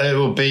 It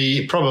will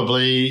be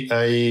probably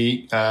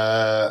a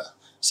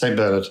St.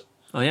 Bernard.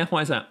 Oh yeah?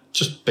 Why is that?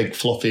 Just big,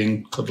 fluffy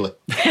and cuddly.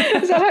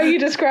 Is that how you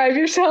describe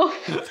yourself?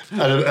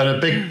 and a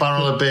big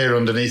barrel of beer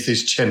underneath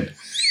his chin.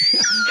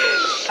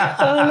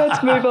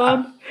 Let's move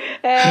on.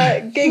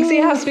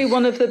 Giggsy has to be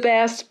one of the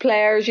best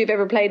players you've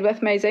ever played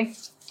with, Maisie.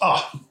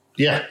 Oh,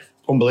 yeah.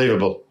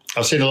 Unbelievable.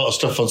 I've seen a lot of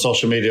stuff on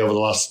social media over the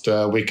last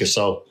week or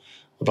so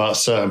about a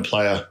certain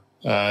player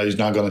who's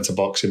now gone into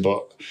boxing,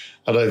 but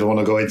I don't even want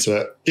to go into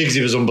it.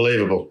 Giggsy was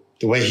unbelievable.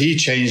 The way he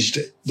changed,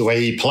 the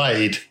way he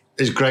played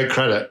is great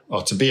credit.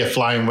 Or to be a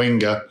flying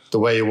winger, the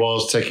way he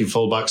was, taking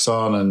fullbacks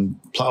on and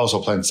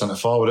also playing centre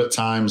forward at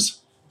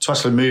times, to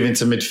actually move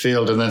into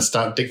midfield and then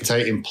start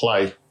dictating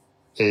play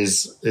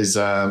is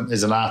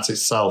an art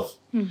itself.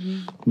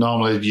 Mm-hmm.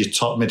 Normally, your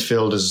top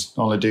midfielders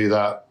only do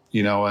that,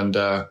 and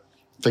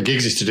for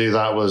Giggsy to do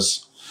that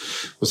was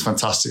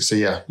fantastic. So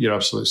yeah, you're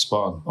absolutely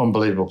spot on.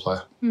 Unbelievable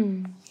player.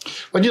 Mm.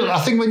 When you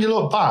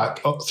look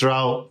back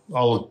throughout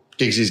all of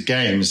Giggsy's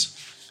games,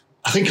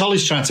 I think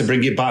Ollie's trying to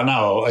bring it back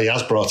now, or he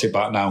has brought it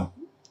back now.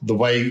 The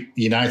way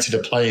United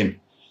are playing,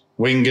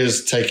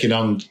 wingers taking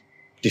on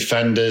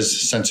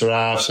defenders, centre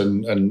halves,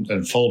 and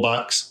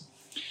fullbacks,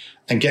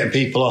 and getting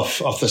people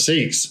off the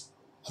seats,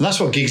 and that's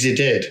what Giggsy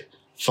did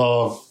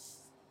for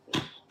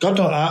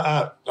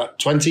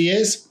 20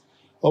 years,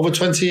 over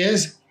 20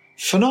 years.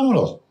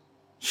 Phenomenal.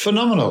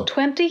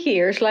 20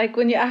 years, like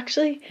when you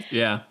actually...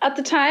 Yeah. At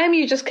the time,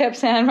 you just kept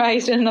saying, right,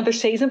 he's doing another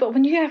season, but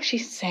when you actually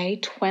say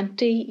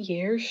 20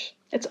 years,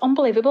 it's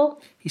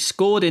unbelievable. He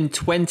scored in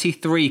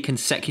 23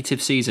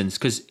 consecutive seasons,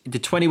 because the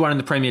 21 in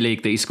the Premier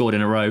League that he scored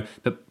in a row,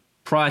 but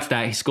prior to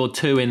that, he scored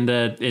 2 in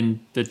the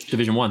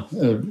Division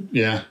 1.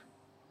 Yeah.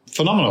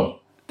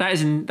 Phenomenal.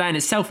 That in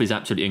itself is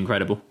absolutely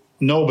incredible.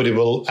 Nobody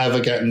will ever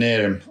get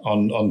near him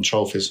on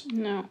trophies.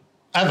 No.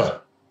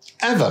 Ever.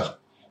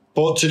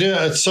 But to do it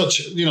at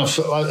such,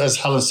 as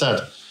Helen said,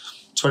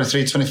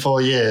 23,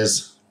 24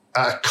 years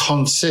at a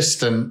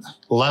consistent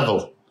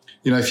level.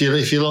 If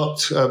you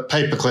looked at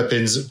paper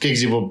clippings,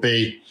 Giggsy would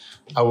be,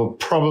 I would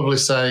probably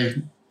say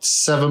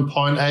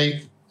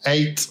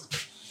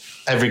 7.8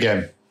 every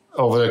game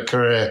over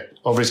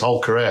his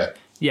whole career.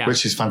 Yeah.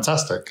 Which is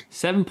fantastic.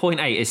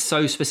 7.8 is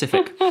so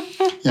specific.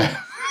 Yeah.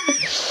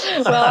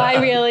 Well, I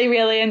really,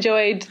 really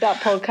enjoyed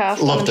that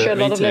podcast. Loved I'm sure it,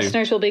 a lot me of too.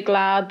 listeners will be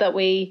glad that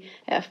we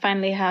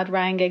finally had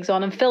Ryan Giggs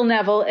on. And Phil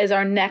Neville is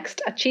our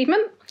next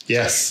achievement.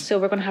 Yes. So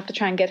we're going to have to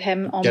try and get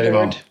him on Get him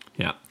board. on.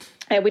 Yeah.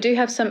 We do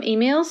have some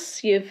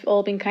emails. You've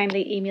all been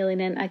kindly emailing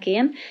in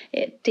again.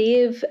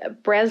 Dave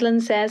Breslin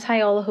says,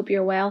 "Hi all, I hope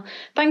you're well.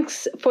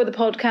 Thanks for the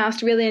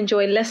podcast. Really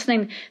enjoy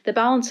listening. The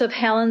balance of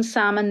Helen,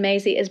 Sam and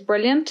Maisie is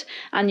brilliant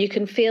and you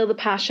can feel the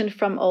passion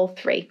from all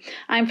three.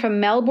 I'm from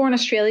Melbourne,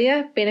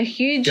 Australia. Been a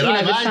huge G'day,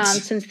 United mate. fan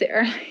since the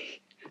early..."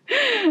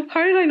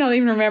 How did I not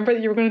even remember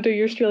that you were going to do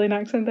your Australian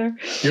accent there?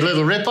 You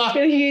little ripper.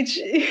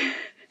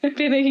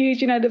 Been a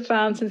huge United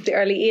fan since the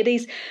early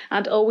 80s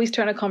and always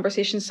turn a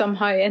conversation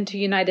somehow into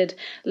United.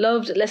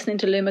 Loved listening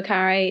to Lou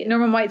Macari,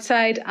 Norman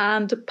Whiteside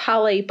and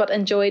Pally, but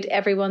enjoyed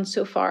everyone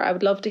so far. I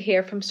would love to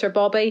hear from Sir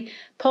Bobby,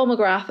 Paul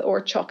McGrath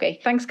or Chalky.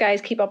 Thanks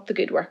guys, keep up the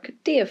good work.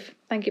 Dave,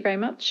 thank you very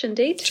much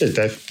indeed. Cheers,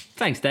 Dave.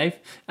 Thanks, Dave.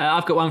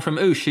 I've got one from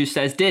Ush who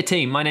says, "Dear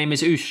team, my name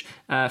is Ush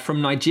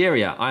from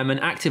Nigeria. I'm an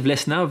active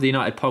listener of the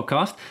United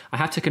podcast. I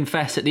have to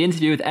confess that the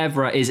interview with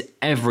Evra is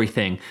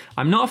everything.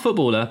 I'm not a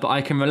footballer, but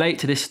I can relate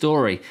to this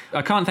story.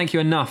 I can't thank you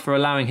enough for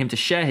allowing him to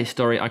share his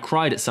story. I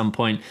cried at some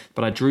point,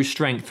 but I drew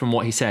strength from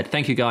what he said.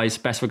 Thank you guys.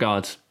 Best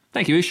regards."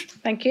 Thank you, Ush.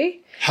 Thank you.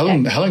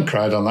 Helen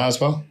cried on that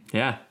as well.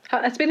 Yeah.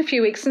 It's been a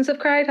few weeks since I've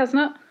cried,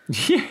 hasn't it?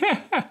 Yeah.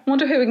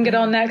 Wonder who we can get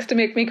on next to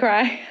make me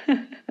cry.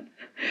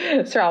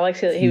 Sir Alex,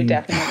 he would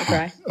definitely make me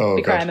cry. Oh,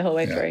 be God. crying the whole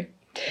way through.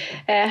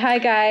 Hi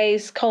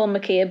guys, Colin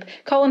McCabe.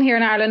 Colin here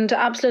in Ireland.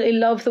 Absolutely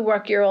love the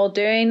work you're all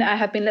doing. I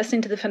have been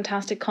listening to the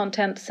fantastic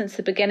content since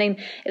the beginning.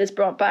 It has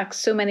brought back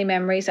so many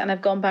memories and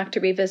I've gone back to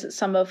revisit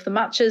some of the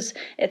matches.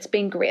 It's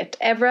been great.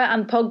 Evra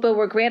and Pogba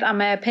were great and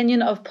my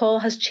opinion of Paul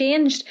has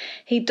changed.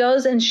 He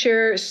does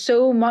ensure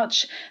so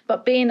much,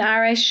 but being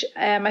Irish,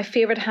 my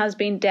favourite has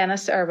been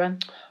Dennis Irwin.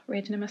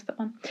 Raging, I missed that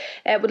one.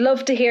 Would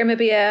love to hear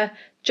maybe a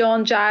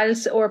John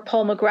Giles or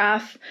Paul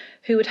McGrath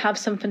who would have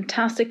some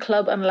fantastic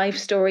club and life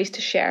stories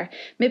to share.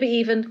 Maybe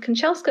even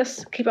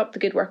Kanchelskis. Keep up the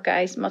good work,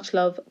 guys. Much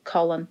love,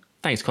 Colin.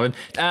 Thanks, Colin.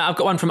 I've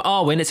got one from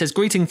Arwin. It says,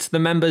 "Greetings to the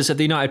members of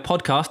the United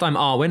podcast. I'm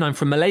Arwin. I'm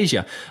from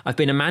Malaysia. I've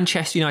been a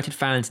Manchester United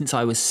fan since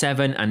I was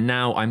 7 and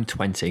now I'm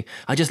 20.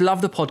 I just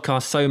love the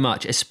podcast so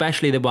much,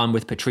 especially the one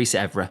with Patrice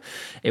Evra.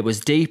 It was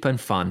deep and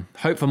fun.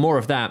 Hope for more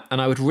of that. And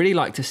I would really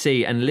like to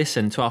see and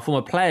listen to our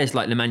former players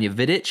like Nemanja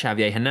Vidic,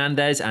 Javier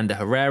Hernandez, Ander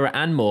Herrera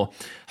and more.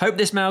 Hope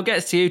this mail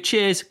gets to you.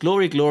 Cheers.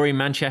 Glory, glory,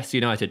 Manchester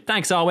United."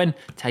 Thanks, Arwin.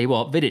 Tell you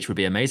what, Vidic would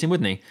be amazing,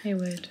 wouldn't he? He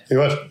would. You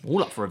would.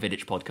 All up for a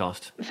Vidic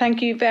podcast.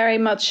 Thank you very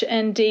much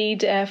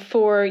indeed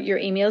for your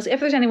emails. If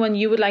there's anyone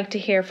you would like to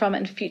hear from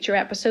in future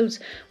episodes,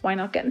 why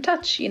not get in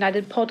touch?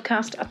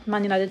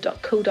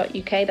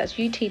 unitedpodcast@manunited.co.uk. That's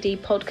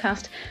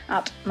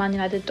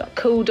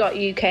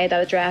utdpodcast@manunited.co.uk.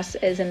 That address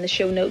is in the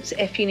show notes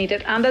if you need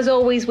it. And as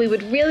always, we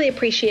would really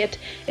appreciate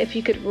if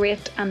you could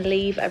rate and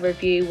leave a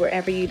review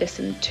wherever you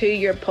listen to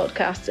your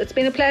podcasts. It's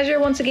been a pleasure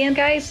once again,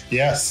 guys.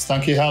 Yes.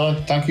 Thank you,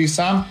 Helen. Thank you,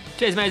 Sam.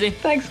 Cheers, Maisie.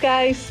 Thanks,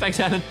 guys. Thanks,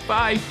 Helen.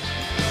 Bye.